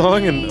happy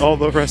song and all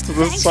the rest of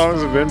the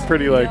songs have been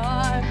pretty like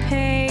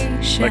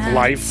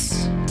life.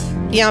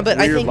 Yeah, but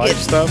I think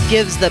it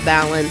gives the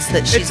balance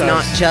that she's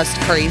not just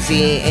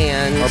crazy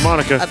and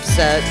harmonica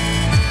upset.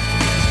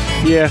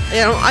 Yeah.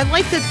 You know, I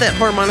like that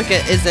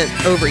harmonica isn't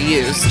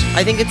overused.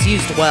 I think it's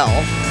used well.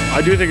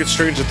 I do think it's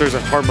strange that there's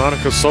a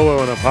harmonica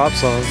solo in a pop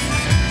song.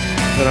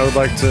 And I would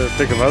like to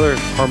think of other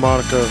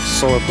harmonica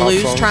solo pop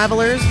songs. Blues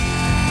Travelers.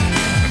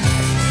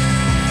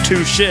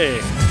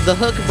 Touché. The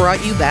hook brought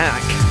you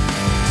back.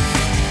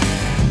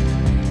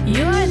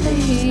 You're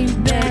the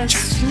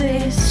best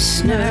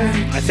listener.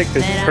 I think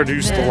they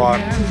produced a lot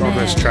on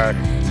this track.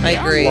 I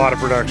agree. A lot of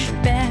production.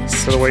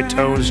 So the way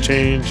tones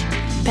change.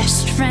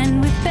 Best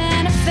friend with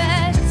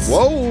benefits.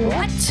 Whoa.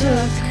 What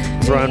took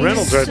It's Ryan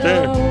Reynolds right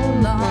there.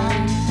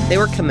 They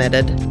were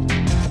committed.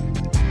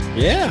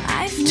 Yeah.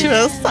 To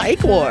a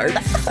psych ward.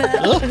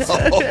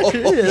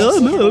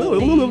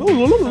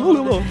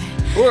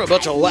 We're a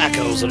bunch of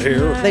wackos in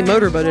here. They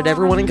motorboated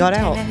everyone and got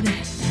out.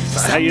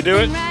 How you do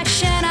it?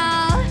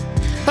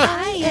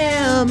 I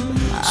am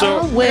So,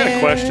 I got a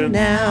question.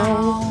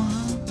 Now.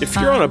 If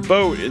you're on a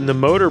boat and the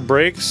motor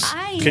breaks,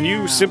 can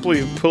you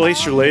simply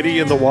place your lady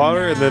in the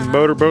water and then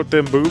motorboat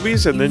them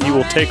boobies and then you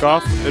will take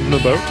off in the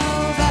boat?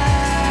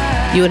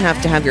 You would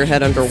have to have your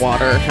head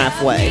underwater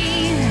halfway.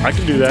 I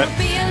can do that.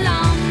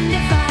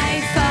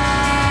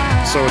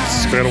 So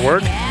it's gonna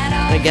work?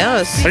 I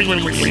guess.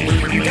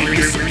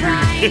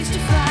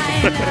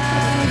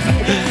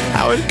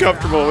 How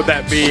uncomfortable would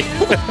that be?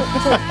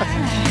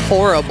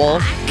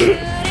 Horrible.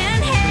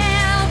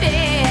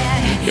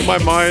 In my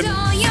mind,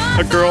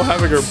 a girl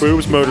having her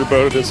boobs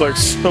motorboated is like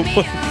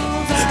someone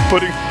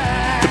putting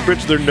the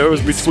bridge of their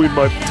nose between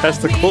my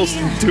testicles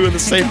and doing the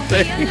same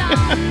thing.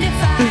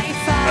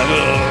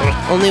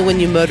 Only when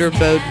you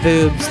motorboat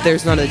boobs,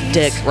 there's not a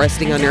dick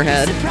resting on your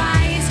head.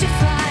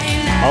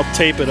 I'll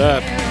tape it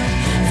up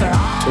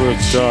to a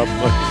job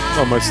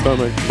on my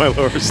stomach, my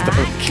lower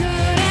stomach.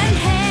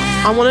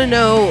 I want to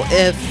know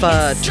if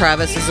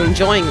Travis is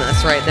enjoying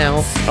this right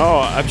now.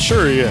 Oh, I'm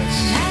sure he is.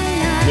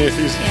 I mean,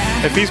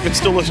 if he's been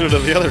still listening to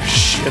the other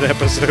shit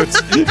episodes,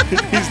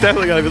 he's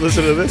definitely gonna be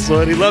listening to this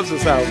one. He loves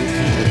this album.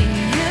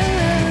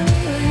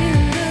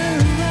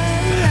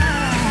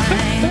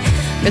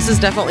 This is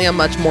definitely a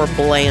much more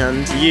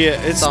bland.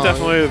 Yeah, it's song.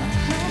 definitely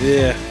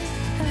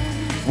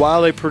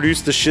While they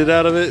produced the shit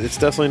out of it, it's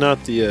definitely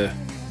not the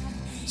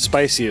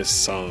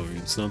spiciest song.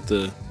 It's not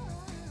the.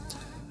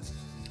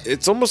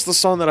 It's almost the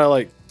song that I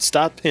like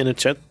stopped paying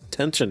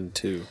attention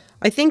to.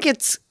 I think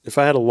it's. If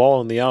I had a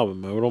lull in the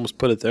album, I would almost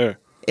put it there.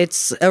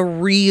 It's a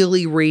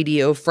really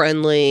radio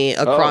friendly,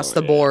 across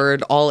the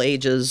board, all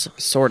ages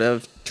sort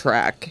of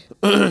track.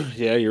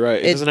 Yeah, you're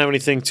right. It doesn't have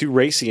anything too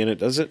racy in it,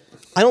 does it?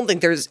 I don't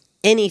think there's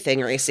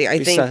anything racy.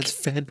 I think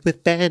friend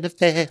with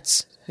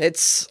benefits.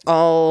 It's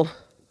all.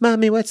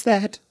 Mommy, what's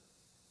that?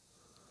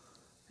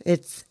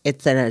 It's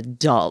an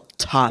adult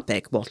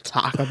topic. We'll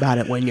talk about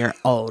it when you're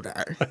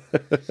older.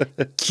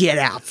 Get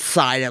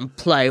outside and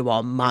play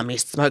while mommy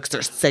smokes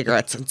her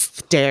cigarettes and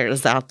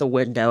stares out the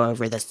window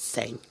over the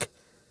sink.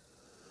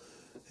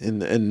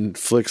 And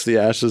flicks the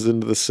ashes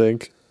into the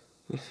sink.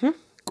 Mm-hmm.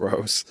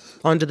 gross.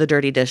 Onto the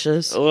dirty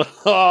dishes.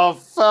 Oh,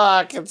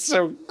 fuck. It's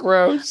so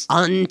gross.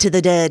 Onto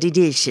the dirty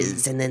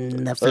dishes. And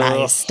then the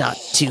flies start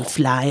to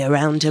fly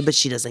around her, but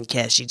she doesn't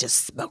care. She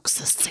just smokes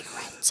a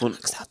cigarette and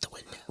looks out the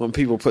window. When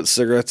people put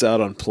cigarettes out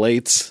on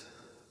plates,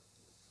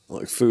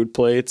 like food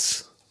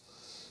plates,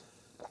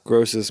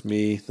 grosses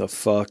me the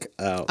fuck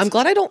out. I'm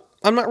glad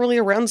I'm not really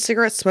around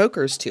cigarette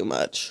smokers too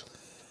much.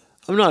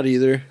 I'm not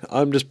either.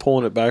 I'm just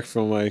pulling it back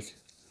from like...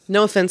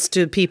 No offense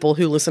to people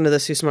who listen to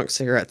this who smoke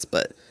cigarettes,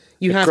 but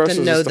you have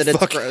to know that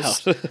it's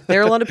gross.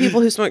 There are a lot of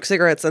people who smoke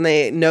cigarettes and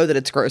they know that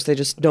it's gross. They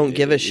just don't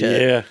give a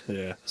shit.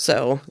 Yeah.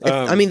 So,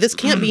 I mean, this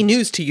can't be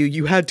news to you.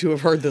 You had to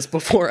have heard this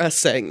before us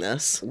saying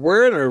this.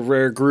 We're in a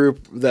rare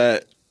group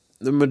that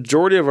the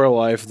majority of our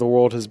life, the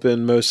world has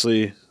been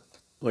mostly,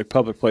 like,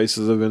 public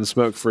places have been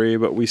smoke-free,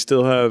 but we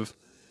still have...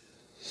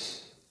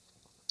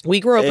 We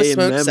grew up with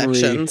smoke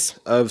sections.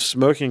 Of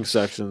smoking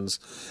sections.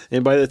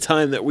 And by the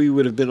time that we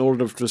would have been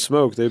old enough to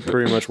smoke, they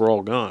pretty much were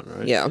all gone,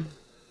 right? Yeah.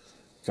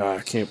 God,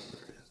 I can't...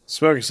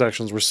 Smoking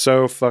sections were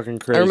so fucking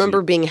crazy. I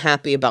remember being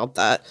happy about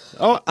that.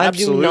 Oh,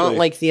 absolutely. I do not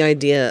like the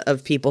idea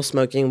of people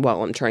smoking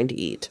while I'm trying to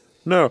eat.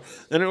 No.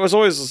 And it was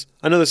always...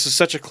 I know this is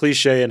such a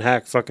cliche and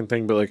hack fucking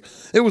thing, but like,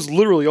 it was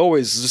literally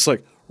always just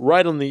like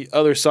right on the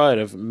other side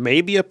of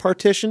maybe a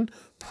partition,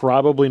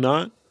 probably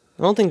not.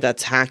 I don't think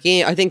that's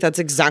hacky. I think that's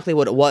exactly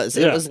what it was.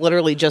 It was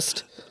literally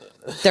just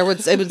it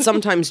would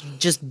sometimes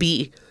just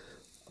be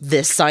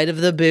this side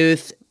of the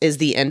booth is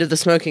the end of the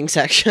smoking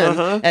section,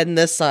 and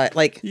this side,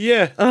 like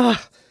that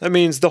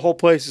means the whole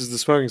place is the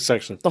smoking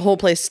section. The whole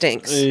place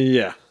stinks.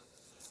 Yeah,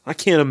 I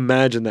can't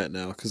imagine that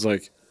now because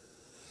like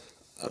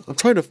I'm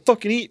trying to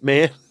fucking eat,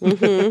 man.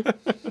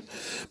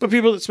 But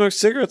people that smoke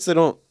cigarettes, they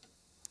don't.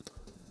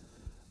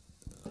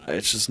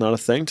 It's just not a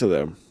thing to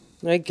them.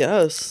 I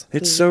guess.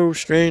 It's so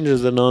strange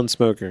as a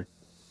non-smoker.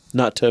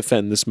 Not to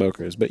offend the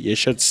smokers, but you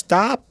should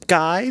stop,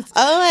 guys.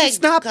 Oh, it's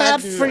not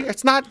bad for you.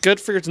 It's not good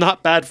for you. It's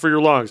not bad for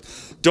your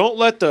lungs. Don't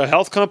let the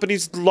health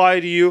companies lie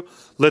to you.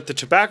 Let the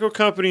tobacco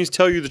companies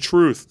tell you the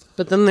truth.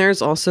 But then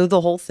there's also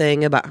the whole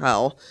thing about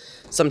how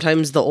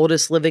sometimes the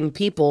oldest living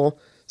people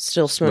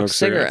still smoke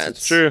cigarettes.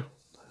 It's true.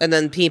 And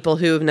then people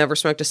who have never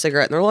smoked a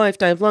cigarette in their life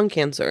die of lung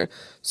cancer.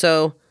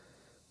 So,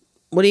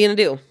 what are you going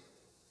to do?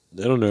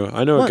 I don't know.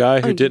 I know a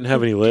guy who didn't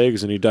have any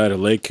legs and he died of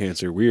leg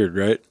cancer. Weird,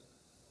 right?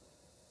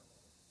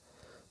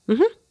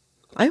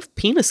 I have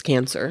penis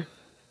cancer.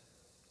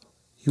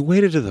 You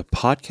waited to the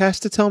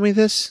podcast to tell me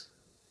this?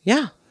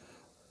 Yeah.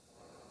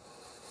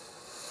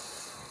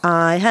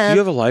 I have... Do you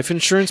have a life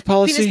insurance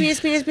policy?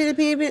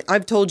 Penis.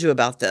 I've told you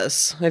about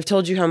this. I've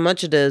told you how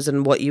much it is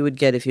and what you would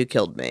get if you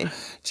killed me.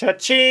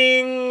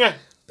 Cha-ching! Bing, bing,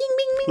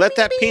 bing, let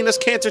that penis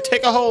cancer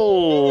take a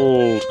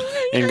hold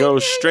and go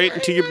straight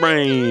into your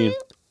brain.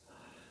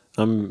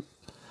 I'm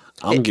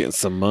getting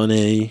some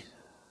money.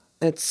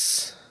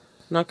 It's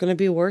not going to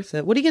be worth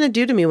it. What are you going to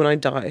do to me when I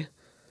die?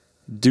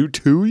 Do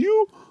to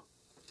you?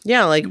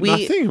 Yeah, like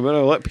Nothing. I'm going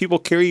to let people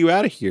carry you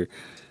out of here.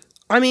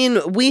 I mean,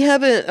 we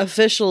haven't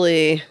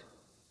officially...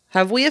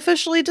 Have we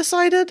officially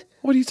decided?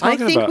 What are you talking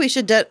about? I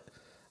think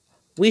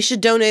we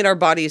should donate our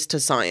bodies to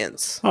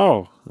science.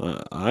 Oh,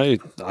 I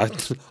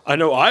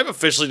know I've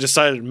officially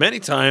decided many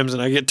times,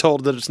 and I get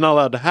told that it's not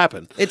allowed to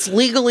happen. It's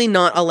legally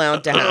not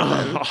allowed to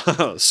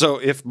happen. So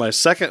if my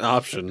second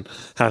option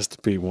has to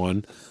be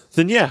one,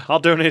 then yeah, I'll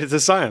donate it to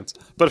science.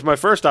 But if my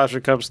first option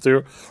comes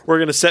through, we're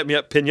going to set me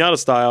up piñata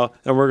style,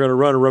 and we're going to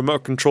run a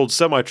remote-controlled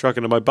semi-truck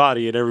into my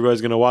body, and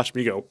everybody's going to watch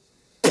me go...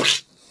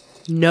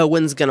 No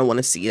one's going to want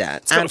to see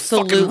that. It's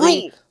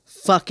Absolutely.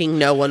 Fucking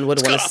no one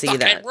would want to see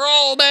that.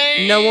 Roll,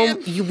 man. No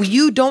one.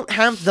 You don't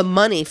have the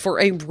money for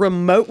a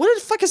remote. What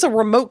the fuck is a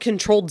remote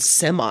controlled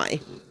semi?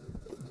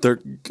 I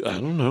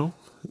don't know.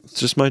 It's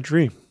just my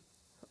dream.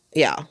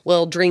 Yeah.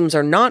 Well, dreams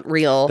are not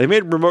real. They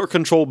made remote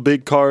controlled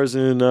big cars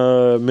in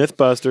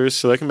Mythbusters,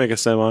 so they can make a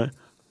semi. And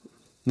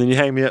then you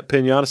hang me up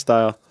piñata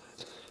style.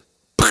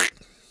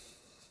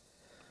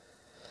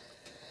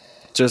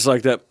 Just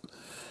like that.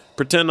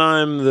 Pretend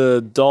I'm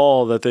the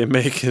doll that they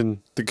make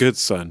in The Good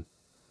Son.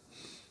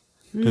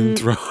 And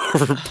throw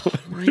overboard.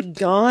 My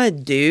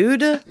God,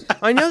 dude.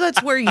 I know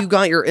that's where you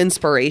got your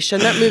inspiration.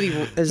 That movie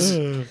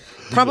is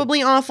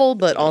probably awful,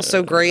 but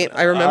also great.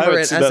 I remember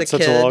it as a kid.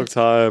 Such a long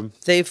time.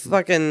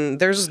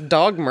 There's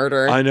dog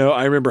murder. I know.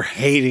 I remember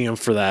hating him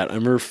for that. I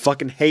remember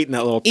fucking hating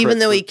that little prick. Even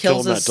though he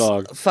kills his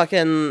dog.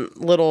 Fucking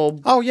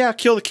little... Oh, yeah,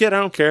 kill the kid. I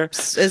don't care.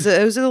 Was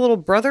it a little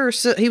brother? Or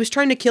he was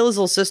trying to kill his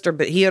little sister,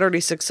 but he had already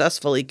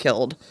successfully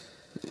killed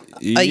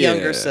a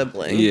younger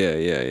sibling.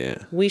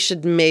 Yeah. We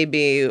should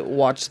maybe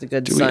watch The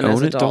Good Son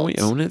as adults. Don't we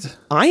own it?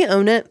 I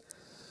own it.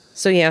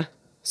 So yeah,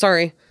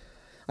 sorry.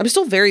 I'm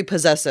still very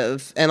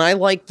possessive, and I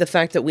like the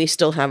fact that we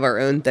still have our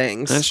own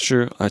things. That's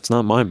true. It's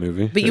not my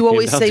movie. But you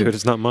always say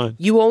it's not mine.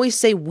 You always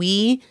say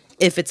we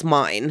if it's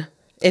mine.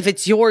 If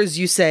it's yours,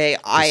 you say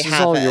I have it. This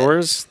is all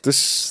yours?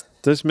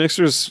 This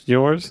mixer's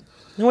yours?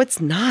 No,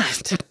 it's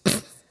not.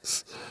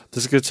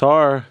 This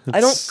guitar.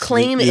 I don't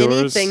claim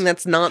anything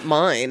that's not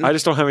mine. I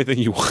just don't have anything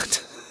you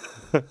want.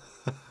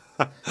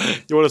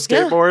 You want a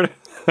skateboard?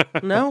 Yeah.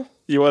 No.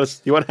 You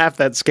want half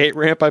that skate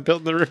ramp I built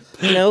in the room?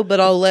 No, but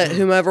I'll let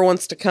whomever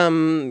wants to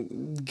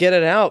come get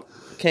it out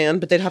can,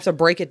 but they'd have to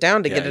break it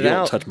down to get it you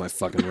out. Don't touch my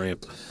fucking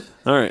ramp.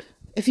 All right.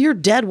 If you're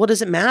dead, what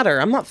does it matter?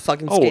 I'm not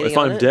fucking skating if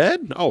I'm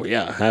dead? Oh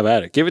yeah, have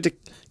at it. Give it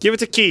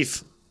to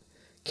Keith.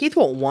 Keith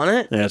won't want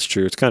it. Yeah, that's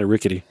true. It's kind of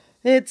rickety.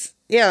 That's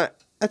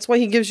why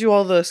he gives you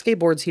all the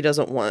skateboards he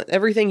doesn't want.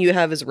 Everything you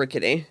have is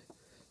rickety.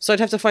 So I'd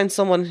have to find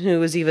someone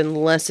who is even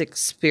less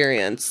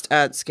experienced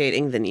at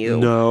skating than you.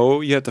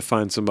 No, you have to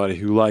find somebody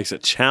who likes a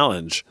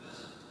challenge.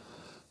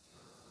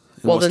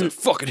 Well, then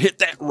fucking hit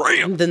that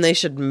ramp. Then they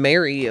should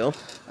marry you.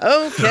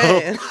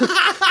 Okay.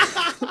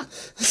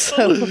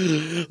 So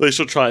they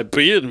should try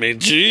beating me.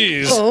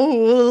 Jeez.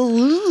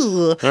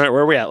 Oh. All right,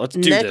 where are we at? Let's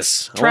do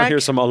this. I want to hear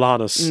some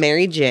Alanis.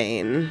 Mary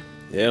Jane.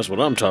 Yeah, that's what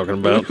I'm talking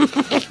about.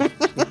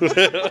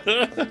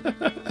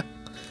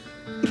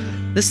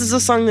 This is a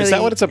song that... Is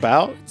that what it's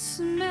about?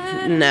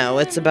 No,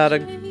 it's about a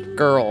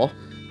girl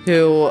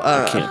who...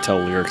 I can't tell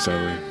lyrics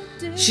over.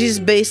 She's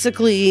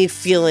basically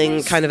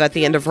feeling kind of at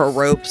the end of her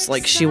ropes,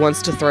 like she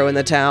wants to throw in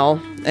the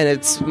towel. And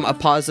it's a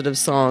positive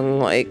song,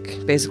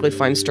 like basically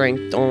find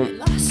strength, don't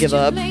give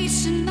up.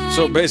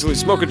 So basically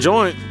smoke a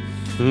joint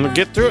and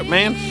get through it,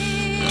 man.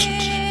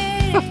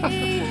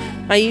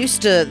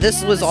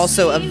 This was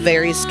also a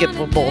very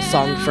skippable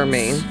song for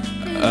me.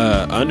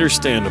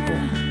 Understandable.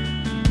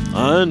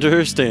 Loud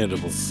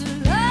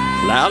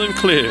and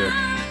clear.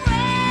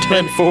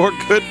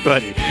 10-4, good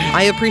buddy.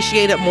 I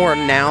appreciate it more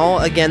now,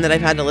 again, that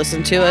I've had to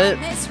listen to it.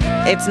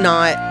 It's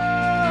not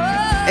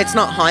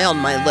high on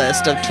my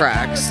list of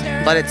tracks,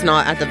 but it's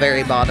not at the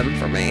very bottom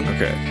for me.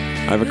 Okay,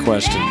 I have a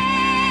question.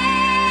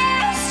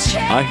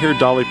 I hear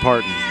Dolly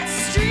Parton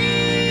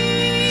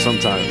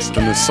sometimes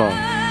in this song.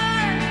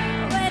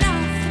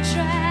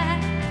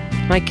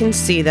 I can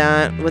see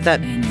that with that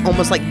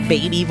almost like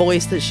baby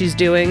voice that she's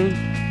doing.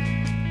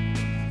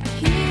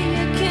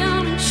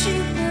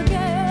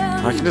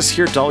 I can just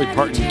hear Dolly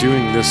Parton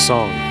doing this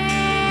song.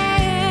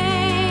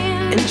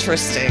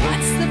 Interesting.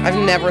 I've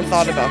never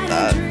thought about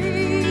that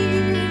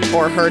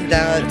or heard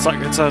that. It's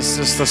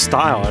just the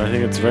style. I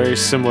think it's very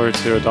similar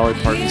to a Dolly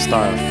Parton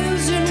style.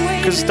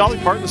 Because Dolly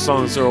Parton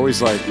songs are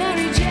always like,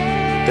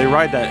 they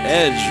ride that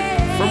edge.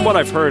 From what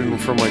I've heard and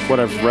from like what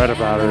I've read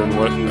about her and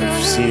what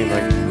I've seen,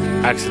 like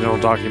accidental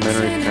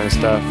documentary kind of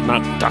stuff.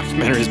 Not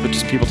documentaries, but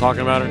just people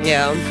talking about her.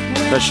 Yeah.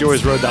 That she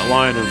always rode that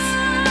line of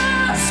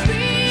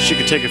she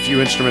could take a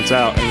few instruments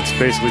out and it's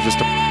basically just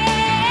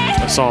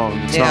a song.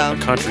 It's not a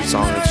country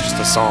song, it's just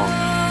a song.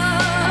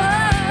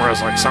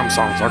 Whereas like some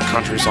songs are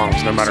country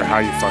songs no matter how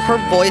you fucking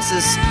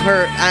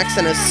her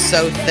accent is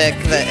so thick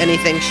that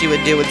anything she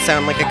would do would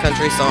sound like a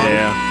country song.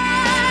 Yeah.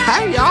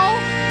 Hey y'all!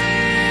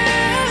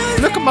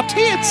 Look at my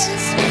tits!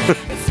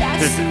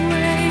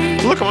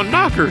 Look at my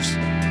knockers!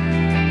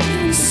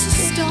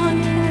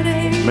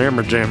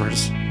 Mammer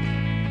jammers.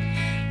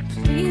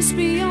 Please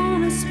be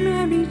honest,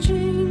 Mary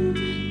Jane.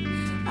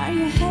 Are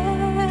you happy?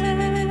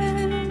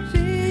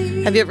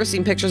 Have you ever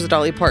seen pictures of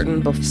Dolly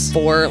Parton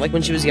before, like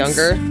when she was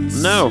younger?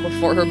 No.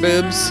 Before her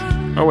boobs?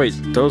 Oh wait,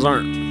 those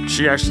aren't.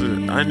 She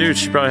actually. I knew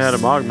she probably had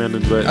them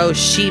augmented, but. Oh,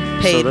 she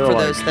paid for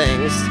those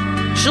things.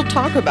 She'll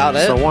talk about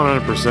it. So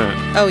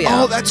 100%. Oh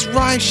yeah. Oh, that's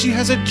right. She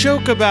has a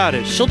joke about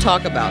it. She'll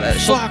talk about it.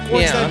 Fuck,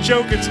 what's that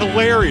joke? It's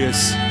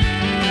hilarious.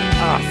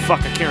 Ah,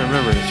 fuck, I can't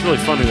remember it. It's really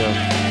funny though.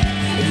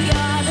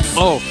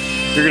 Oh,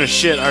 you're gonna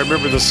shit. I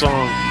remember the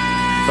song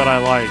that I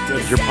liked.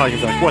 You're probably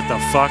gonna be like, what the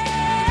fuck?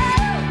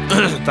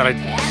 That I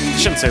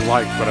shouldn't say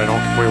like, but I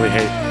don't completely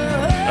hate.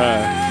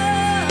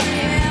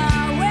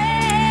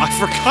 I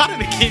forgot it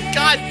again.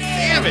 God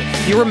damn it.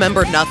 You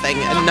remember nothing,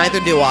 and neither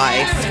do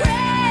I.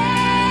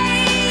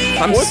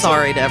 I'm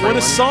sorry to everyone.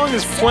 When a song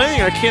is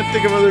playing, I can't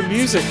think of other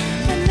music.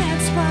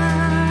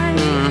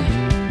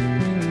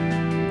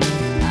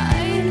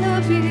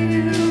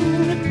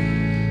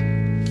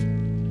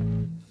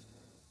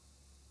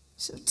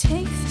 So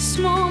take this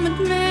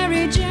moment,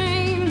 Mary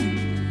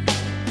Jane,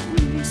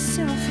 and be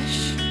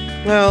selfish.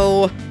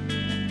 Oh,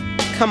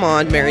 come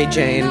on, Mary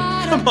Jane.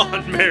 Come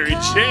on, Mary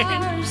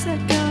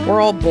Jane.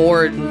 We're all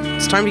bored.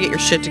 It's time to get your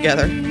shit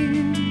together.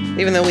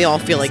 Even though we all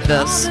feel like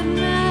this.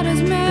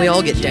 We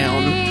all get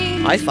down.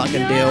 I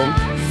fucking do.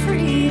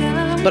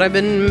 But I've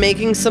been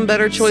making some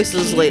better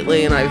choices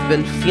lately, and I've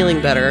been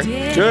feeling better.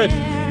 Good.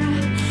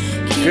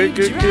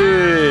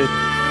 Good.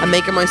 I'm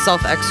making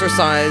myself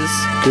exercise.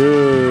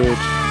 Good.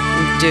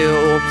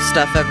 Do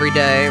stuff every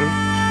day.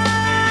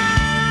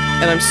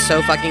 And I'm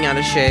so fucking out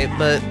of shape,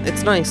 but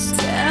it's nice.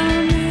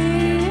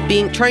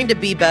 Trying to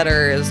be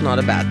better is not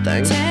a bad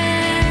thing.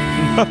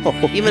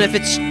 No. Even if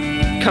it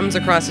comes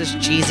across as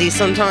cheesy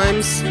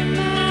sometimes,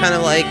 kind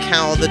of like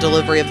how the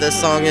delivery of this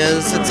song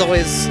is.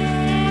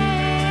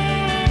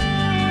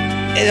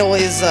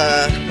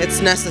 It's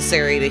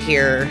necessary to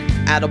hear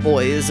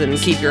attaboys and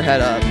keep your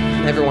head up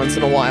every once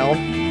in a while.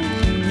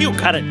 You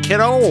got it,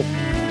 kiddo.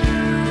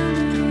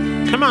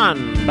 Come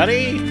on,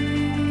 buddy.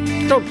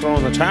 Don't throw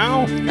in the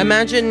towel.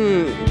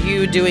 Imagine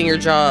you doing your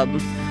job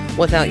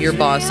without your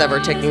boss ever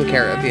taking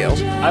care of you.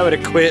 I would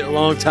have quit a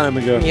long time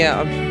ago.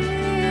 Yeah.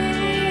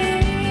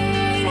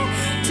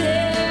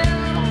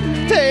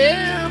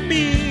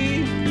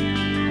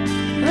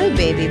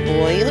 Hello, baby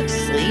boy. You look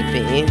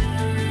sleepy.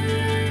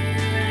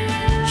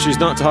 She's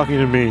not talking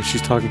to me.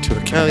 She's talking to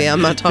a cat. Oh, yeah,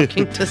 I'm not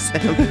talking to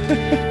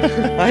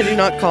Sam. I do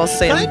not call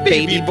Sam Hi,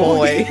 baby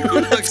boy. You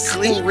look That's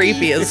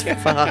creepy as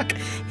fuck.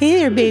 Hey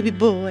there, baby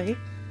boy.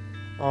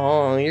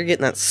 Oh, you're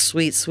getting that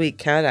sweet, sweet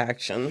cat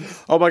action.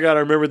 Oh my God, I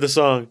remember the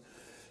song.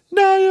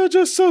 Now you're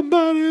just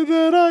somebody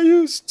that I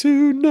used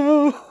to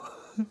know.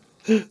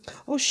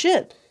 Oh,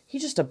 shit. He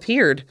just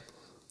appeared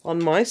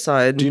on my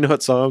side. Do you know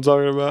what song I'm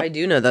talking about? I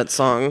do know that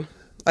song.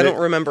 I don't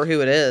remember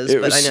who it is,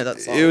 but I know that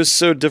song. It was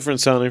so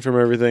different sounding from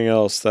everything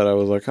else that I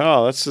was like,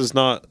 oh, this is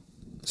not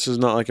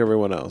like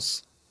everyone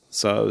else.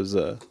 So I was,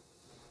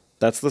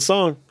 that's the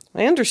song.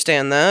 I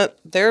understand that.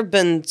 There have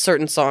been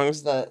certain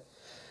songs that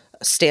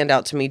stand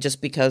out to me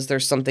just because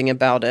there's something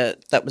about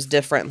it that was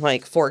different.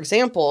 Like, for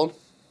example,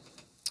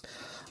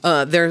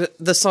 there's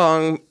the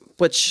song,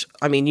 which,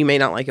 I mean, you may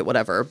not like it,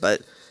 whatever,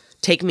 but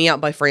Take Me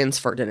Out by Franz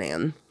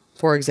Ferdinand,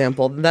 for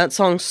example. That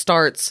song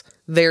starts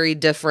very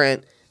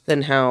different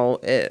than how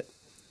it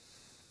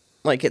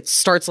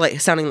starts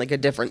like sounding like a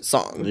different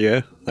song.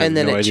 Yeah. And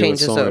then it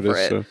changes over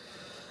it. So.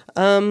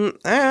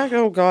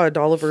 Oh God,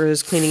 Oliver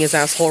is cleaning his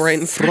asshole right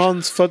in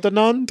Franz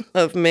Ferdinand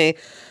of me.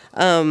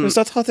 Is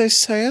that how they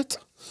say it?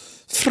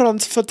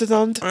 Franz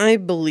Ferdinand. I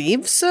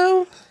believe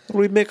so.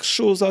 We make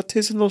shoes,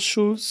 artisanal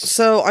shoes.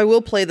 So I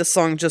will play the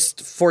song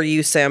just for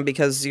you, Sam,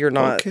 because you're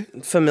not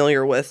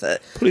familiar with it.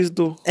 Please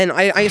do. And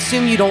I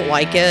assume you don't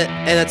like it,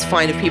 and that's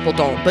fine if people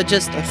don't. But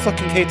just I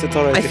fucking hate it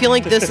already. I feel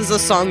like this is a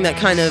song that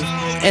kind of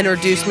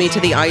introduced me to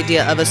the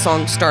idea of a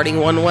song starting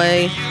one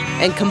way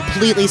and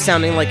completely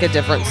sounding like a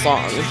different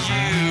song.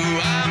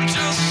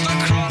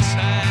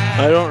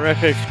 I don't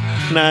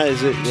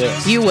recognize it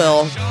yet. You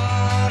will.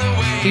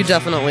 You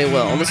definitely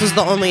will. This is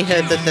the only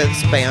hit that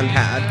this band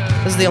had.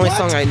 This is the only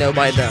song I know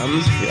by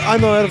them. I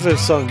know every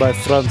song by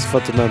Franz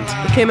Ferdinand.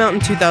 It came out in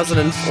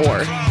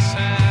 2004.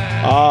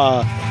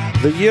 Ah,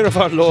 the year of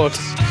our Lord.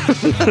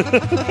 The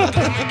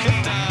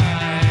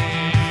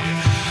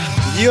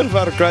year of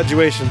our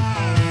graduation.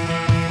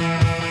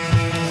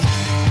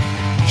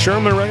 Sure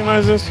I'm gonna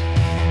recognize this?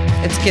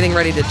 It's getting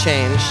ready to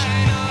change.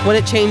 When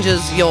it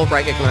changes, you'll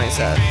recognize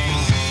it.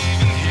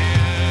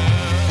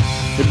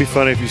 It'd be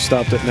funny if you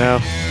stopped it now.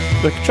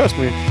 Like, trust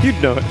me, you'd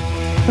know it.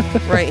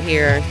 Right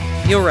here.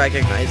 You'll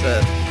recognize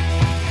it.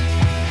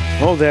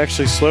 Oh, they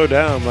actually slow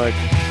down. Like,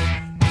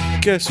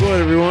 guess what,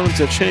 everyone? It's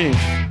a change.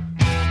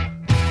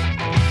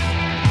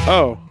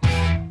 Oh.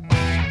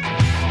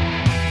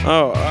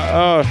 Oh,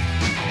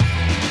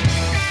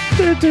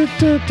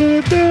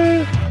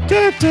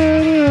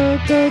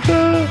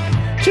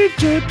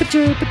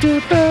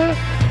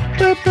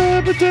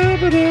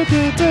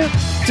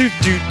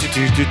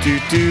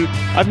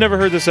 I've never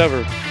heard this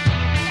ever.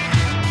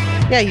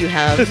 Yeah, you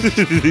have,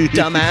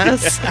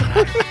 dumbass.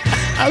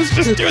 I was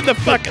just doing the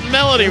fucking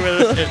melody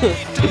with it.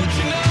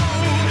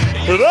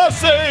 But I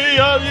say,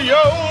 yo,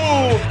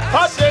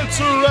 I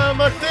dance around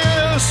like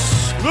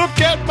this.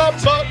 Look at my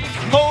butt,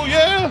 oh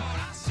yeah.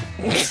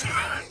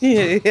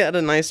 You had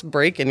a nice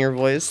break in your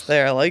voice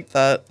there. I like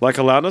that. Like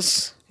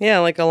Alanis? Yeah,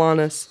 like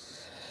Alanis.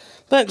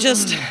 But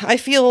just, I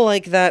feel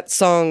like that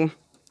song,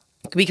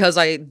 because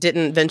I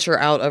didn't venture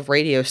out of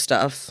radio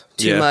stuff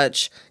too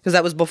much, because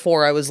that was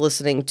before I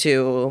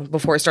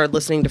started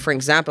listening to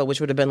Frank Zappa, which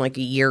would have been like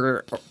a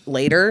year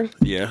later.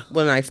 Yeah.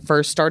 When I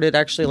first started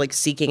actually like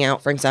seeking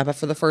out Frank Zappa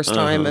for the first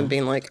time and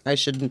being like, I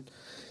should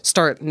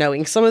start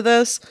knowing some of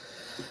this.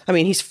 I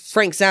mean, he's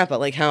Frank Zappa,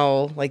 like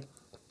how, like,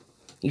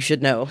 you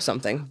should know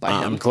something by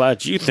him. I'm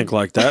glad you think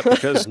like that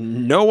because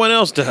no one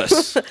else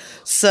does.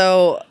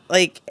 So,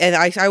 like, and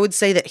I would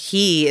say that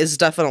he is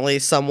definitely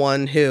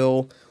someone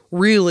who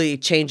really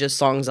changes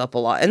songs up a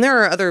lot. And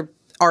there are other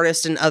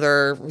artists in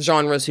other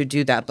genres who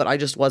do that, but I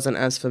just wasn't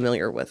as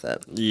familiar with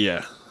it.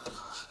 Yeah.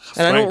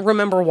 And I don't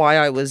remember why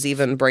I was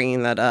even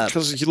bringing that up.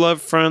 Because you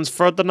love Franz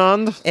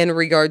Ferdinand? In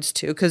regards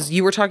to, because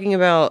you were talking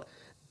about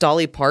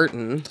Dolly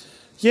Parton.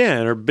 Yeah,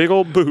 and her big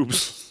old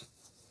boobs.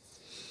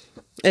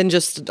 And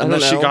just, I don't know,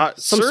 she got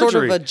some surgery.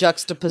 sort of a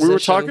juxtaposition. We were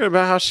talking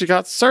about how she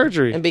got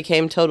surgery. And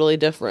became totally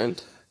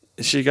different.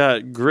 She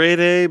got grade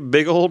A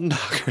big old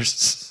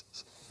knockers.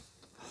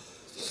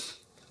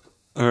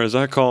 Or as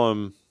I call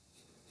them...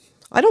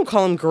 I don't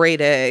call them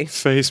grade A.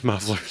 Face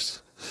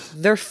mufflers.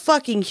 They're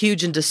fucking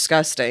huge and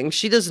disgusting.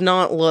 She does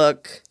not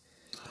look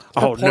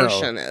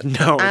proportionate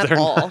at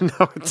all.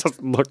 No, it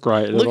doesn't look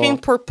right at all. Looking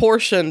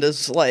proportioned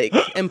is, like,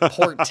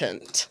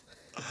 important.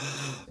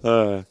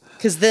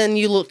 Because then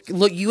you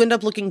end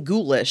up looking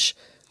ghoulish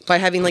by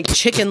having like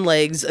chicken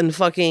legs and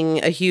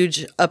fucking a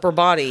huge upper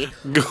body.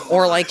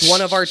 Or like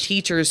one of our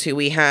teachers who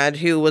we had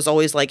who was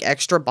always like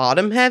extra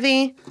bottom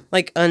heavy,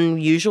 like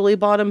unusually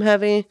bottom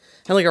heavy,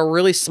 had like a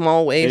really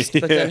small waist,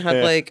 but then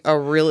had like a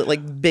really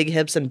like big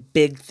hips and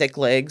big thick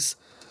legs.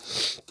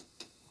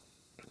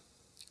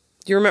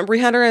 Do you remember we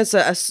had her as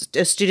a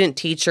student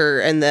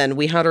teacher, and then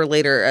we had her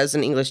later as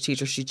an English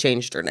teacher? She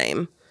changed her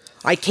name.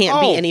 I can't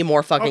be any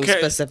more fucking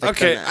specific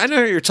than that. I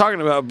know who you're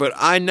talking about, but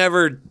I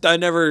never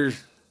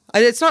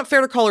It's not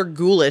fair to call her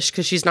ghoulish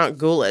because she's not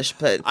ghoulish,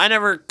 but I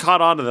never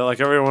caught on to that. Like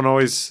everyone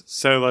always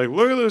said, like,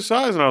 look at the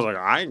size, and I was like,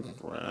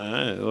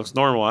 it looks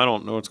normal. I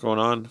don't know what's going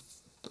on.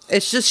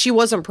 it's just she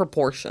wasn't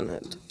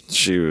proportionate.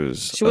 She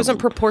wasn't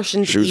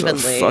proportioned evenly. She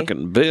was a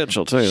fucking bitch,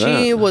 I'll tell you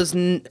that. She was...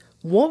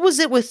 What was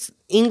it with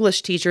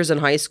English teachers in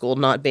high school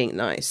not being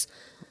nice?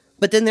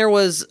 But then there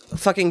was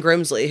fucking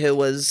Grimsley, who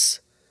was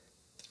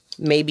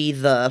maybe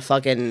the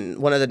fucking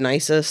one of the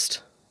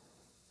nicest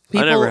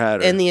people I never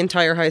had her. in the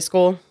entire high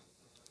school.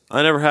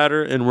 I never had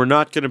her, and we're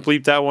not going to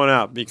bleep that one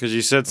out because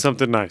you said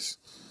something nice.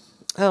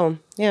 Oh,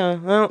 yeah.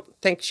 I don't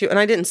think she... And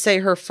I didn't say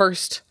her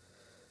first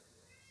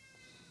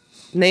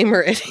name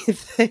or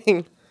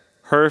anything.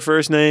 Her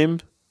first name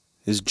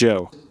is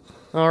Joe.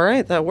 All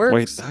right, that works.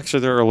 Wait,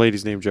 actually, there are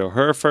ladies named Joe.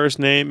 Her first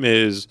name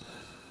is...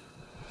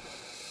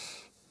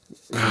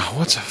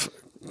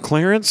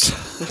 Clarence?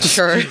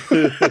 Sure.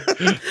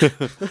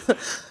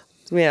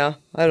 Yeah,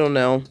 I don't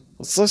know.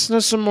 Let's listen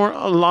to some more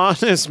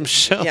Alanis,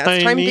 Michelle. Yeah,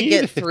 it's time to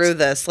get through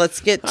this. Let's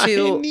get to...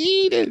 I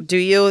need it. Do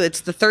you?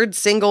 It's the third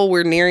single.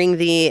 We're nearing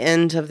the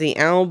end of the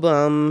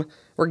album.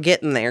 We're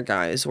getting there,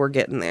 guys. We're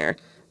getting there.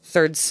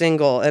 Third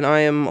single, and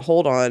I am...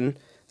 Hold on.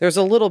 There's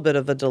a little bit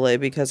of a delay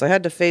because I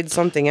had to fade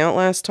something out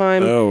last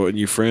time. Oh, and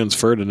you Franz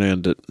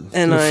Ferdinand it.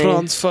 And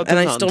I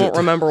still don't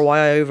remember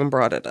why I even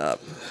brought it up.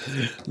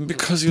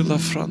 Because you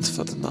love Franz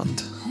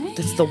Ferdinand.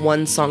 That's the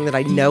one song that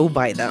I know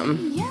by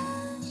them.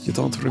 You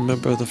don't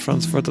remember the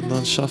Franz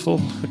Ferdinand shuffle?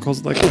 It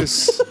goes like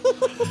this.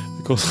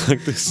 It goes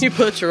like this. You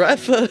put your right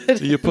foot.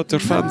 You put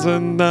your Franz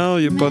in now,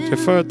 you put your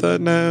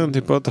Ferdinand,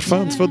 you put the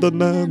Franz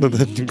Ferdinand, and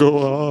then you go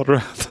all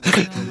right.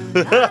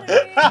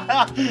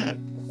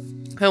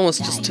 I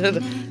almost just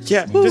did.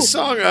 Yeah, this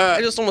song...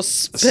 I just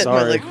almost spit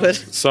my liquid.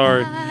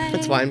 Sorry.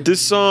 It's fine. This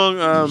song...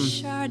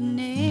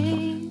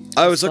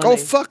 I was like, oh,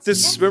 fuck,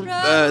 this...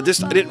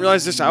 this. I didn't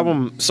realize this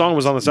song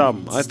was on this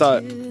album. I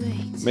thought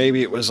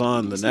maybe it was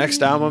on the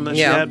next album that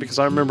she had, because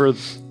I remember,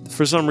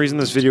 for some reason,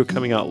 this video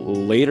coming out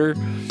later.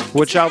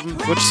 Which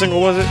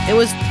single was it? It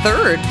was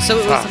third, so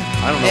it was...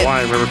 I don't know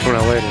why I remember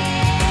coming out later.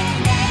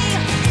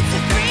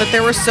 But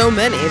there were so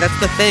many. That's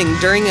the thing.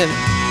 During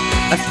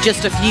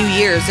just a few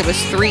years, it was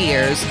 3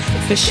 years,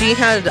 because she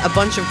had a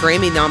bunch of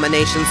Grammy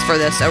nominations for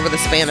this over the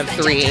span of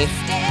 3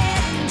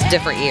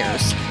 different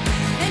years.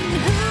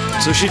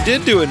 So she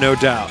did do a No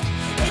Doubt,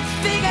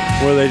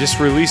 where they just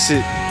release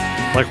it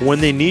like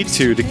when they need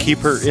to keep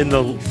her in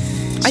the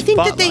spotlight. I think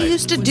that they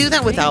used to do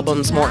that with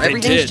albums more.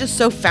 Everything's just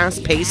so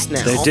fast-paced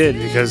now. They did,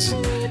 because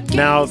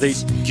now I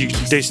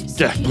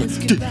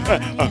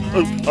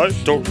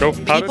don't know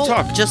how People to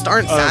talk. just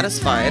aren't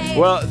satisfied.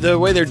 Well, the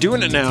way they're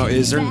doing it now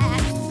is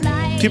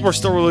people are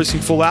still releasing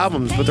full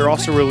albums, but they're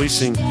also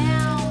releasing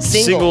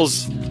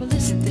singles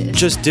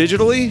just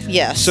digitally.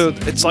 Yes. So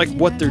it's like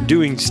what they're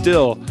doing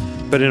still,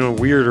 but in a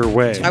weirder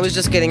way. I was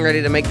just getting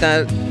ready to make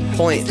that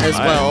point as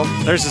well.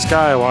 There's this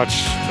guy I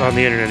watch on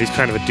the internet. He's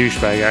kind of a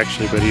douchebag,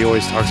 actually, but he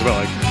always talks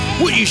about, like,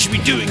 what you should be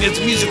doing as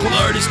a musical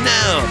artist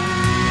now.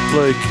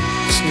 Like,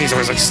 he's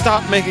always like,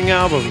 stop making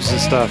albums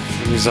and stuff.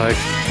 And he's like,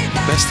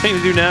 the best thing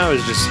to do now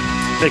is just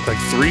make, like,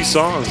 3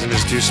 songs and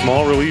just do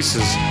small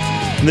releases.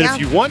 And then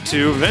if you want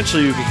to,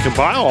 eventually you can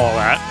compile all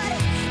that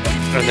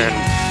and then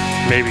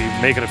maybe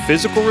make it a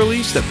physical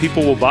release that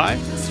people will buy.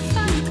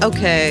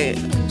 Okay.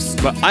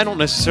 But I don't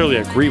necessarily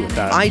agree with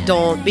that. I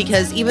don't,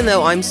 because even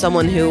though I'm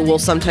someone who will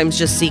sometimes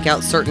just seek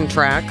out certain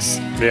tracks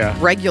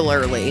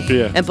regularly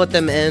and put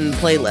them in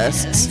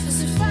playlists,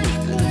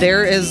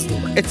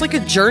 it's like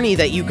a journey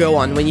that you go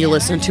on when you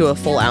listen to a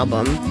full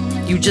album.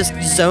 You just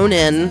zone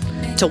in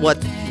to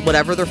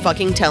whatever they're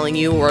fucking telling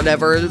you or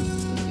whatever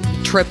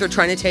trip they're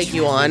trying to take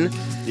you on.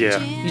 Yeah.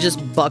 You just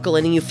buckle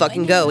in and you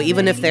fucking go.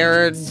 Even if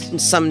there are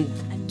some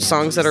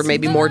songs that are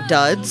maybe more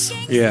duds.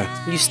 Yeah.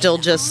 You still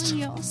just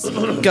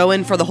go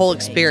in for the whole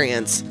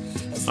experience.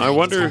 I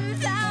wonder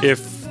if...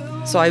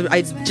 So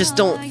I just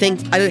don't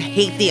think... I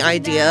hate the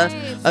idea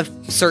of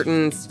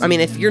certain... I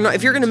mean, if you're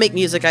going to make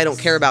music I don't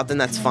care about, then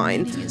that's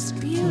fine.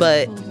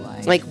 But,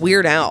 like,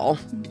 Weird Al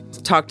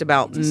talked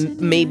about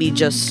maybe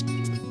just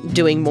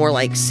doing more,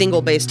 like,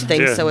 single-based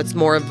things, so it's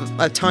more of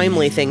a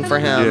timely thing for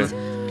him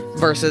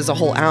versus a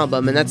whole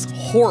album, and that's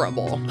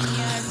horrible.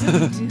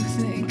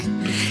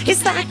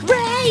 It's like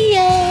rain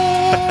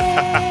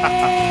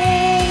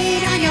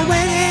on your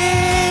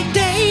wedding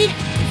day.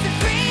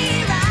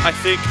 I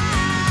think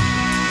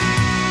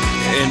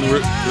in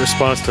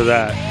response to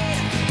that,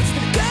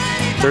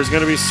 there's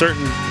going to be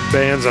certain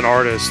bands and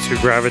artists who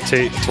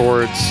gravitate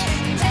towards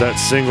that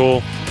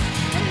single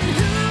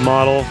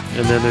model,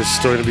 and then there's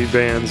still going to be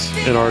bands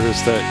and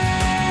artists that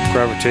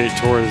gravitate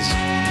towards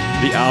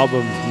the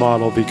album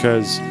model,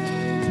 because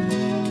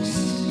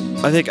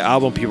I think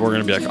album people are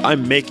going to be like,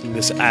 I'm making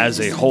this as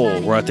a whole,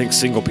 where I think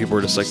single people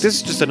are just like, this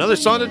is just another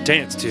song to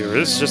dance to, or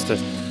this is just a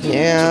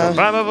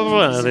blah, blah, blah,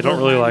 blah. They don't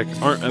really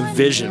aren't a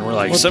vision, where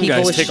like some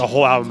guys take a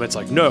whole album, it's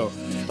like, no,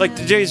 like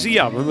the Jay-Z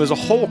album, it was a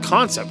whole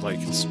concept, like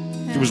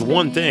it was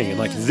one thing, and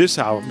like this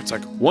album, it's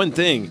like one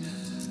thing.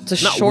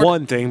 It's a Not short.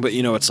 one thing, but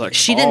it's like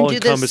She didn't do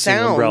this all-encompassing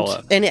sound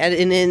umbrella. in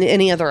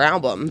any other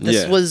album.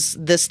 This Yeah. was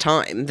this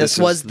time. This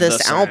was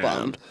this album.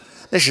 Sound.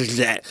 This is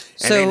that.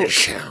 And So then the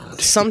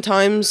sound.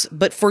 sometimes,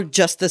 but for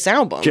just this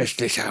album, Just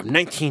this album.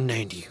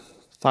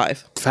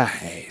 1995.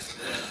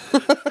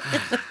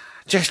 5.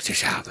 Just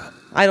this album.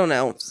 I don't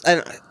know.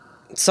 And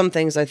some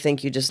things I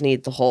think you just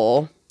need the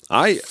whole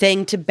I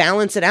thing to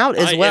balance it out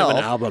as well. am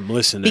an album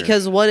listener.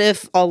 Because what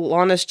if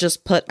Alanis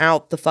just put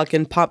out the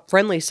fucking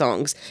pop-friendly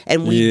songs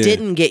and we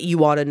didn't get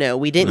You Oughta Know?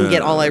 We didn't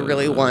get All I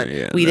Really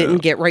Want. We didn't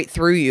get Right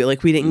Through You.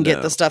 Like, we didn't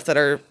get the stuff that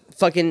are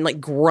fucking, like,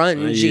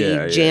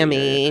 grungy,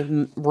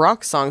 jammy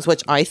rock songs,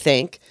 which I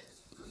think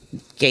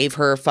gave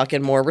her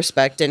fucking more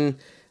respect and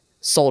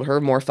sold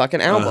her more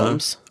fucking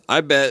albums.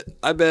 I bet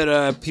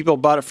people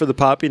bought it for the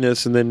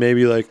poppiness, and then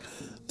maybe, like,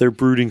 their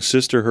brooding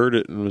sister heard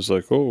it and was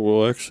like, oh,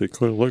 well, actually,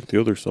 kind of like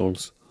the other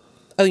songs.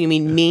 Oh, you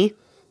mean me?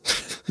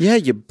 Yeah,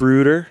 you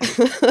brooder.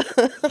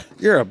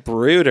 You're a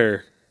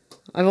brooder.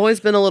 I've always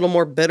been a little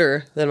more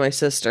bitter than my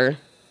sister.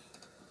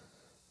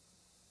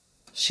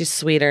 She's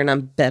sweeter and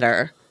I'm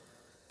bitter.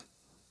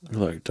 I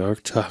like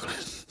dark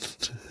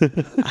chocolate.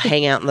 I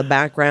hang out in the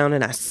background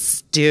and I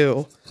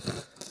stew.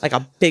 Like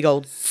a big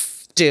old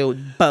stew.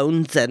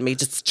 Bones in me,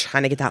 just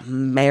trying to get that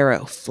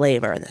marrow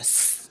flavor in this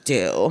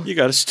stew. You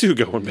got a stew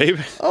going,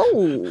 baby.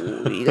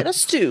 Oh, you got a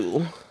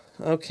stew.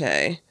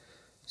 Okay.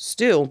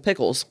 Stew,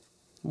 pickles.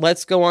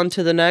 Let's go on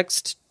to the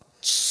next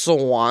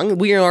song.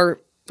 We are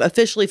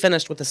officially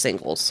finished with the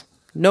singles.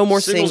 No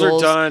more singles.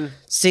 Singles are done.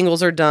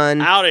 Singles are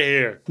done. Out of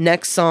here.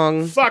 Next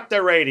song. Fuck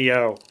the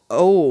radio.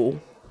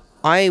 Oh,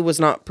 I was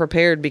not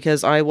prepared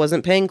because I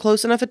wasn't paying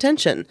close enough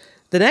attention.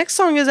 The next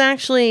song is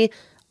actually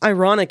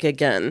ironic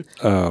again.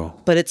 Oh.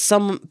 But it's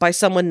by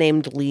someone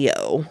named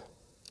Leo.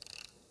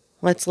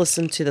 Let's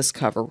listen to this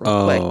cover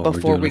real quick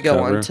before we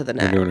go on to the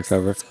next. We're doing a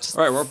cover.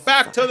 All right, we're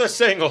back to the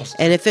singles.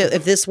 And if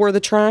this were the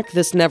track,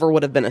 this never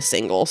would have been a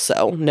single.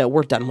 So, no,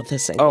 we're done with the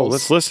singles. Oh,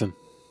 let's listen.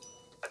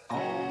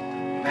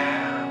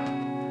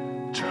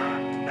 Man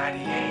turned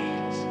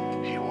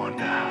 98. He won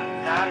the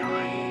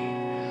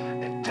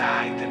lottery and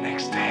died the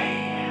next day.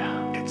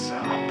 It's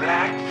a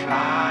black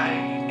fly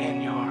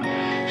in your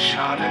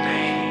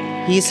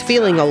Chardonnay. He's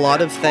feeling a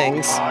lot of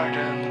things.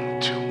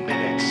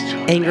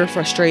 Anger,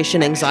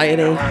 frustration,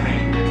 anxiety,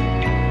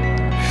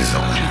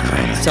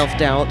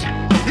 self-doubt.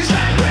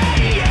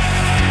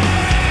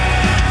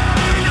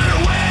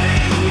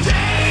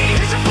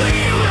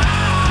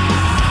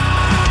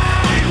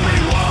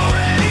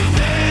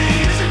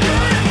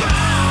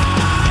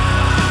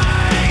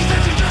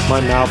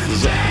 My mouth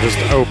is just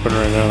open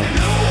right now.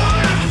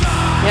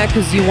 Yeah,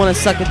 because you want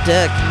to suck a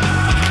dick.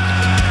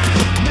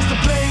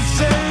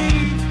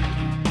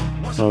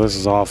 Oh, this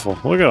is awful.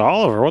 Look at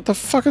Oliver. What the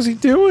fuck is he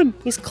doing?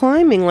 He's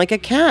climbing like a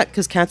cat,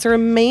 because cats are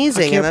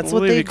amazing, and that's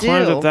what they he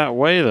climbed do. it that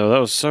way, though. That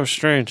was so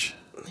strange.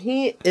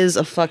 He is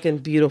a fucking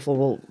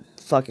beautiful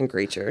fucking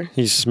creature.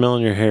 He's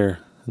smelling your hair.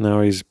 Now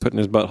he's putting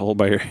his butthole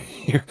by your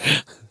ear.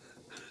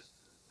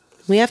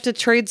 We have to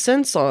trade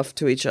scents off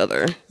to each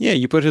other. Yeah,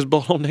 you put his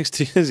butthole next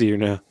to his ear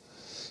now.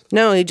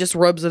 No, he just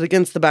rubs it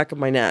against the back of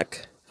my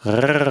neck.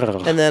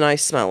 And then I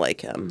smell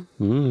like him.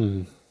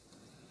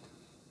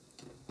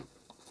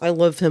 I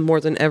love him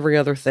more than every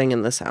other thing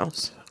in this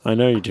house. I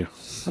know you do.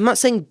 I'm not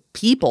saying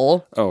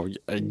people. Oh,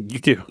 you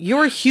do.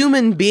 You're a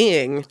human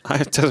being.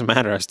 It doesn't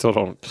matter. I still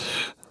don't.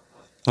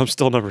 I'm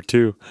still number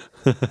 2.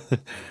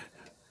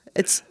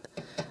 It's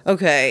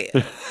okay.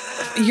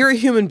 You're a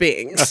human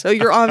being, so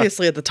you're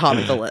obviously at the top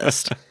of the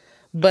list.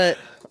 But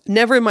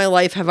never in my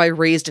life have I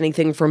raised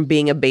anything from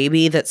being a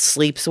baby that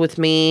sleeps with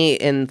me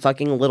in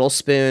fucking Little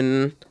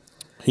Spoon.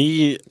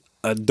 He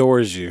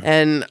adores you.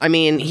 And I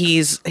mean, he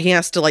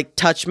has to like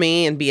touch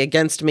me and be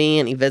against me,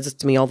 and he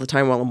visits me all the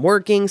time while I'm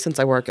working since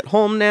I work at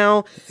home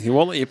now. He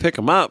won't let you pick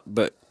him up,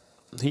 but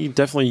he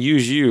definitely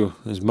use you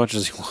as much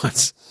as he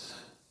wants.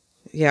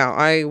 Yeah,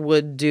 I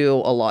would do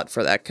a lot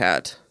for that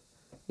cat.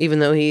 Even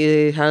though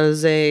he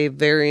has a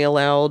very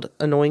loud,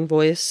 annoying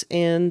voice,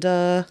 and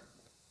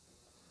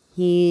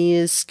he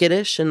is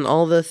skittish and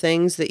all the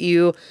things that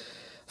you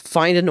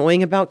find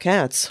annoying about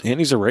cats. And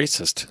he's a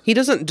racist. He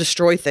doesn't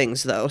destroy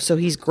things, though, so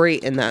he's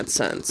great in that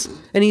sense.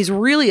 And he's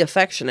really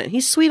affectionate.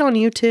 He's sweet on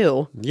you,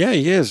 too. Yeah,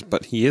 he is,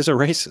 but he is a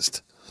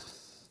racist.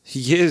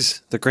 He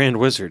is the Grand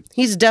Wizard.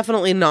 He's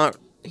definitely not.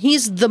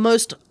 He's the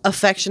most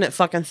affectionate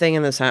fucking thing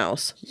in this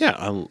house. Yeah,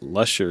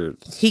 unless you're.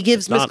 He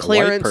gives Miss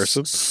Clarence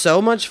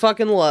so much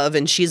fucking love,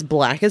 and she's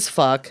black as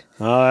fuck.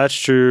 Oh, that's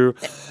true.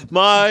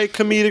 My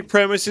comedic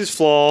premise is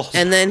flawed.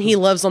 And then he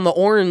loves on the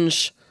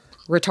orange,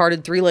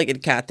 retarded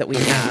 3-legged cat that we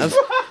have.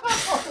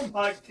 Oh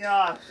my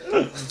god.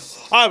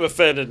 I'm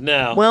offended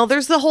now. Well,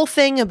 there's the whole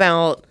thing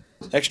about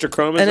extra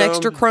chromosome? An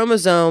extra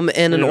chromosome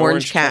in an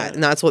orange cat,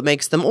 and that's what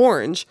makes them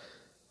orange.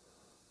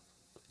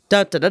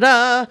 Da da da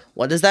da.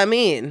 What does that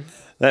mean?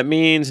 That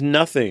means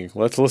nothing.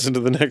 Let's listen to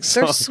the next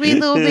song. They're sweet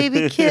little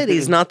baby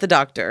kitties, not the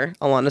doctor.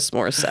 Alanis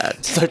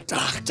Morissette. The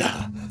doctor.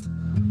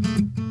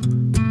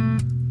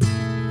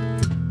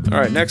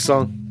 All right, next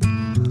song.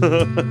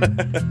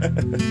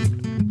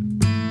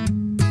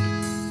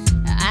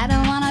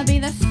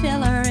 a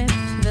filler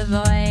if the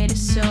void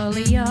is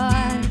solely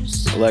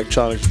yours.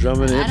 Electronics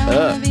drumming it I don't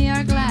up. wanna be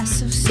your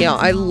glass of Yeah,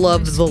 I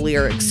love the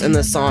lyrics in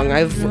this song.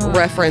 I've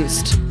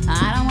referenced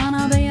I don't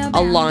wanna be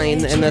a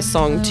line in this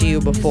song to you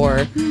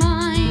before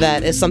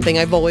that is something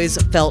I've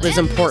always felt is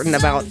important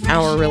about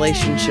our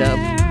relationship.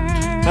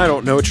 I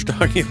don't know what you're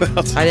talking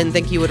about. I didn't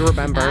think you would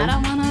remember. I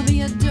don't wanna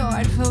be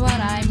adored for what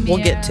I We'll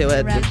get to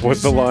it.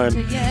 What's the line?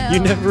 You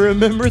never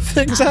remember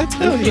things I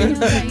tell you.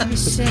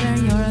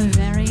 Babysitter, you're a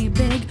very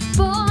big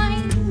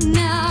boy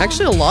now.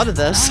 Actually, a lot of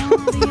this. I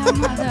wanna be your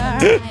mother.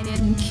 I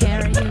didn't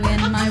carry you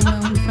in my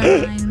womb for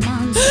 9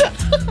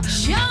 months.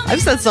 Show me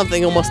I've said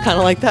something almost kind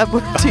of like that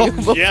to you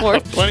before. Yeah,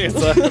 plenty of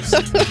times.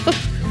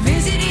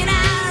 visiting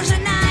hours are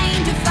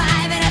 9 to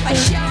 5, and if I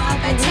show up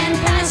at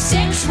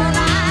 6:10, will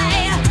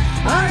I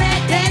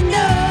already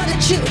know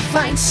that you'll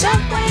find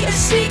some way to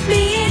sneak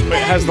me in?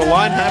 Wait, has the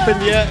line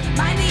happened yet?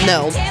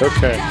 No.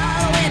 Okay.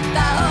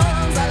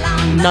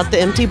 Not the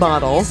empty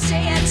bottle.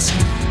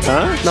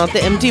 Huh? Not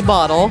the empty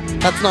bottle.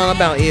 That's not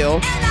about you.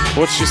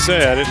 What'd she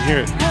say? I didn't hear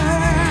it.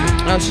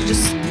 Oh, she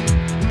just,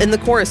 in the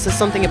chorus, says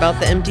something about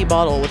the empty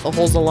bottle with the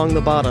holes along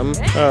the bottom.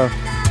 Oh.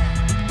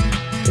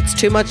 It's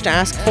too much to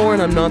ask for,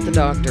 and I'm not the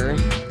doctor.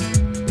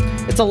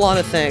 It's a lot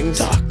of things.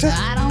 Doctor?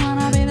 I don't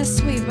wanna be the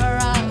sweeper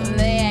of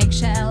the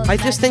eggshells. I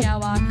just think I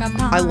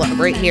love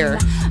right here.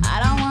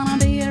 I don't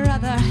wanna be your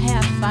other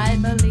half. I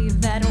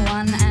believe that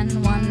 1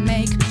 and 1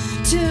 make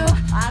 2.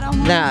 I don't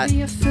wanna That- be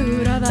your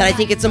food or the that I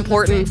think it's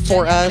important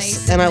for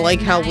us, and I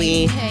like how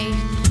we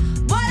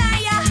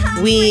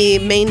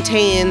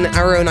maintain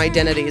our own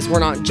identities. We're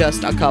not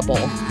just a couple.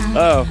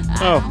 Oh.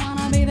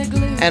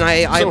 And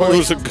I So it always,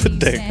 was a good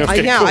thing.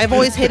 Okay, cool. I've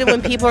always hated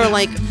when people are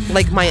like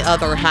my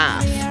other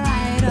half.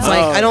 It's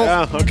like I don't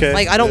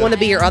I don't want to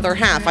be your other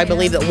half. I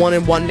believe that 1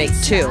 and 1 make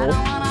 2.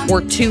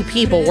 We're 2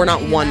 people. We're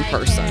not 1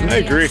 person. I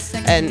agree.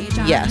 And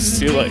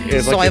yes.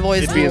 It's So I've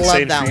always it'd be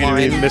loved insane that for you to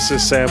be line. Mrs.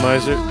 Sam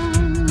Isaac.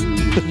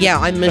 Yeah,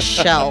 I'm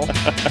Michelle.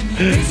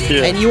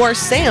 Yeah. And you are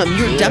Sam.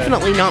 You're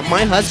definitely not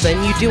my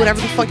husband. You do whatever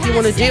the fuck you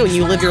want to do, and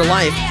you live your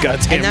life.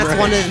 Goddamn and that's right.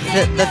 one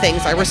of the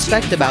things I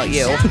respect about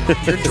you.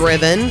 You're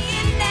driven.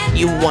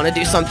 You want to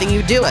do something,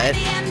 you do it.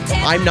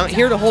 I'm not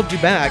here to hold you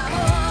back.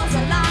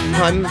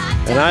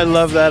 And I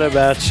love that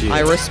about you. I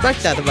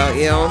respect that about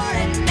you.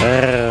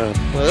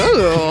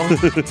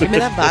 Ooh, give me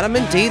that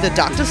vitamin D, the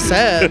doctor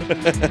said.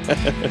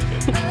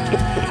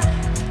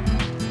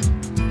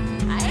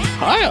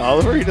 Hi,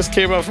 Oliver. He just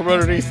came out from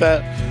underneath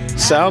that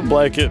sound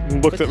blanket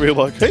and looked at me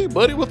like, "Hey,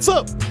 buddy, what's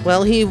up?"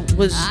 Well, he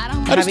was.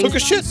 I just took a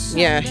shit.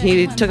 Yeah,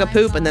 he took a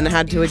poop and then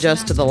had to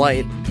adjust to the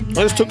light.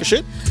 I just took a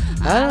shit.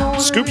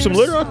 Scooped some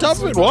litter on top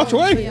of it and walked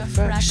away. A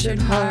fractured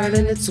heart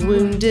and it's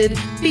wounded,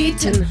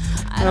 beaten.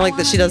 I like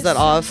that she does that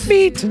off.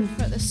 Beaten.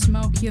 For the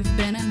smoke you've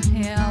been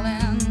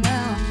inhaling.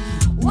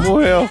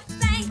 Well.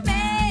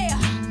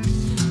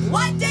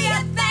 What do you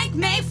thank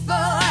me for?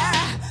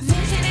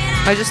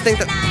 I just think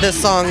that this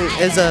song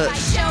is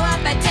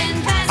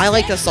I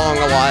like the song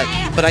a lot,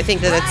 but I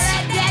think that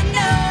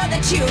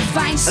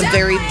it's a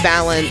very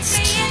balanced,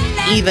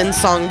 even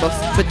song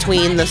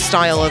between the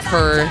style of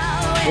her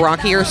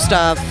rockier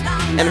stuff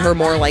and her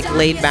more like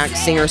laid-back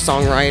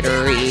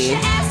singer-songwriter-y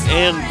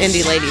and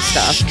indie lady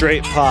stuff.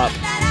 Straight pop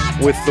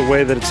with the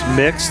way that it's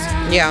mixed.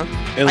 Yeah,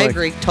 And I like-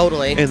 agree,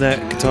 totally. And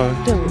that guitar.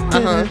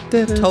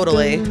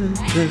 Totally.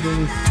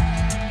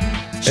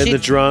 And the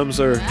drums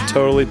are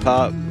totally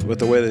pop with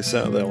the way they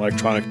sound, the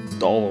electronic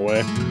all the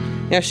way.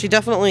 Yeah, she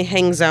definitely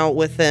hangs out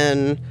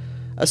within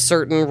a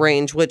certain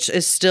range, which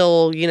is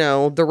still,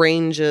 the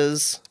range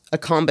is a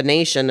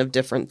combination of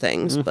different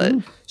things, but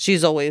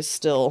she's always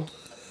still.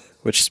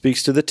 Which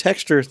speaks to the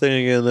texture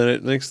thing again, that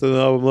it makes the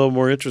album a little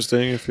more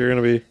interesting if you're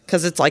going to be.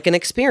 Because it's like an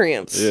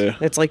experience. Yeah.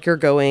 It's like you're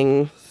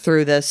going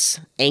through this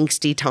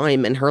angsty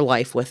time in her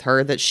life with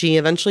her that she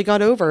eventually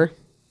got over.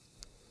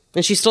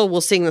 And she still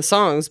will sing the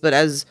songs, but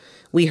as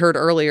we heard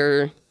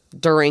earlier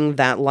during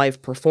that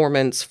live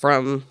performance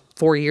from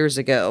 4 years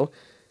ago,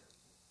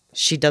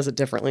 she does it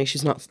differently.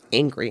 She's not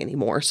angry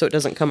anymore, so it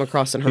doesn't come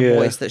across in her Yeah.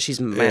 voice that she's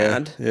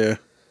mad. Yeah.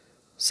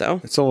 So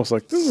It's almost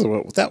like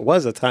that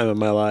was a time in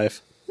my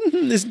life.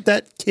 Isn't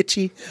that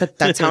kitschy? But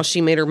that's how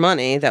she made her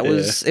money. It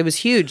was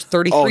huge.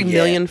 33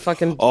 million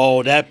fucking.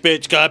 Oh, that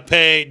bitch got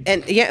paid.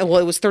 And yeah, well,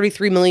 it was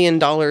 $33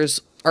 million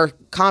or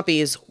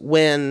copies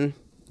when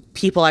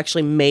people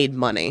actually made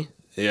money.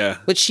 Yeah.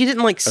 But she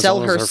didn't like As sell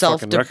long as her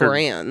herself fucking to record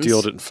brands.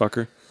 Deal didn't fuck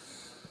her.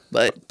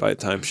 But by the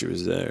time she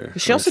was there,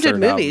 she also did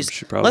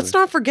movies. Let's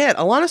not forget,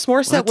 Alanis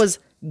Morissette was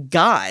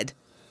God.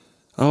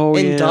 Oh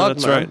in yeah, Dogma.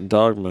 that's right, in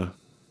Dogma.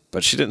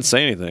 But she didn't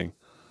say anything.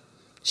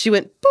 She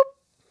went boop.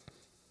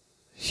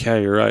 Yeah,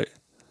 you're right.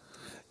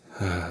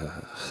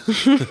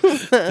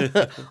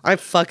 I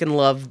fucking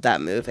loved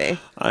that movie.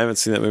 I haven't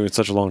seen that movie in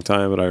such a long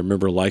time, but I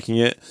remember liking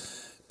it.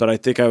 But I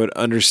think I would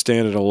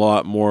understand it a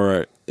lot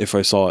more if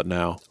I saw it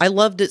now. I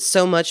loved it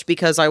so much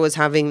because I was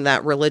having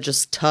that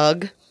religious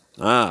tug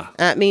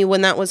at me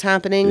when that was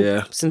happening.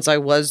 Yeah. Since I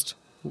was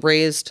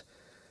raised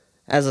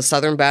as a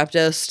Southern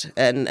Baptist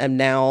and am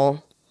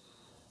now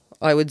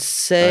I would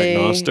say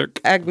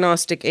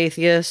agnostic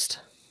atheist.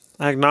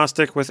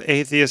 Agnostic with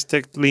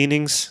atheistic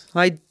leanings.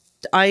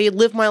 I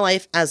live my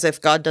life as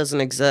if God doesn't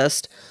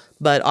exist,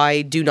 but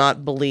I do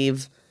not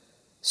believe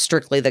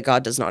strictly that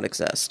God does not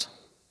exist,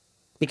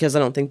 because I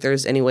don't think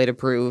there's any way to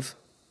prove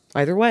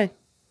either way.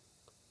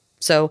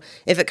 So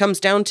if it comes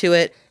down to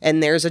it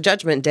and there's a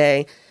judgment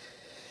day,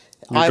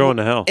 you're going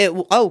to hell.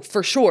 Oh,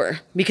 for sure.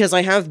 Because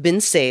I have been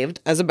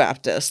saved as a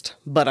Baptist,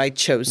 but I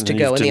chose to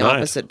go in the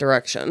opposite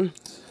direction.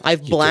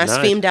 I've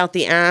blasphemed out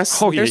the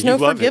ass. Oh, There's no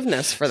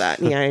forgiveness for that.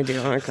 Yeah, I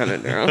do. I kind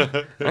of do.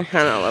 I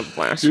kind of love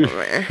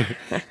blasphemy.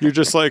 You're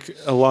just like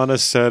Alana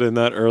said in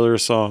that earlier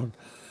song.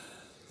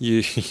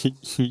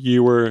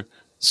 You were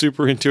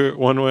super into it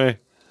one way,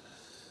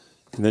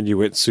 and then you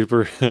went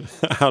super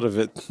out of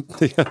it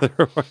the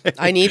other way.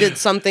 I needed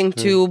something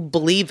to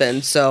believe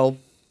in, so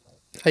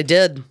I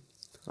did.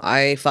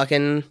 I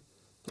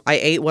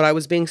ate what I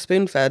was being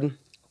spoon-fed.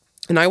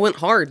 And I went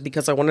hard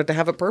because I wanted to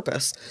have a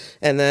purpose.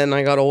 And then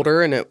I got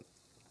older and it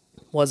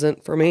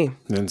wasn't for me.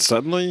 And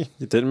suddenly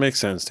it didn't make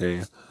sense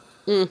to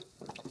you.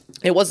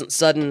 It wasn't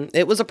sudden.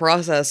 It was a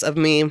process of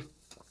me.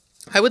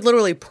 I would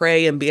literally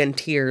pray and be in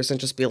tears and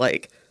just be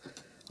like,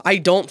 I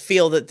don't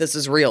feel that this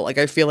is real. Like,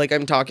 I feel like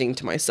I'm talking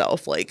to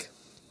myself. Like,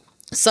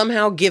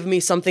 somehow give me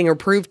something or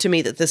prove to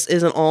me that this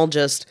isn't all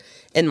just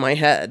in my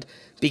head.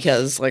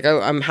 Because, like,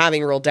 I'm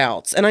having real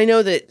doubts. And I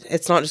know that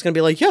it's not just going to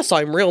be like, yes,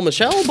 I'm real,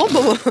 Michelle. Blah,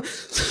 blah, blah.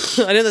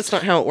 I know that's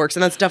not how it works.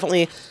 And that's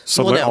definitely...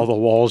 Suddenly all the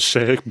walls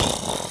shake.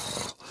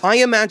 I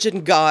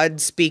imagine God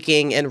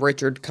speaking in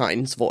Richard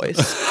Kind's voice.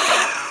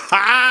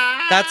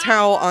 That's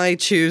how I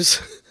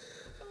choose...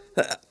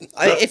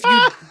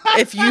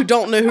 if you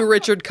don't know who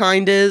Richard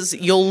Kind is,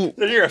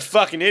 you're a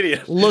fucking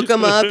idiot. Look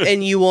him up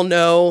and you will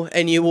know,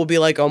 and you will be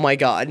like, oh my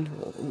God.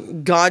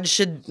 God's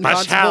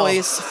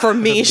voice for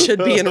me should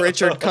be in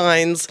Richard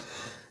Kind's.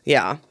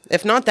 Yeah.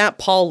 If not that,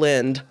 Paul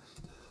Lynde,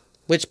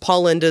 which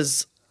Paul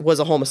Lynde was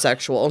a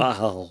homosexual.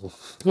 Oh.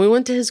 We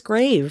went to his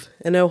grave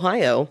in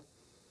Ohio.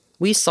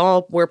 We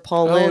saw where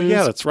Paul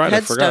Lynde's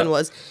headstone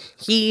was.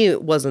 He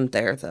wasn't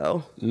there,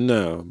 though.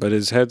 No, but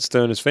his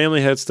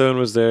family headstone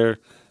was there.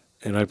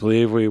 And I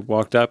believe we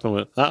walked up and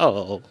went,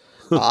 oh.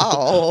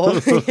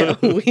 Oh, yeah,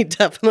 we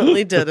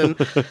definitely didn't.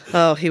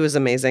 Oh, he was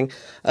amazing.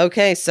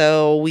 Okay,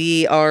 so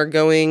we are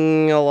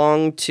going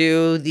along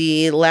to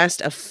the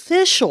last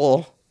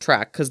official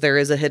track, because there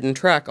is a hidden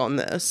track on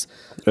this.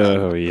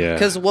 Oh, yeah.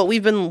 Because what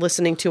we've been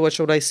listening to, which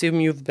what I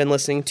assume you've been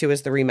listening to,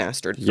 is the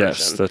remastered version.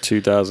 Yes, the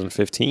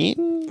 2015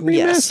 remaster.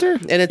 Yes.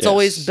 And it's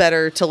always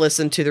better to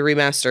listen to the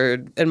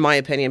remastered, in my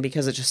opinion,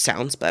 because it just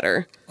sounds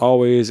better.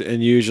 Always,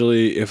 and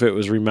usually if it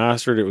was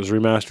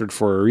remastered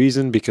for a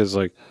reason, because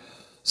like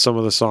some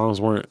of the songs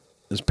weren't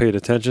as paid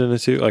attention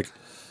to. Like,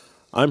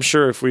 I'm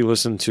sure if we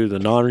listened to the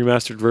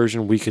non-remastered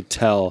version, we could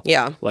tell,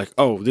 like,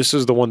 oh, this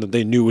is the one that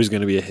they knew was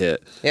going to be a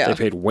hit. Yeah. They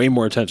paid way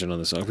more attention on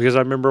the song. Because I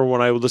remember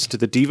when I would listen to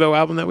the Devo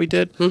album that we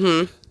did,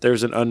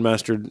 there's an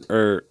unmastered,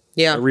 or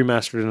a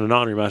remastered and a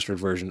non-remastered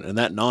version. And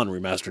that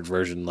non-remastered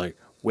version, like,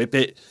 Whip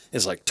It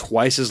is like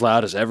twice as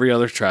loud as every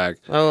other track.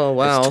 Oh,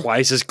 wow. It's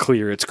twice as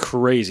clear. It's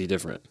crazy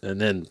different. And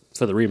then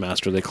for the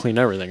remaster, they clean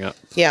everything up.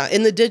 Yeah,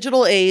 in the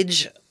digital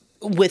age,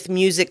 with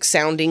music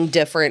sounding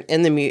different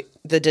in the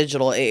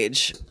digital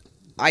age,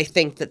 I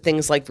think that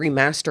things like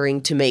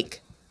remastering to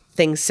make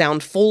things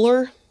sound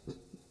fuller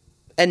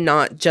and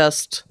not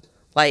just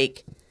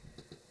like,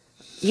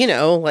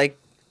 like,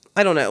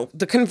 I don't know.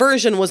 The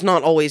conversion was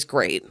not always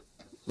great.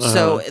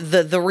 So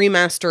the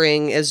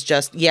remastering is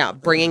just,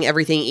 bringing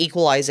everything,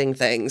 equalizing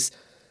things,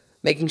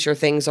 making sure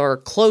things are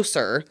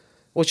closer,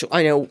 which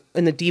I know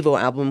in the Devo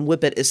album,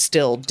 Whip It is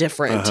still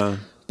different,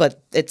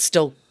 but it's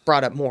still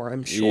brought up more,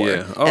 I'm sure.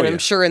 Yeah. And I'm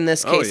sure in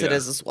this case it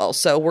is as well.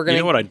 So we're going to...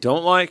 You know what I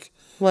don't like?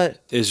 What?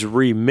 Is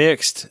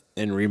remixed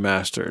and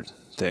remastered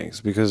things,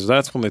 because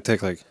that's when they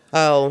take like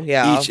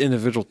each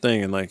individual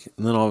thing and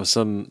then all of a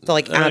sudden they'll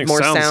like add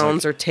more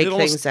sounds or take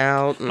things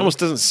out. It almost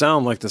doesn't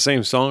sound like the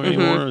same song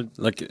anymore.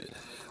 Like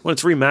when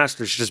it's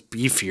remastered, it's just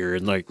beefier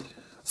and like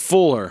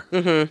fuller.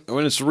 And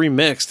when it's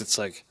remixed, it's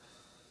like,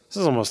 this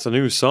is almost a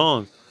new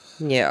song.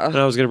 Yeah. And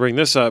I was going to bring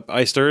this up.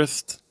 Iced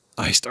Earth.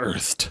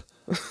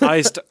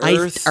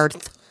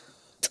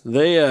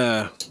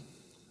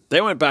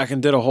 They went back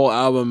and did a whole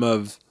album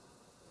of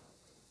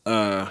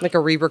like a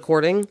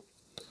re-recording.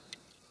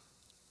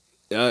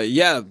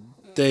 Yeah,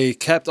 they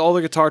kept all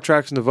the guitar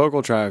tracks and the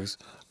vocal tracks,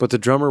 but the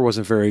drummer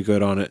wasn't very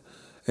good on it.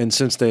 And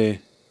since they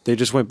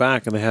just went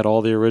back and they had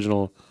all the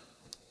original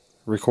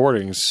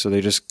recordings, so they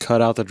just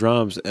cut out the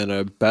drums, and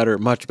a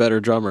much better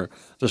drummer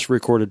just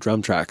recorded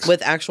drum tracks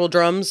with actual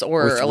drums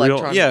or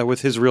electronic.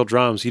 With his real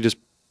drums. He just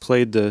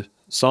played the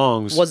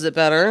songs. Was it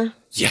better?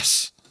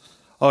 Yes.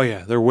 Oh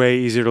yeah, they're way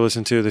easier to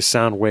listen to. They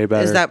sound way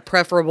better. Is that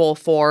preferable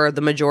for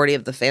the majority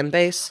of the fan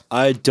base?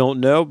 I don't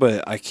know,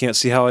 but I can't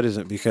see how it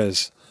isn't,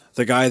 because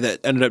the guy that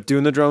ended up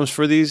doing the drums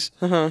for these,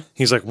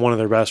 he's like one of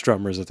their best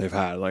drummers that they've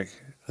had. Like,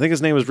 I think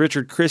his name was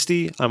Richard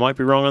Christie. I might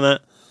be wrong on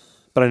that,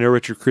 but I know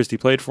Richard Christie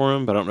played for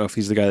him, but I don't know if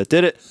he's the guy that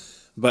did it.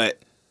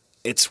 But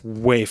it's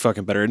way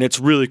fucking better. And it's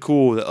really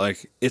cool that,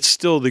 like, it's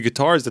still the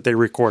guitars that they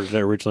recorded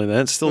originally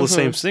then. It's still the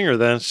same singer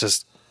then. It's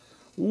just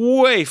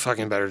way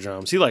fucking better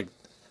drums. He, like,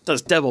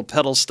 does double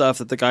pedal stuff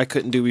that the guy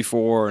couldn't do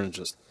before, and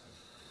just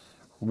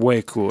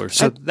way cooler.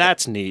 So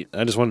that's neat.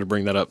 I just wanted to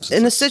bring that up.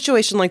 In a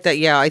situation like that,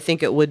 yeah, I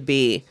think it would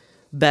be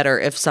better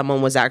if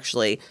someone was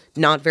actually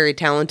not very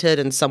talented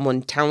and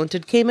someone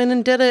talented came in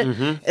and did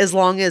it, as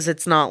long as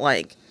it's not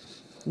like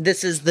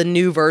this is the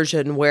new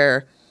version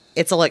where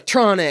it's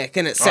electronic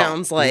and it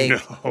sounds like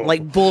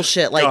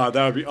bullshit. Like, God,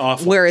 that would be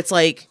awful. Where it's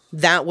like,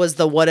 that was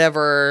the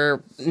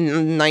whatever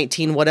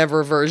 19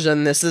 whatever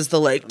version. This is the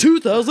like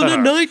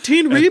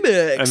 2019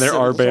 remix. And there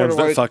are bands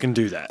that fucking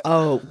do that.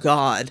 Oh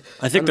God.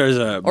 I think there's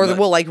a... Or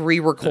we'll like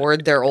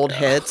re-record their old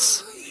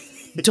hits.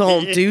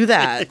 Don't do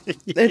that.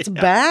 It's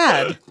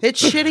bad.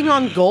 It's shitting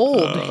on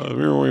gold.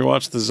 Remember when we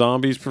watched the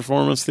Zombies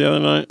performance the other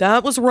night?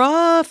 That was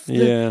rough.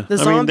 Yeah. The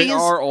Zombies. They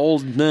are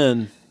old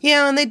men.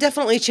 Yeah, and they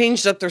definitely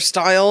changed up their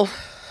style.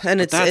 And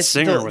that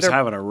singer was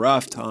having a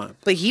rough time.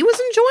 But he was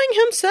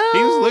enjoying himself.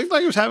 He looked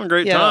like he was having a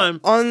great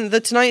time. On The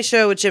Tonight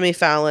Show with Jimmy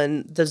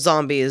Fallon, the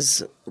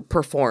Zombies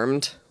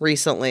performed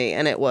recently,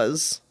 and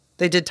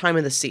they did Time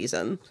of the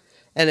Season.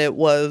 And it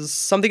was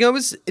something I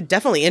was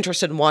definitely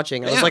interested in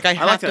watching. I was like, I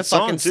have to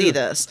fucking see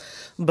this.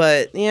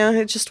 But yeah,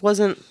 it just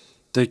wasn't.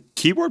 The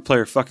keyboard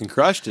player fucking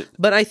crushed it.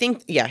 But I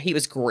think, yeah, he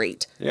was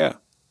great. Yeah.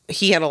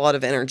 He had a lot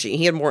of energy.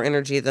 He had more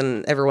energy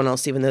than everyone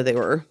else, even though they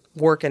were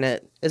working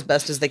it as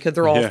best as they could.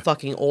 They're all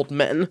fucking old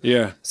men.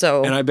 Yeah.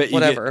 So, and I bet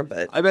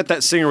but I bet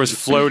that singer was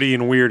floaty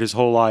and weird his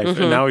whole life.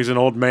 And now he's an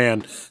old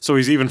man. So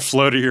he's even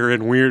floatier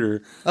and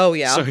weirder. Oh,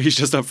 yeah. So he's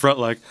just up front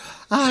like,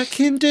 I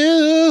can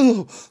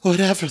do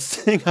whatever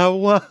thing I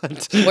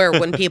want. Where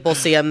when people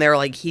see him, they're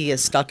like, he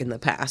is stuck in the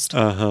past.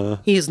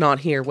 He's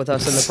not here with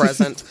us in the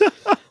present.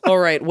 All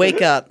right,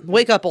 wake up.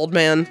 Wake up, old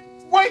man.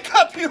 Wake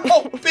up, you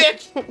old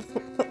bitch!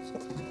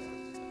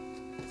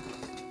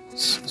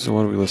 So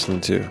what are we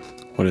listening to?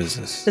 What is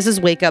this? This is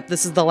Wake Up.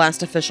 This is the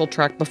last official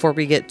track before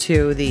we get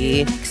to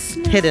the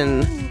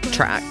hidden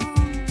track.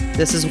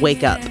 This is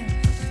Wake Up.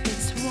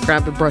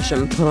 Grab a brush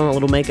and put on a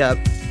little makeup.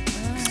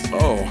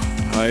 Oh,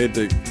 hide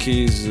the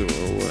keys.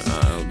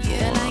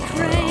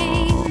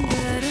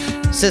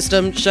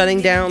 System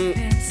shutting down.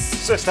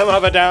 System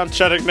of a down,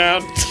 shutting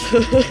down.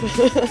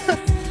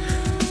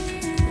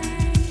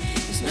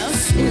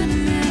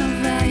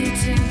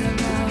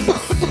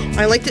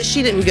 I like that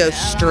she didn't go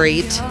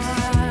straight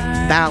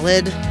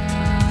ballad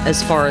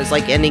as far as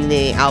like ending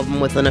the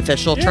album with an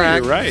official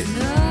track. You're right.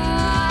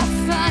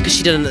 Because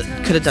she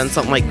could have done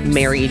something like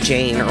Mary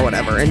Jane or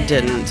whatever and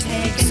didn't.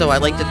 So I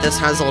like that this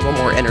has a little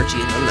more energy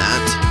than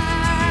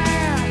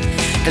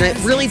that. And it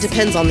really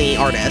depends on the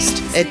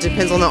artist. It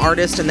depends on the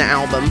artist and the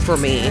album for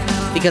me.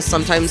 Because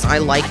sometimes I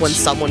like when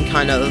someone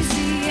kind of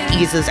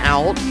eases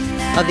out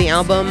of the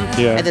album.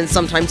 Yeah. And then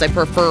sometimes I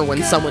prefer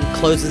when someone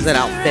closes it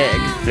out big.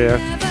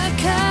 Yeah.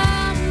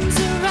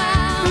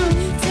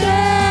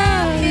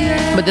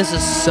 But this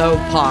is so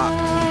pop.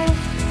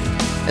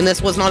 And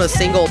this was not a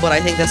single, but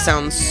I think this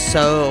sounds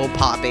so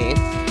poppy.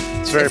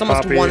 It's very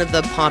almost poppy. one of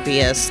the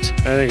poppiest.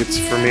 I think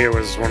for me, it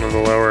was one of the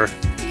lower.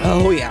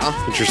 Oh,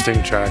 yeah.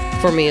 Interesting track.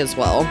 For me as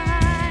well.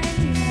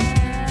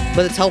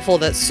 But it's helpful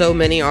that so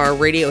many are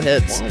radio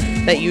hits,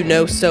 that you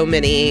know so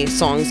many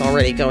songs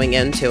already going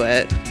into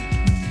it.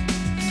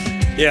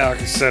 Yeah,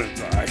 like I said,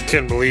 I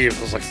couldn't believe.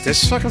 I was like,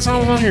 this fucking song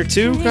was on here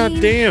too? God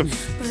damn.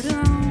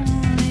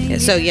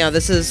 So, yeah,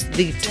 this is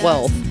the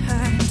 12th.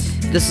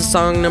 This is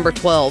song number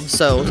 12,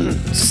 so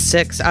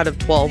 6 out of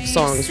 12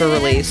 songs were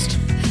released,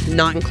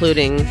 not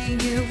including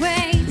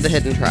the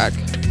hidden track.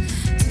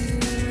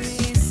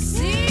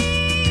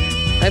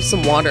 I have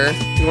some water.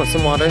 You want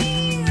some water?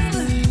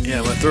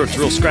 Yeah, my throat's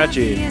real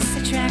scratchy.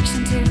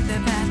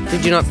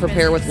 Did you not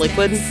prepare with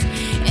liquid?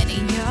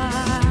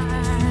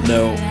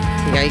 No.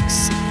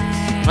 Yikes.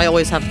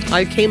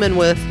 I came in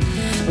with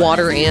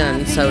water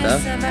and soda.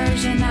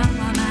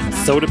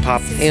 Soda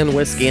pop. And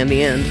whiskey in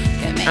the end.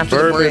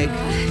 After the break.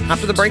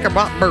 After the break, I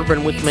brought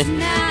bourbon with me.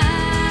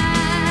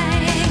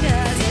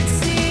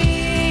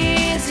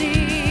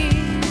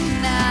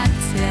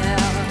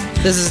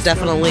 This is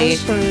definitely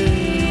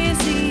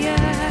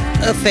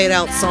a fade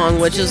out song,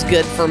 which is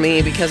good for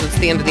me because it's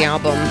the end of the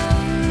album.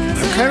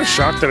 I'm kind of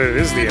shocked that it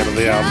is the end of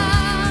the album.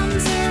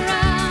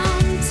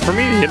 For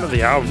me, the end of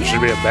the album should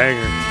be a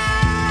banger.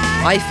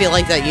 I feel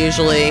like that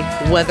usually,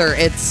 whether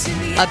it's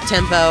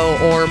up-tempo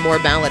or more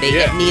ballady,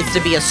 it needs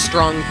to be a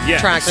strong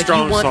track. Like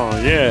strong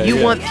song. Yeah, you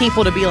want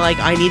people to be like,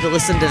 I need to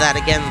listen to that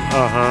again.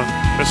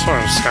 This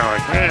one is kind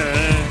of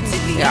like,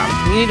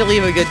 Yeah, you need to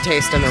leave a good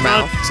taste in their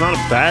mouth. It's not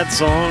a bad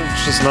song.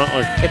 It's just not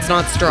like. It's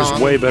not strong.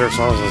 There's way better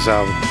songs on this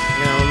album.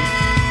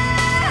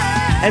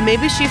 And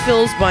maybe she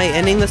feels by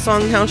ending the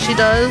song how she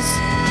does,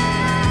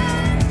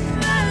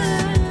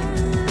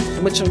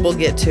 which we'll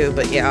get to.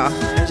 But yeah,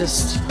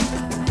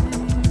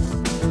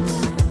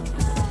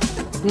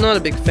 I'm not a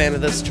big fan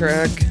of this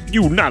track.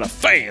 You not a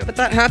fan. But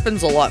that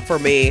happens a lot for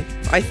me.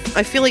 I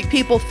feel like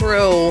people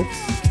throw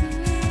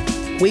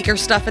weaker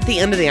stuff at the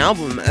end of the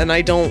album, and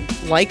I don't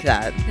like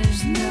that.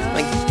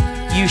 Like,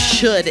 you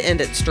should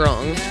end it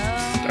strong.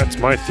 That's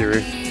my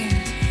theory.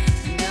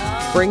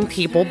 Bring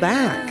people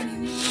back.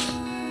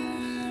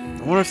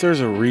 I wonder if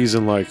there's a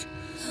reason, like,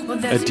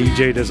 a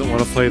DJ doesn't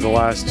want to play the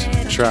last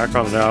track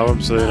on an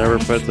album, so they never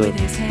put the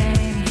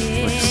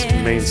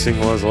main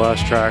single as the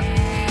last track.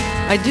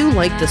 I do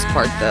like this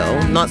part,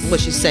 though. Not what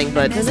she's saying,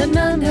 but I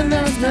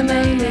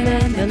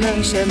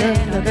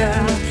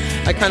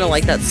kind of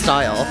like that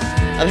style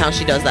of how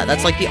she does that.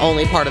 That's like the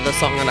only part of the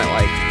song that I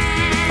like.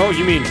 Oh,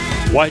 you mean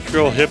white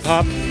girl hip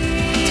hop?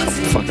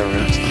 Fuck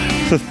around.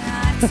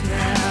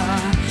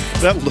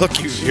 That look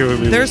you've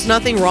given me. There's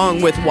nothing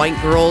wrong with white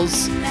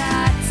girls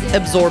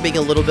absorbing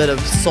a little bit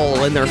of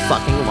soul in their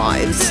fucking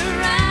lives.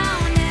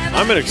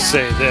 I'm gonna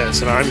say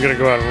this, and I'm gonna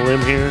go out on a limb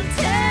here.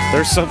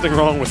 There's something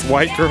wrong with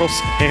white girls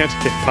and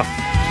hip hop.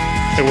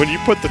 And when you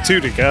put the two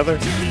together,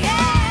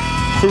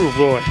 oh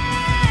boy,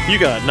 you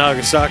got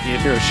Nagasaki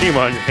and Hiroshima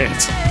on your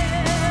hands.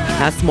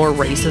 That's more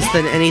racist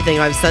than anything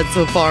I've said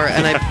so far,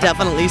 and I've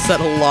definitely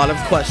said a lot of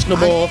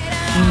questionable,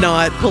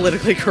 not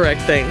politically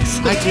correct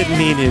things. I didn't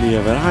mean any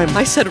of it.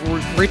 I said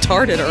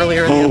retarded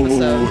earlier in the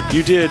episode.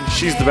 You did.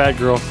 She's the bad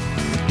girl.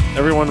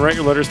 Everyone write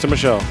your letters to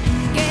Michelle.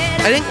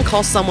 I didn't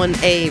call someone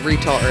a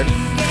retard.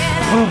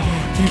 Oh,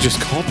 you just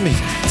called me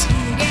that.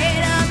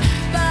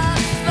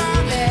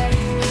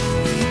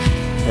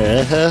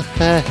 Get up,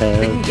 get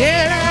up,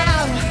 get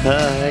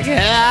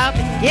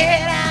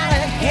out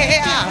of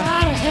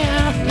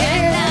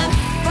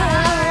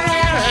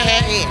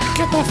here.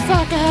 Get the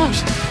fuck out.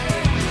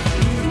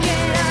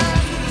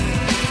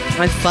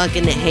 I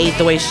fucking hate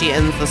the way she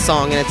ends the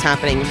song, and it's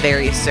happening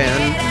very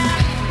soon.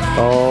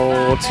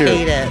 Oh, let's hear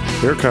Hate it.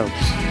 Here it comes.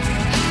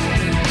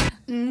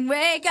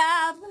 Wake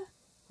up.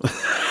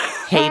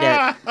 Hate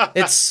it.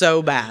 It's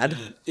so bad.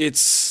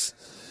 It's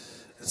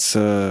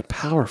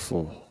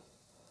powerful.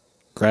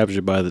 Grabs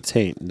you by the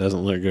taint and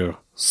doesn't let go.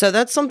 So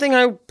that's something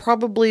I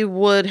probably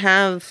would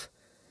have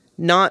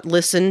not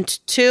listened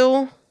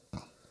to.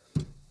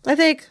 I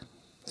think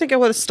I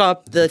would have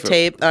stopped the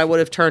tape. I would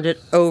have turned it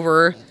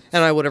over,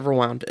 and I would have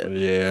rewound it.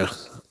 Yeah.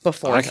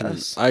 Before I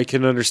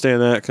can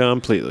understand that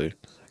completely.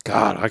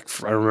 God,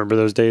 I remember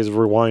those days of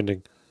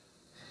rewinding.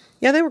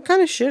 Yeah, they were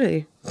kind of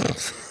shitty.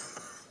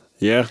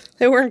 Yeah.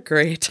 They weren't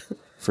great.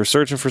 For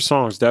searching for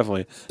songs,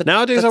 definitely.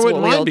 Nowadays, I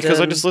wouldn't mind because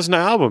I just listen to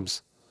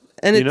albums.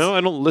 And I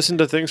don't listen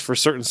to things for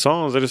certain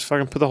songs. I just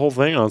fucking put the whole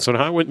thing on, so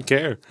now I wouldn't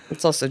care.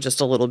 It's also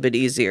just a little bit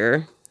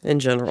easier in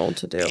general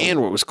to do.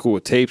 And what was cool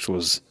with tapes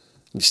was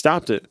you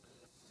stopped it.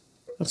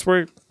 That's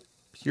where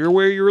you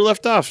were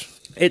left off.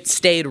 It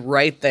stayed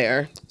right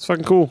there. It's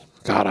fucking cool.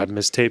 God, I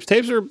miss tapes.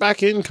 Tapes are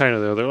back in kind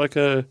of, though. They're like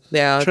a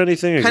trendy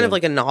thing again. Kind of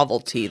like a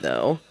novelty,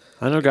 though.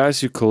 I know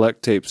guys who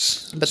collect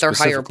tapes. But they're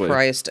higher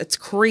priced. It's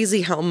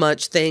crazy how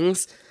much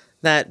things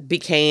that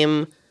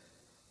became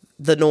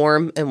the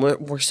norm and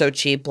were so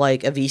cheap,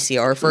 like a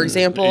VCR, for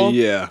example.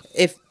 Yeah.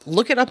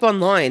 Look it up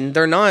online,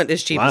 they're not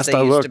as cheap as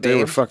they used to be. They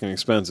were fucking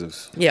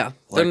expensive. Yeah,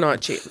 they're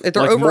not cheap. They're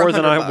like over more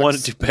than I $100.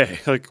 wanted to pay.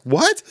 Like,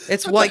 what?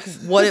 It's like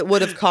what it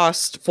would have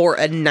cost for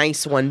a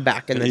nice one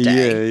back in the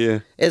day. Yeah.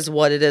 Is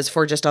what it is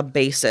for just a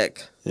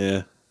basic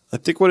I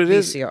think what it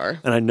is, VCR.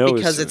 and I know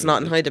because it's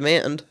not in high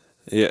demand.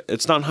 Yeah,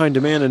 it's not in high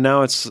demand, and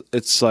now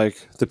it's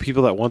like the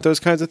people that want those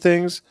kinds of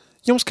things,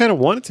 you almost kind of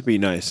want it to be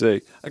nice.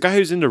 Like, a guy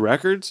who's into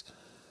records,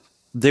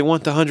 they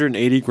want the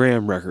 180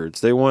 gram records.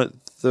 They want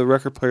the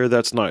record player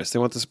that's nice. They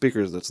want the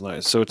speakers that's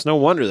nice. So it's no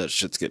wonder that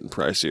shit's getting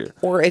pricier.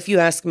 Or if you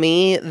ask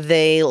me,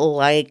 they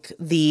like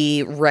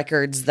the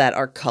records that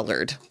are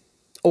colored.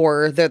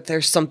 Or that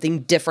there's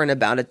something different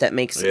about it that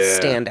makes it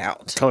stand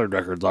out. Colored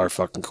records are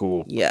fucking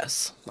cool.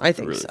 Yes, I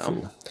think really so.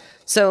 Cool.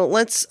 So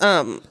let's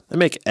they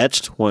make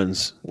etched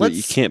ones that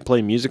you can't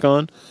play music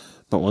on,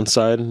 but one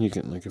side you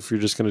can, like, if you're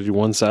just gonna do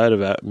one side of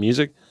that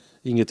music,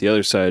 you can get the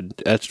other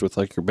side etched with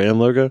like your band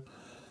logo.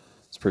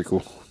 It's pretty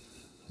cool.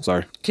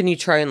 Sorry. Can you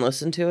try and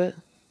listen to it?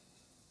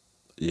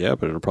 Yeah,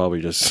 but it'll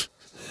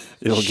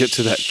get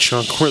to that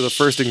chunk where the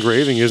first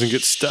engraving is and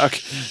get stuck.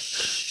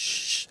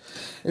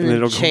 And then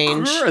it'll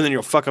change. And then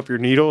you'll fuck up your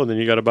needle, and then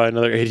you got to buy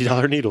another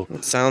 $80 needle.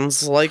 It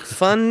sounds like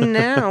fun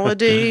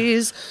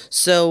nowadays.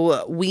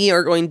 So we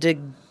are going to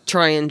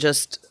try and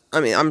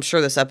I'm sure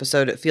this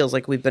episode, it feels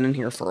like we've been in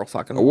here for a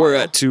fucking while. We're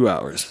at 2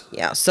 hours.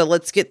 Yeah, so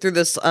let's get through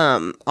this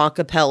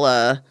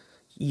acapella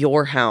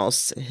Your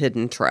House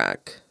hidden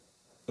track.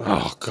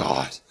 Oh,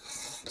 God.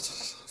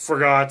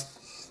 Forgot.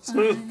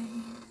 I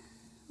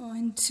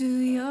went to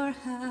your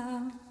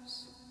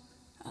house.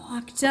 I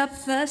walked up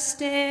the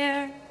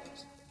stairs.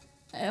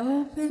 I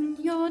opened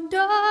your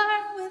door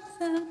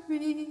without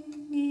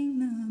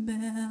ringing the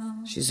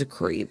bell. She's a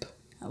creep.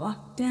 I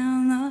walked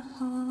down the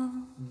hall.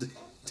 Do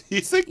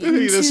you think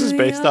this is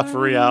based off of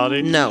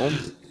reality? No.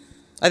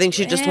 I think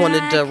she just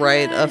wanted to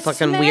write a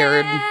fucking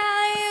weird,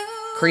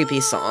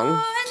 creepy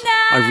song.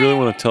 I really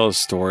want to tell a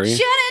story.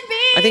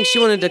 I think she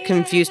wanted to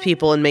confuse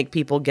people and make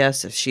people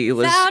guess if she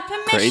was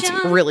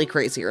really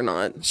crazy or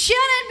not.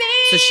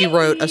 So she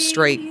wrote a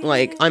straight,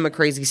 like, I'm a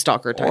crazy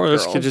stalker type Or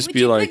this girl. could just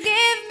be like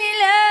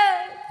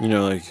You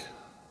know, like,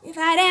 If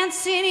I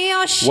dance in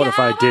your shower, what if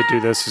I did do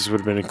this? This would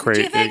have been a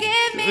crazy.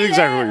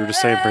 Exactly what you were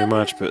just saying, pretty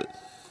much. But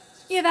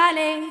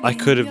I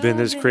could have been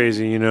this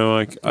crazy, you know.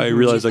 Like, I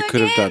realized I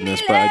could have done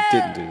this, but I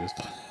didn't do this.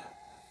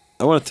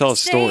 I want to tell a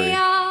story,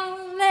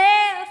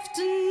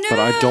 but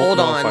I don't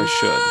know if I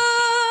should.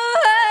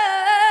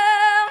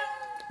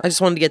 I just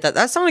wanted to get that.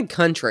 That sounded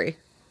country.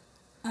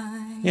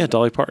 Yeah,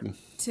 Dolly Parton.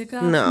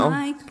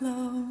 No.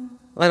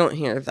 I don't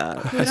hear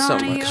that so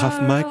much. Take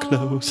off my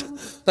clothes.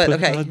 But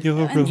okay,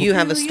 you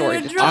have a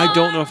story to tell. I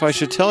don't know if I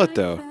should tell it,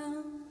 though.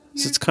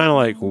 So it's kind of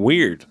like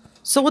weird.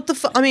 So what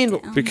the I mean,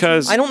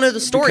 because I don't know the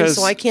story,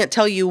 so I can't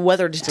tell you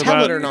whether to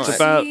tell it or not. It's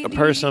about a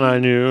person I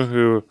knew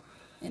who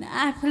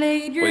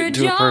went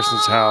to a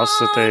person's house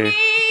that they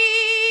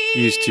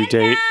used to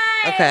date.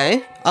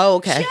 Okay. Oh,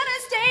 okay.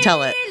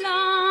 Tell it.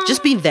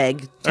 Just be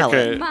vague. Tell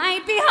it.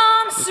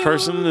 The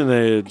person, and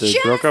they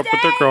broke up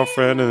with their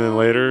girlfriend, and then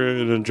later,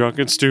 in a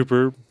drunken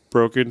stupor,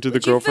 broke into the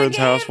girlfriend's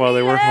house while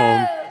they were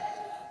home,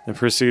 and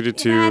proceeded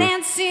to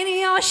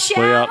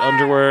lay out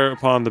underwear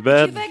upon the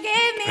bed,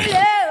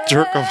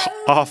 jerk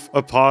off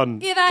upon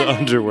the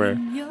underwear,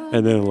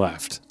 and then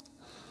left.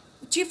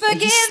 He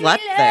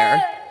slept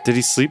there. Did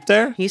he sleep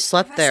there? He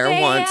slept there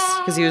once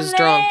because he was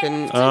drunk,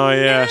 and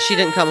she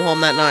didn't come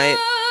home that night.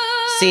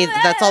 See,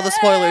 that's all the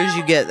spoilers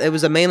you get. It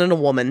was a man and a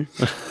woman.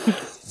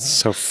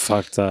 So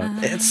fucked up.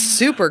 It's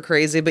super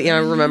crazy, but yeah, I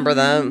remember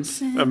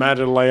that.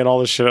 Imagine laying all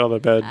this shit on the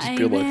bed, just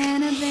be like,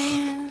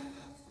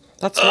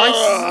 that's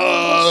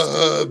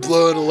why.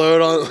 Blow it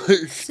alone on.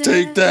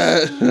 Take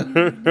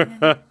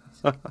that.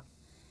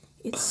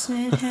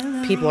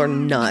 People are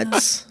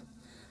nuts.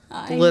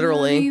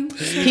 Literally,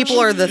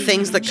 people are the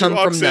things that come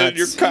from nuts.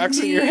 Your cock's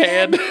in your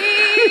hand.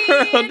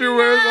 Her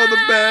underwear's on the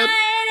bed.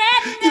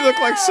 You look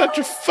like such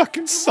a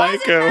fucking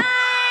psycho.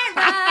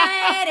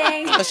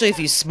 Especially if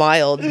you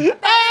smiled,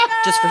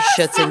 just for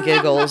shits and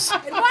giggles.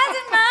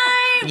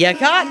 You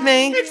got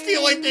me. It's the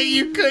only thing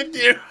you could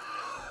do.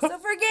 So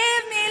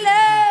forgive me,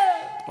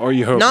 love. Or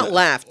you hope not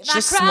laugh,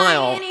 just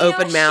smile,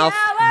 open mouth,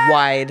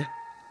 wide,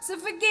 So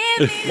forgive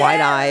me,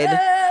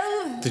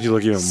 wide-eyed. Did you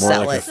look even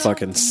more like a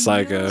fucking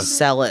psycho?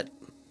 Sell it.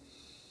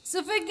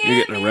 So forgive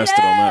You're getting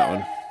arrested on that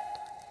one.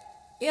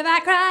 if I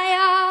cry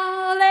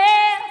all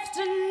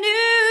afternoon.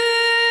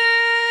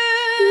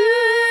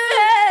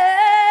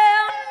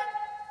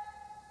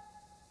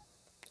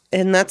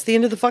 And that's the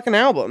end of the fucking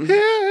album.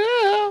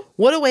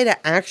 What a way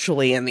to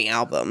actually end the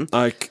album.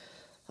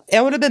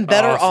 It would have been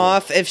better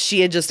off if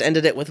she had just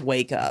ended it with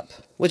Wake Up,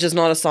 which is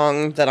not a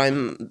song that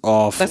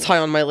that's high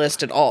on my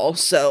list at all.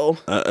 So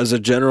as a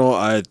general,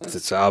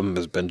 this album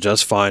has been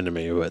just fine to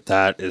me, but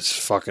that is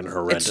fucking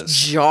horrendous.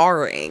 It's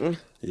jarring.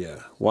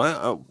 Yeah.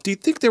 Why? Do you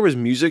think there was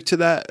music to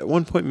that at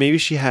one point? Maybe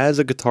she has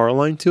a guitar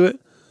line to it,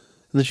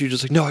 and then she was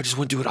just like, "No, I just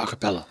want to do it a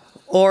cappella."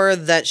 Or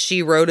that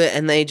she wrote it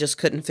and they just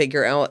couldn't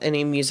figure out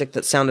any music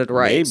that sounded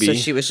right. Maybe. So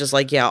she was just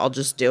like, yeah, I'll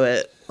just do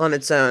it on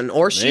its own.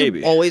 Or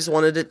she always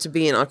wanted it to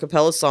be an a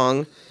cappella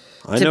song.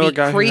 I know a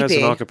guy who has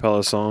an a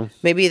cappella song.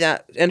 Maybe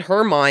that, in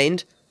her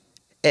mind,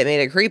 it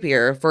made it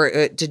creepier for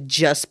it to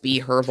just be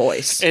her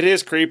voice. It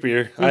is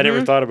creepier. I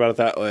never thought about it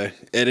that way.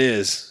 It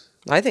is.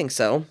 I think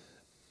so.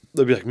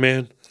 They'll be like,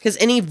 man. Because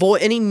any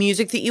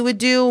music that you would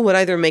do would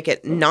either make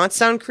it not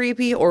sound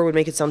creepy or would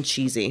make it sound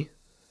cheesy.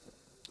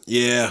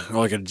 Yeah, or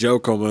like a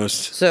joke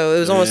almost. So it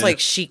was almost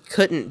like she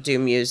couldn't do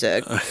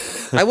music.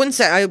 I wouldn't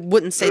say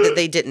that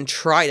they didn't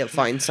try to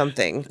find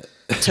something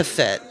to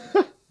fit.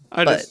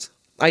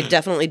 I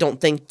definitely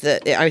don't think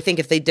that. I think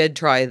if they did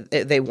try,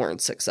 they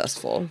weren't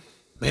successful.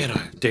 Man,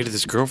 I dated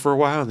this girl for a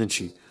while, and then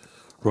she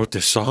wrote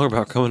this song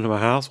about coming to my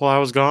house while I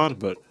was gone,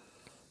 but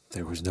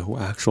there was no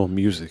actual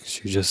music.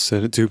 She just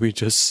sent it to me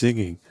just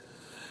singing.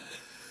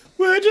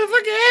 Would you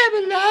forgive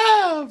me,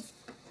 love?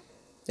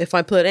 If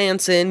I put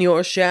ants in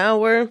your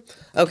shower.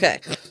 Okay,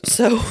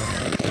 so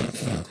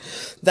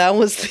that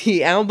was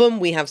the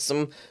album. We have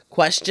some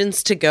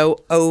questions to go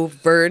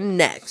over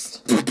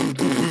next.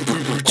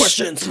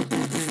 Questions.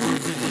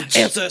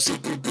 Answers.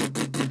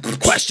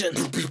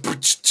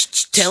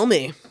 Questions. Tell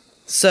me.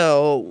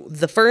 So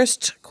the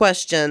first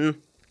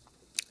question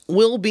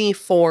will be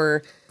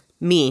for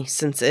me,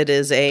 since it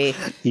is a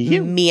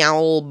me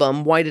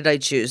album. Why did I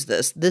choose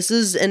this? This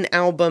is an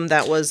album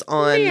that was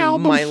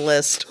on my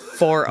list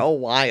for a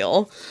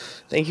while.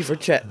 Thank you for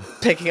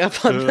picking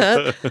up on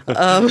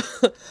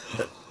that.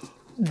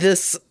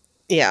 This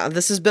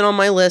has been on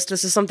my list.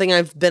 This is something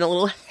I've been a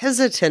little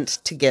hesitant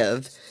to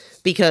give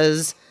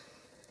because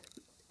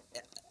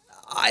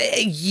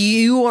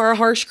you are a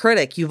harsh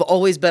critic. You've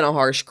always been a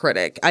harsh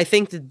critic. I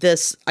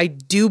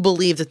do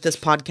believe that this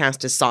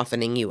podcast is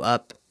softening you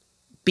up,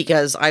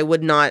 because I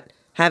would not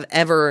have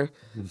ever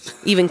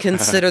even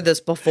considered this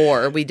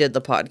before we did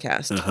the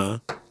podcast.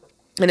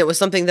 And it was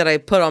something that I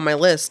put on my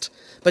list,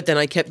 but then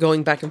I kept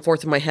going back and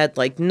forth in my head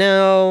like,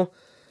 no,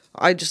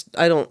 I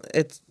don't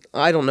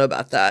know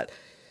about that.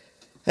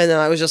 And then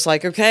I was just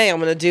like, okay,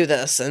 I'm going to do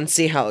this and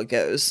see how it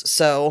goes.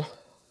 So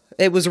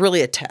it was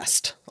really a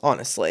test,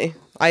 honestly.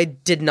 I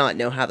did not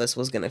know how this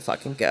was going to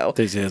fucking go.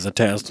 This is a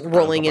test.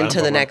 Rolling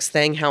into the next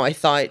thing, how I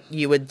thought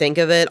you would think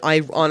of it,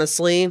 I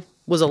honestly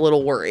was a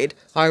little worried.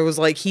 I was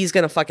like, he's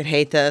going to fucking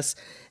hate this,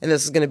 and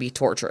this is going to be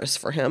torturous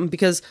for him,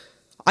 because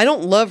I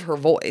don't love her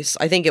voice.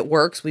 I think it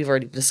works. We've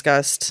already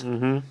discussed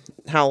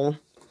how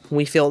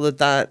we feel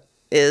that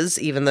is,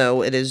 even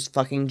though it is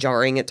fucking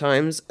jarring at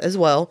times as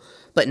well,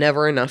 but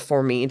never enough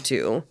for me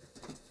to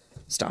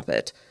stop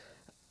it.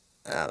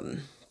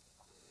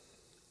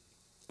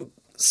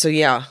 So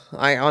yeah,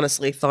 I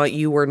honestly thought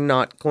you were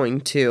not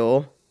going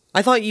to...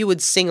 I thought you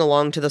would sing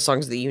along to the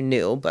songs that you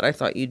knew, but I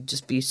thought you'd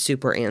just be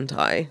super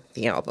anti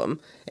the album,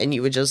 and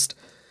you would just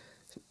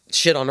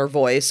shit on her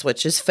voice,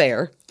 which is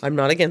fair. I'm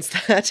not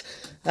against that.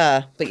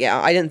 But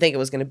yeah, I didn't think it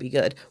was going to be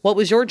good. What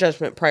was your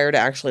judgment prior to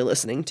actually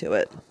listening to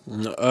it?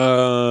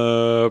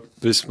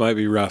 This might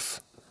be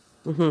rough.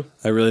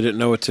 I really didn't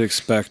know what to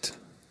expect.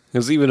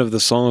 Because even of the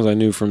songs I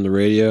knew from the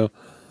radio,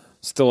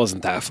 still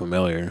wasn't that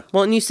familiar.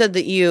 Well, and you said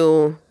that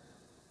you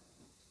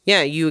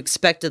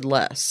expected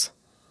less.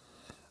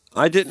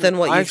 I didn't. Than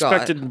what you I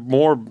expected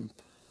more,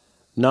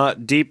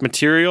 not deep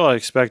material. I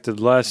expected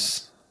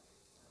less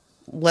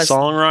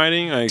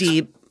songwriting.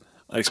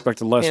 I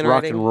expected less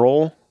rock and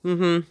roll.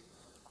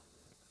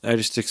 I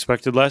just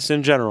expected less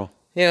in general.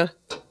 Yeah.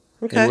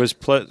 Okay. It was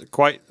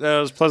I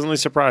was pleasantly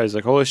surprised.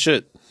 Like, holy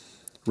shit,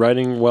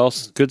 writing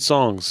good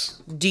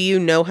songs. Do you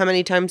know how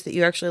many times that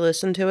you actually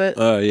listened to it?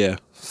 Yeah,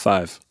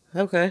 5.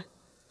 Okay.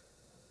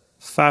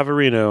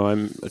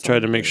 5-a-reno. I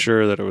tried to make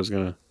sure that I was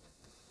gonna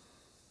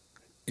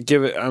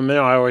give it. I mean,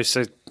 I always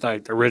say,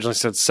 I originally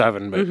said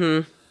 7,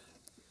 but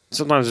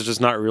sometimes it's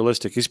just not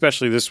realistic.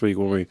 Especially this week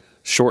when we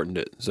shortened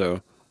it,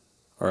 so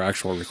our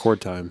actual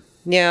record time.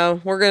 Yeah,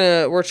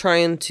 we're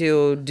trying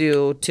to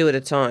do 2 at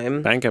a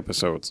time. Bank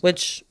episodes.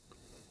 Which,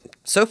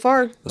 so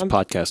far... That's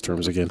podcast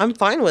terms again. I'm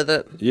fine with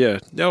it. Yeah.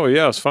 Oh,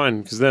 yeah, it's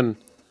fine. Because then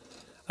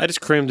I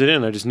just crammed it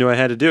in. I just knew I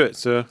had to do it,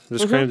 so I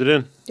just crammed it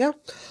in. Yeah.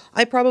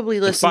 I probably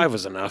listened... 5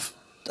 was enough.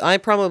 I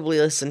probably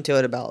listened to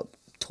it about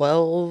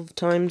 12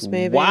 times,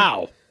 maybe.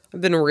 Wow. I've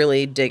been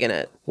really digging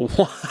it.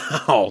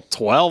 Wow.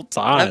 12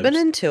 times. I've been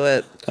into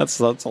it. That's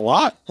a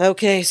lot.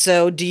 Okay,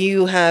 so do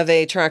you have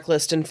a track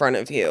list in front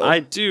of you?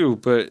 I do,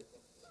 but...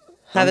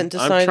 Haven't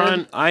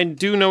decided? I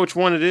do know which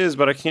one it is,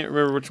 but I can't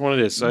remember which one it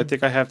is, so I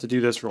think I have to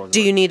do this wrong.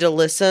 Do you need to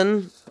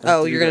listen?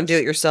 Oh, you're going to do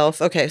it yourself?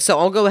 Okay, so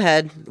I'll go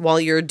ahead while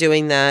you're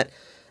doing that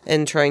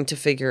and trying to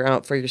figure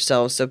out for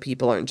yourself so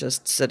people aren't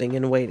just sitting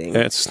and waiting.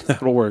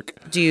 That'll work.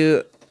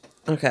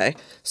 Okay,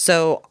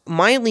 so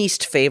my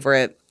least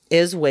favorite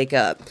is Wake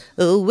Up.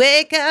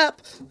 Wake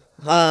Up!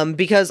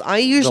 Because I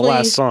usually... The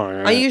last song,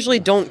 right? I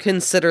usually don't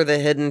consider the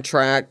hidden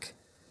track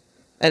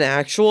an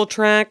actual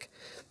track,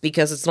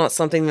 because it's not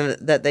something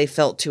that they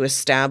felt to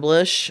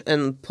establish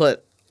and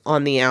put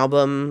on the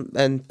album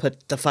and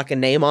put the fucking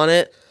name on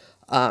it.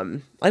 I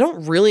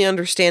don't really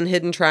understand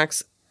hidden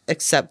tracks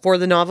except for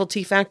the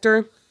novelty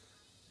factor.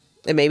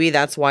 And maybe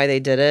that's why they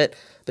did it.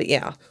 But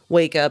yeah,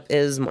 Wake Up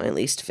is my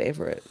least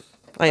favorite.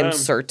 I am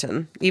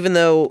certain. Even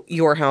though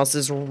Your House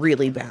is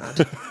really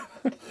bad.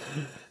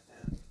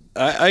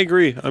 I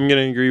agree. I'm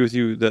going to agree with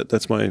you that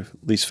that's my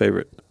least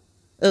favorite.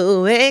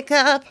 Wake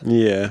Up.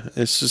 Yeah,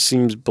 it just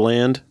seems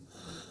bland.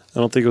 I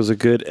don't think it was a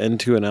good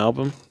end to an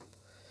album.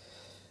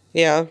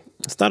 Yeah.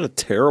 It's not a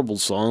terrible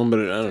song, but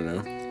I don't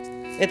know.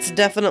 It's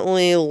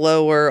definitely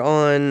lower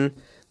on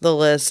the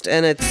list,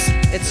 and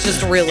it's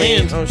just really...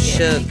 oh,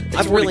 shit.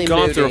 I've really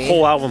gone through a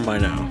whole album by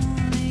now.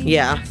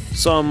 Yeah.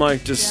 So I'm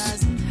like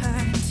just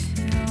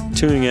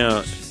tuning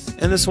out.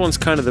 And this one's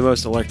kind of the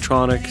most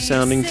electronic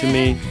sounding to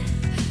me.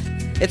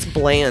 It's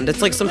bland.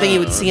 It's like something you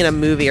would see in a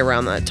movie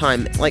around that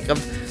time. Like of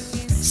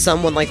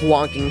someone like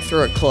walking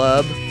through a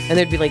club. And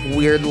there'd be like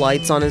weird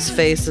lights on his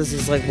face as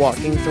he's like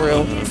walking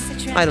through.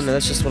 I don't know,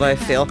 that's just what I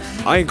feel.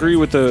 I agree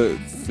with the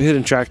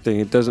hidden track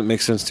thing. It doesn't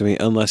make sense to me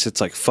unless it's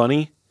like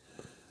funny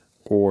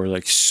or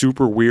like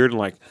super weird and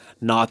like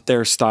not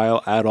their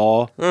style at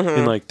all.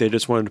 And like they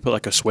just wanted to put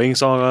like a swing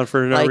song on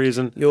for no like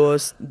reason.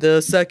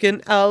 The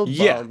second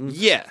album.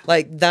 Yeah.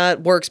 Like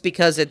that works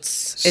because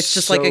it's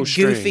just like a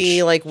goofy,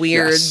 strange. like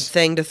weird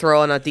thing to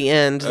throw on at the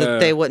end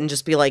that they wouldn't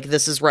just be like,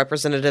 this is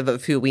representative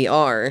of who we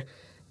are.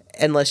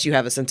 Unless you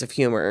have a sense of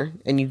humor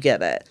and you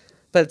get it.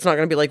 But it's not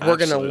going to be like, we're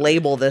going to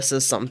label this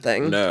as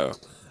something. No.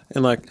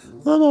 And like,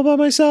 I'm all by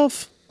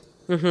myself.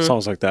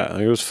 Songs like that.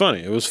 Like, it was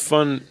funny. It was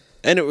fun.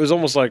 And it was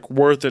almost like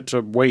worth it to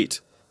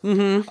wait.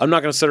 I'm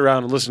not going to sit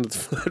around and listen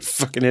to that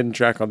fucking hidden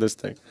track on this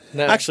thing.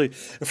 No. Actually,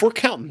 if we're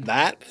counting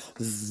that,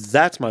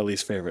 that's my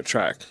least favorite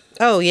track.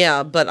 Oh,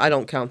 yeah, but I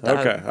don't count that.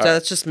 Okay.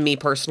 That's just me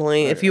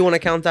personally. Okay. If you want to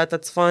count that,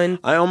 that's fine.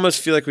 I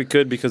almost feel like we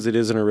could because it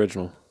is an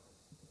original.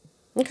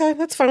 Okay,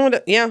 that's fine.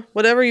 Yeah,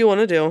 whatever you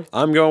want to do.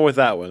 I'm going with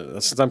that one.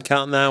 Since I'm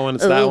counting that one,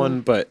 it's that one,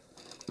 but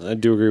I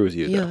do agree with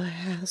you.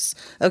 Yes.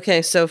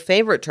 Okay, so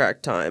favorite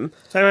track time.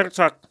 Favorite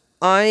track.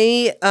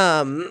 I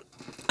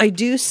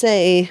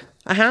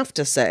have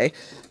to say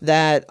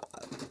that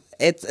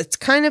it's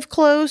kind of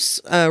close.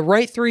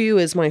 Right Through You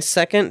is my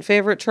second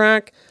favorite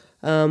track.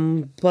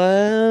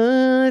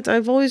 But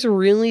I've always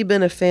really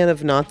been a fan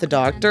of Not the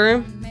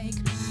Doctor.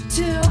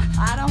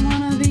 I don't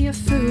wanna be a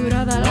food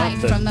or the light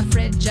from the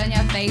fridge on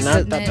your face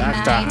at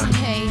midnight.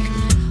 Hey.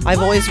 I've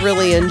always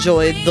really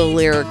enjoyed the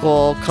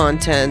lyrical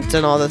content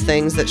and all the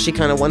things that she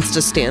kind of wants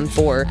to stand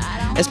for,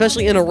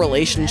 especially in a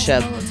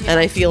relationship. And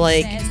I feel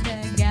like,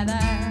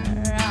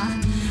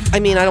 I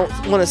mean, I don't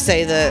want to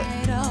say that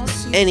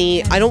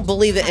I don't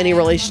believe that any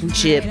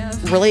relationship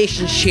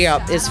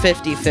is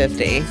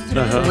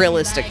 50-50,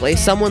 realistically.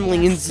 Someone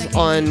leans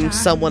on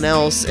someone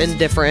else in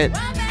different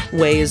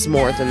ways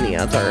more than the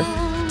other.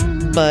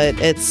 But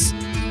it's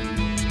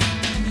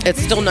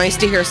still nice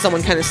to hear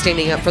someone kind of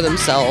standing up for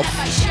themselves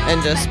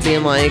and just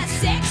being like,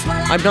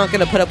 I'm not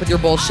going to put up with your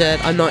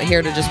bullshit. I'm not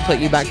here to just put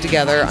you back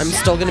together. I'm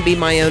still going to be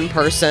my own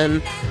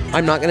person.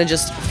 I'm not going to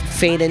just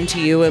fade into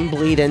you and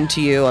bleed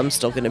into you. I'm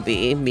still going to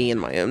be me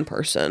and my own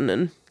person.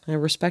 And I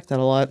respect that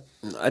a lot.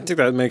 I think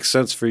that makes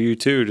sense for you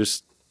too.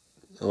 Just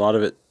a lot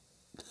of it.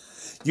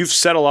 You've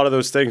said a lot of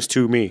those things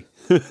to me.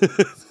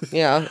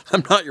 Yeah.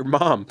 I'm not your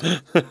mom.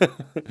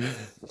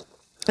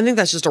 I think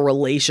that's just a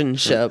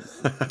relationship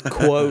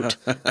quote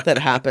that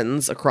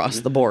happens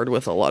across the board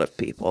with a lot of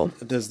people.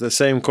 Does the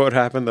same quote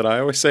happen that I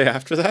always say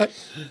after that?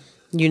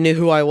 You knew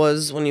who I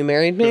was when you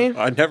married me?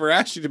 I never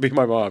asked you to be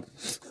my mom.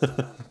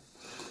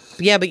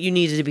 Yeah, but you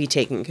needed to be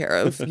taken care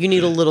of. You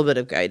need a little bit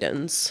of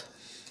guidance.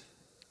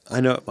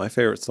 I know what my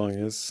favorite song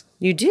is.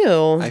 You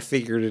do? I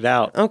figured it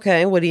out.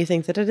 Okay, what do you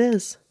think that it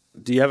is?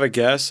 Do you have a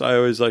guess? I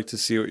always like to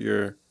see what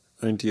your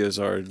ideas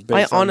are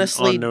based on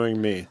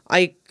knowing me.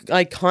 I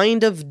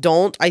kind of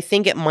don't. I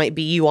think it might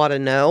be You Ought to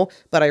Know,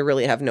 but I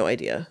really have no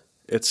idea.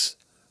 It's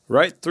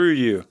Right Through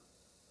You.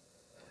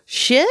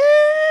 Shit,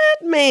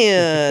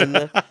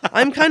 man.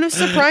 I'm kind of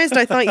surprised.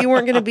 I thought you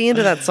weren't going to be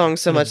into that song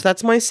so much.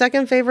 That's my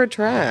second favorite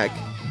track.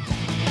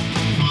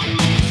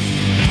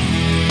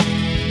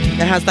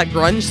 It has that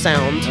grunge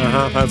sound.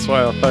 That's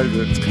why I like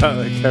it. It's kind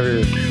of like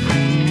heavier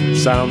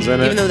sounds in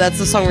it. Even though that's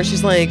the song where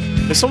she's like...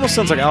 This almost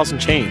sounds like Alice in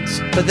Chains.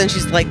 But then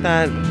she's like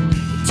that...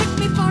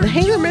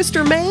 Hey,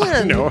 Mr.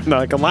 Man! No,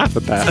 I can laugh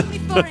at that.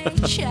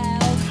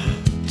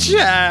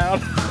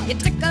 Child!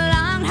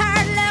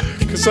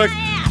 Because, like,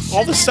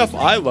 all the stuff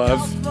I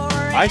love,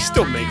 I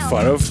still make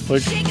fun of.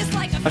 Like,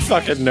 I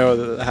fucking know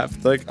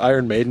that, like,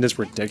 Iron Maiden is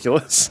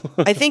ridiculous.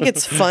 I think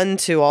it's fun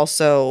to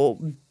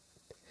also...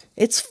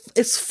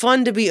 It's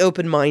fun to be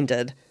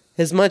open-minded.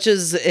 As much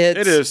as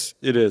it's...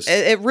 It is.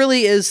 It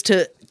really is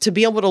to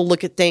be able to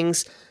look at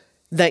things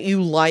that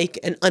you like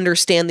and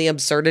understand the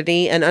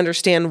absurdity and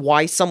understand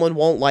why someone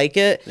won't like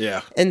it.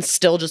 Yeah. And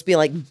still just be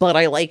like, but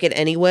I like it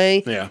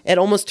anyway. Yeah. It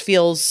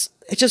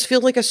just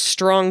feels like a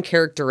strong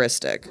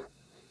characteristic.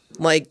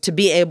 Like, to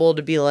be able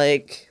to be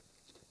like,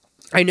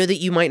 I know that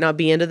you might not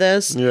be into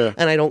this. Yeah.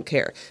 And I don't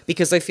care.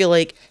 Because I feel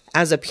like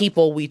as a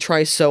people, we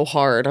try so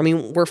hard. I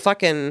mean,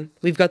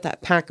 we've got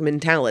that pack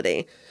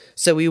mentality.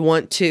 So we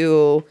want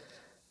to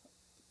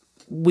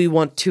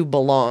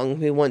belong.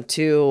 We want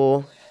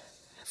to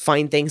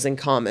find things in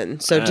common.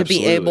 So Absolutely.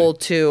 To be able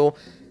to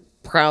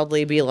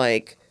proudly be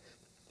like,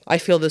 I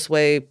feel this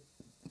way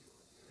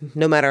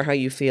no matter how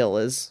you feel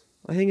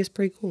I think it's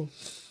pretty cool.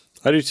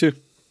 I do too.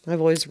 I've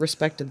always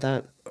respected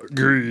that.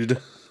 Agreed.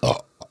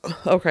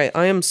 Okay,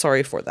 I am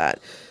sorry for that.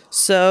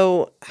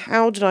 So,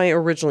 how did I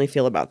originally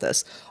feel about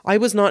this? I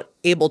was not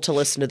able to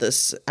listen to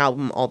this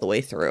album all the way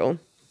through.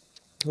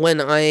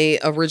 When I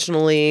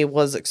originally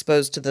was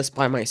exposed to this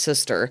by my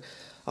sister,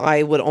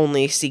 I would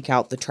only seek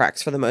out the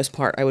tracks for the most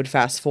part. I would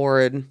fast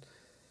forward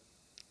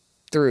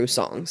through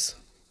songs.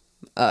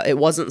 It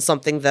wasn't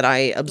something that I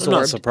absorbed. I'm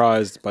not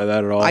surprised by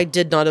that at all. I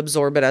did not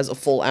absorb it as a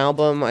full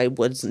album. I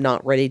was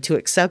not ready to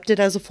accept it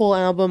as a full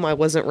album. I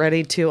wasn't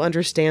ready to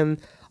understand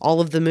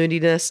all of the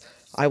moodiness.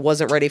 I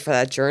wasn't ready for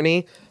that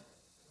journey.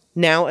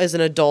 Now, as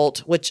an adult,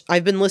 which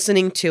I've been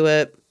listening to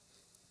it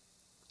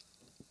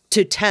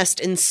to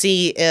test and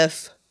see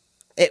if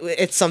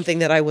it's something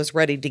that I was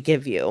ready to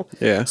give you.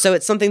 Yeah. So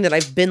it's something that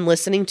I've been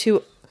listening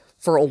to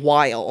for a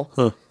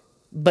while,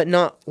 but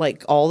not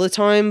like all the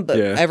time, but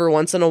every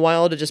once in a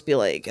while to just be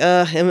like,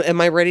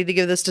 am I ready to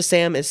give this to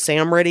Sam? Is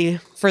Sam ready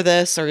for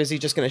this? Or is he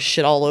just going to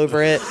shit all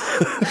over it?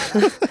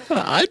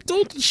 I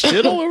don't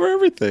shit all over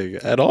everything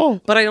at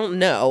all. But I don't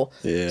know.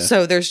 Yeah.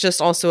 So there's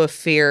just also a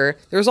fear.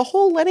 There's a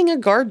whole letting a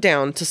guard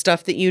down to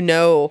stuff that you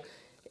know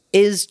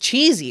is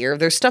cheesy, or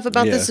there's stuff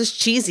about this is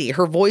cheesy.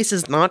 Her voice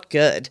is not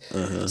good.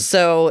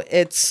 So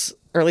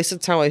or at least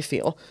it's how I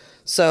feel.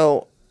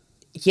 So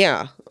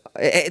yeah,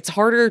 it's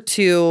harder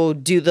to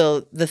do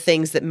the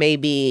things that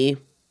maybe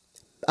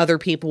other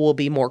people will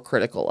be more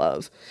critical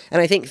of.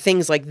 And I think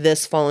things like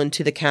this fall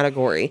into the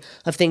category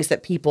of things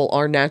that people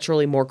are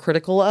naturally more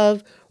critical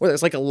of, where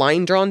there's like a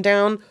line drawn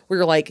down where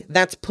you're like,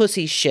 that's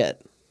pussy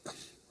shit.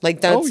 Like,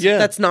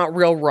 that's not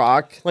real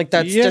rock. Like,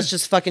 that's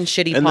just fucking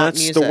shitty and pop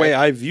music. And that's the way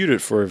I viewed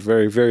it for a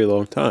very, very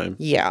long time.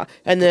 Yeah.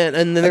 And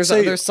then there's the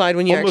other side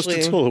when you almost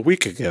actually... until a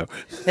week ago.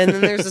 And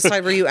then there's the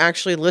side where you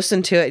actually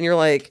listen to it and you're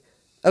like,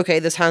 okay,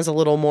 this has a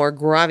little more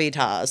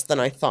gravitas than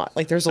I thought.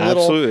 Like there's a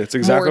little Absolutely. It's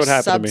exactly more what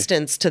happened to me.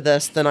 substance to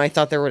this than I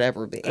thought there would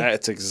ever be.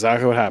 That's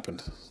exactly what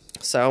happened.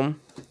 So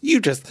You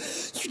just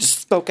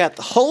spoke out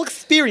the whole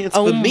experience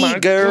oh for me, my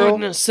girl.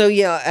 goodness. So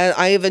yeah,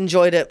 I have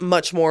enjoyed it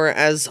much more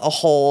as a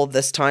whole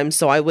this time.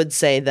 So I would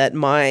say that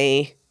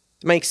my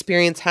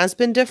experience has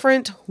been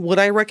different. Would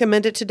I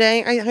recommend it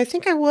today? I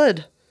think I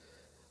would.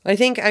 I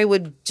think I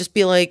would just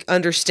be like,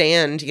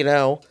 understand,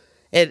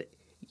 it.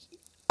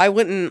 I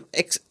wouldn't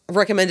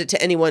recommend it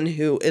to anyone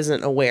who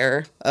isn't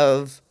aware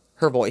of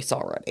her voice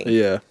already.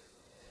 Yeah.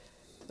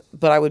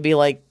 But I would be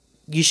like,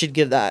 you should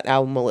give that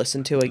album a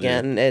listen to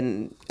again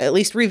and at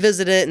least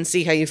revisit it and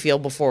see how you feel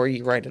before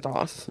you write it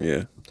off.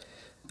 Yeah.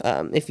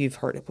 If you've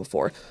heard it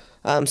before.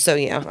 So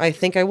yeah, I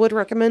think I would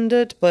recommend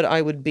it, but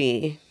I would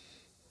be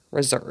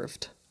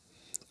reserved.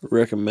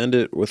 Recommend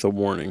it with a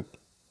warning.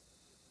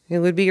 It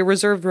would be a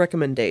reserved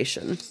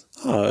recommendation.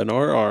 An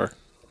RR.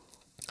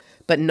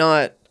 But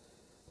not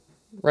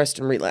rest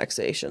and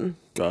relaxation.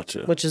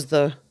 Gotcha. Which is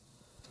the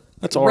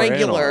That's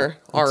regular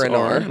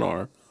R&R.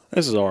 R&R.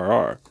 This is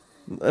RR.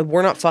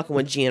 We're not fucking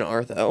with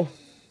GNR though.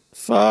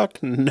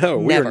 Fuck no.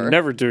 We Never. are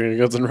never doing a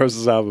Guns N'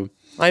 Roses album.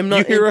 I'm not.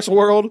 You hear us,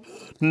 world?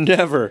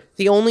 Never.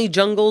 The only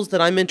jungles that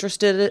I'm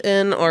interested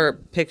in are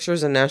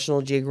pictures in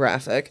National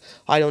Geographic.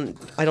 I don't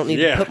need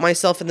to put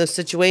myself in those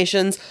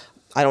situations.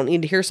 I don't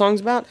need to hear songs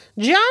about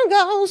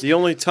jungles. The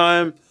only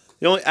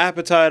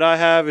appetite I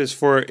have is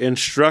for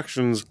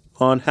instructions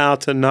on how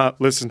to not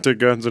listen to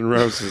Guns N'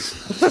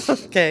 Roses.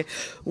 Okay.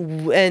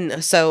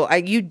 And so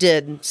you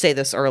did say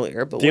this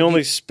earlier, but the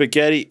only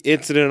spaghetti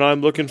incident I'm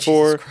looking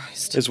for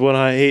is when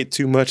I ate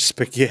too much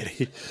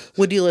spaghetti.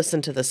 Would you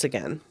listen to this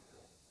again?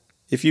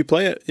 If you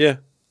play it, yeah.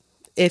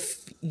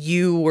 If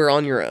you were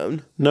on your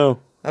own? No.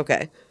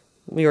 Okay.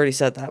 We already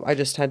said that. I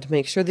just had to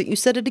make sure that you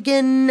said it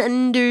again.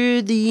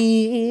 Under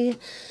the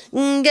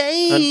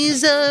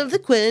gaze of the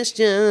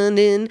question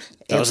in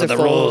Those answer are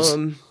the rules.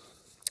 form.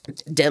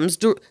 Dem's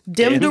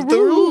the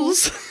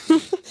rules.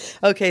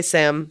 Okay,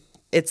 Sam.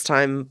 It's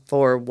time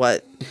for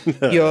what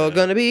you're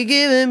gonna be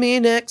giving me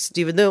next,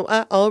 even though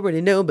I already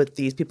know, but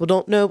these people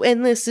don't know,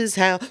 and this is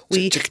how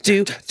we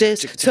do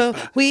this. So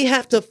we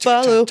have to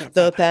follow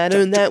the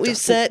pattern that we've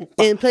set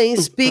in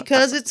place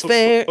because it's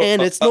fair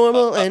and it's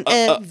normal, and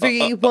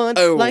everyone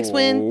likes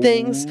when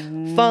things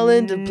fall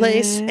into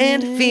place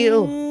and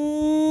feel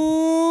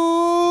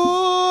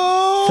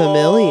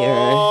familiar.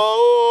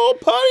 Oh,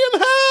 party in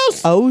the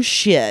house! Oh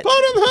shit!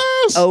 Party in the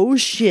house! Oh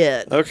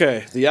shit!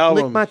 Okay, the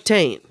album. Lick my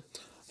taint.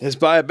 Is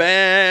by a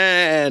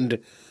band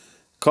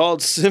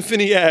called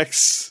Symphony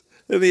X.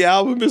 And the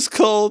album is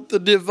called The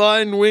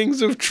Divine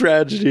Wings of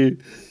Tragedy.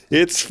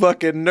 It's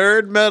fucking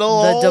nerd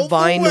metal. The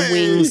Divine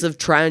Wings of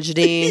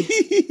Tragedy.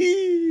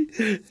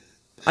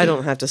 I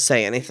don't have to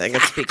say anything.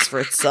 It speaks for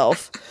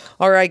itself.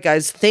 All right,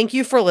 guys. Thank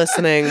you for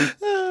listening.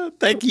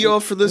 Thank you all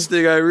for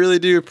listening. I really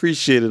do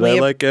appreciate it. I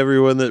like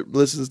everyone that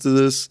listens to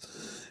this.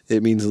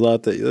 It means a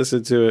lot that you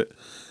listen to it.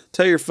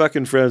 Tell your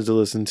fucking friends to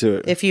listen to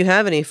it. If you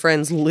have any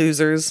friends,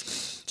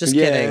 losers. Just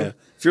kidding.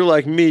 If you're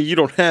like me, you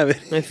don't have it.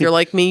 If you're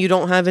like me, you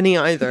don't have any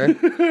either.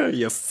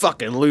 You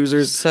fucking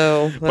losers.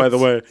 So, by the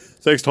way,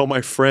 thanks to all my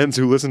friends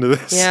who listen to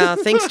this. Yeah,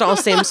 thanks to all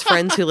Sam's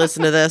friends who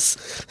listen to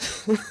this.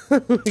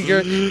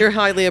 You're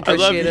highly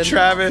appreciated. I love you,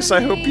 Travis.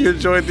 I hope you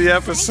enjoyed the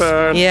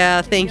episode.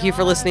 Yeah, thank you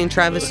for listening,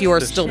 Travis. You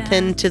are still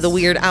pinned to the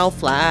Weird Al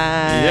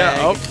flag. Yeah.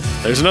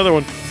 Oh, there's another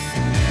one.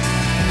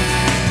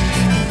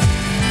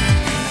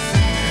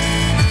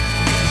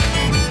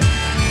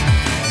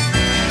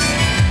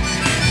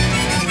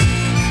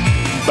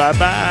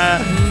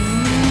 Bye-bye.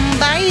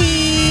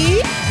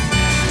 Bye.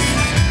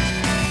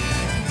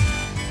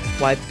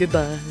 Wipe your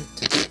butt.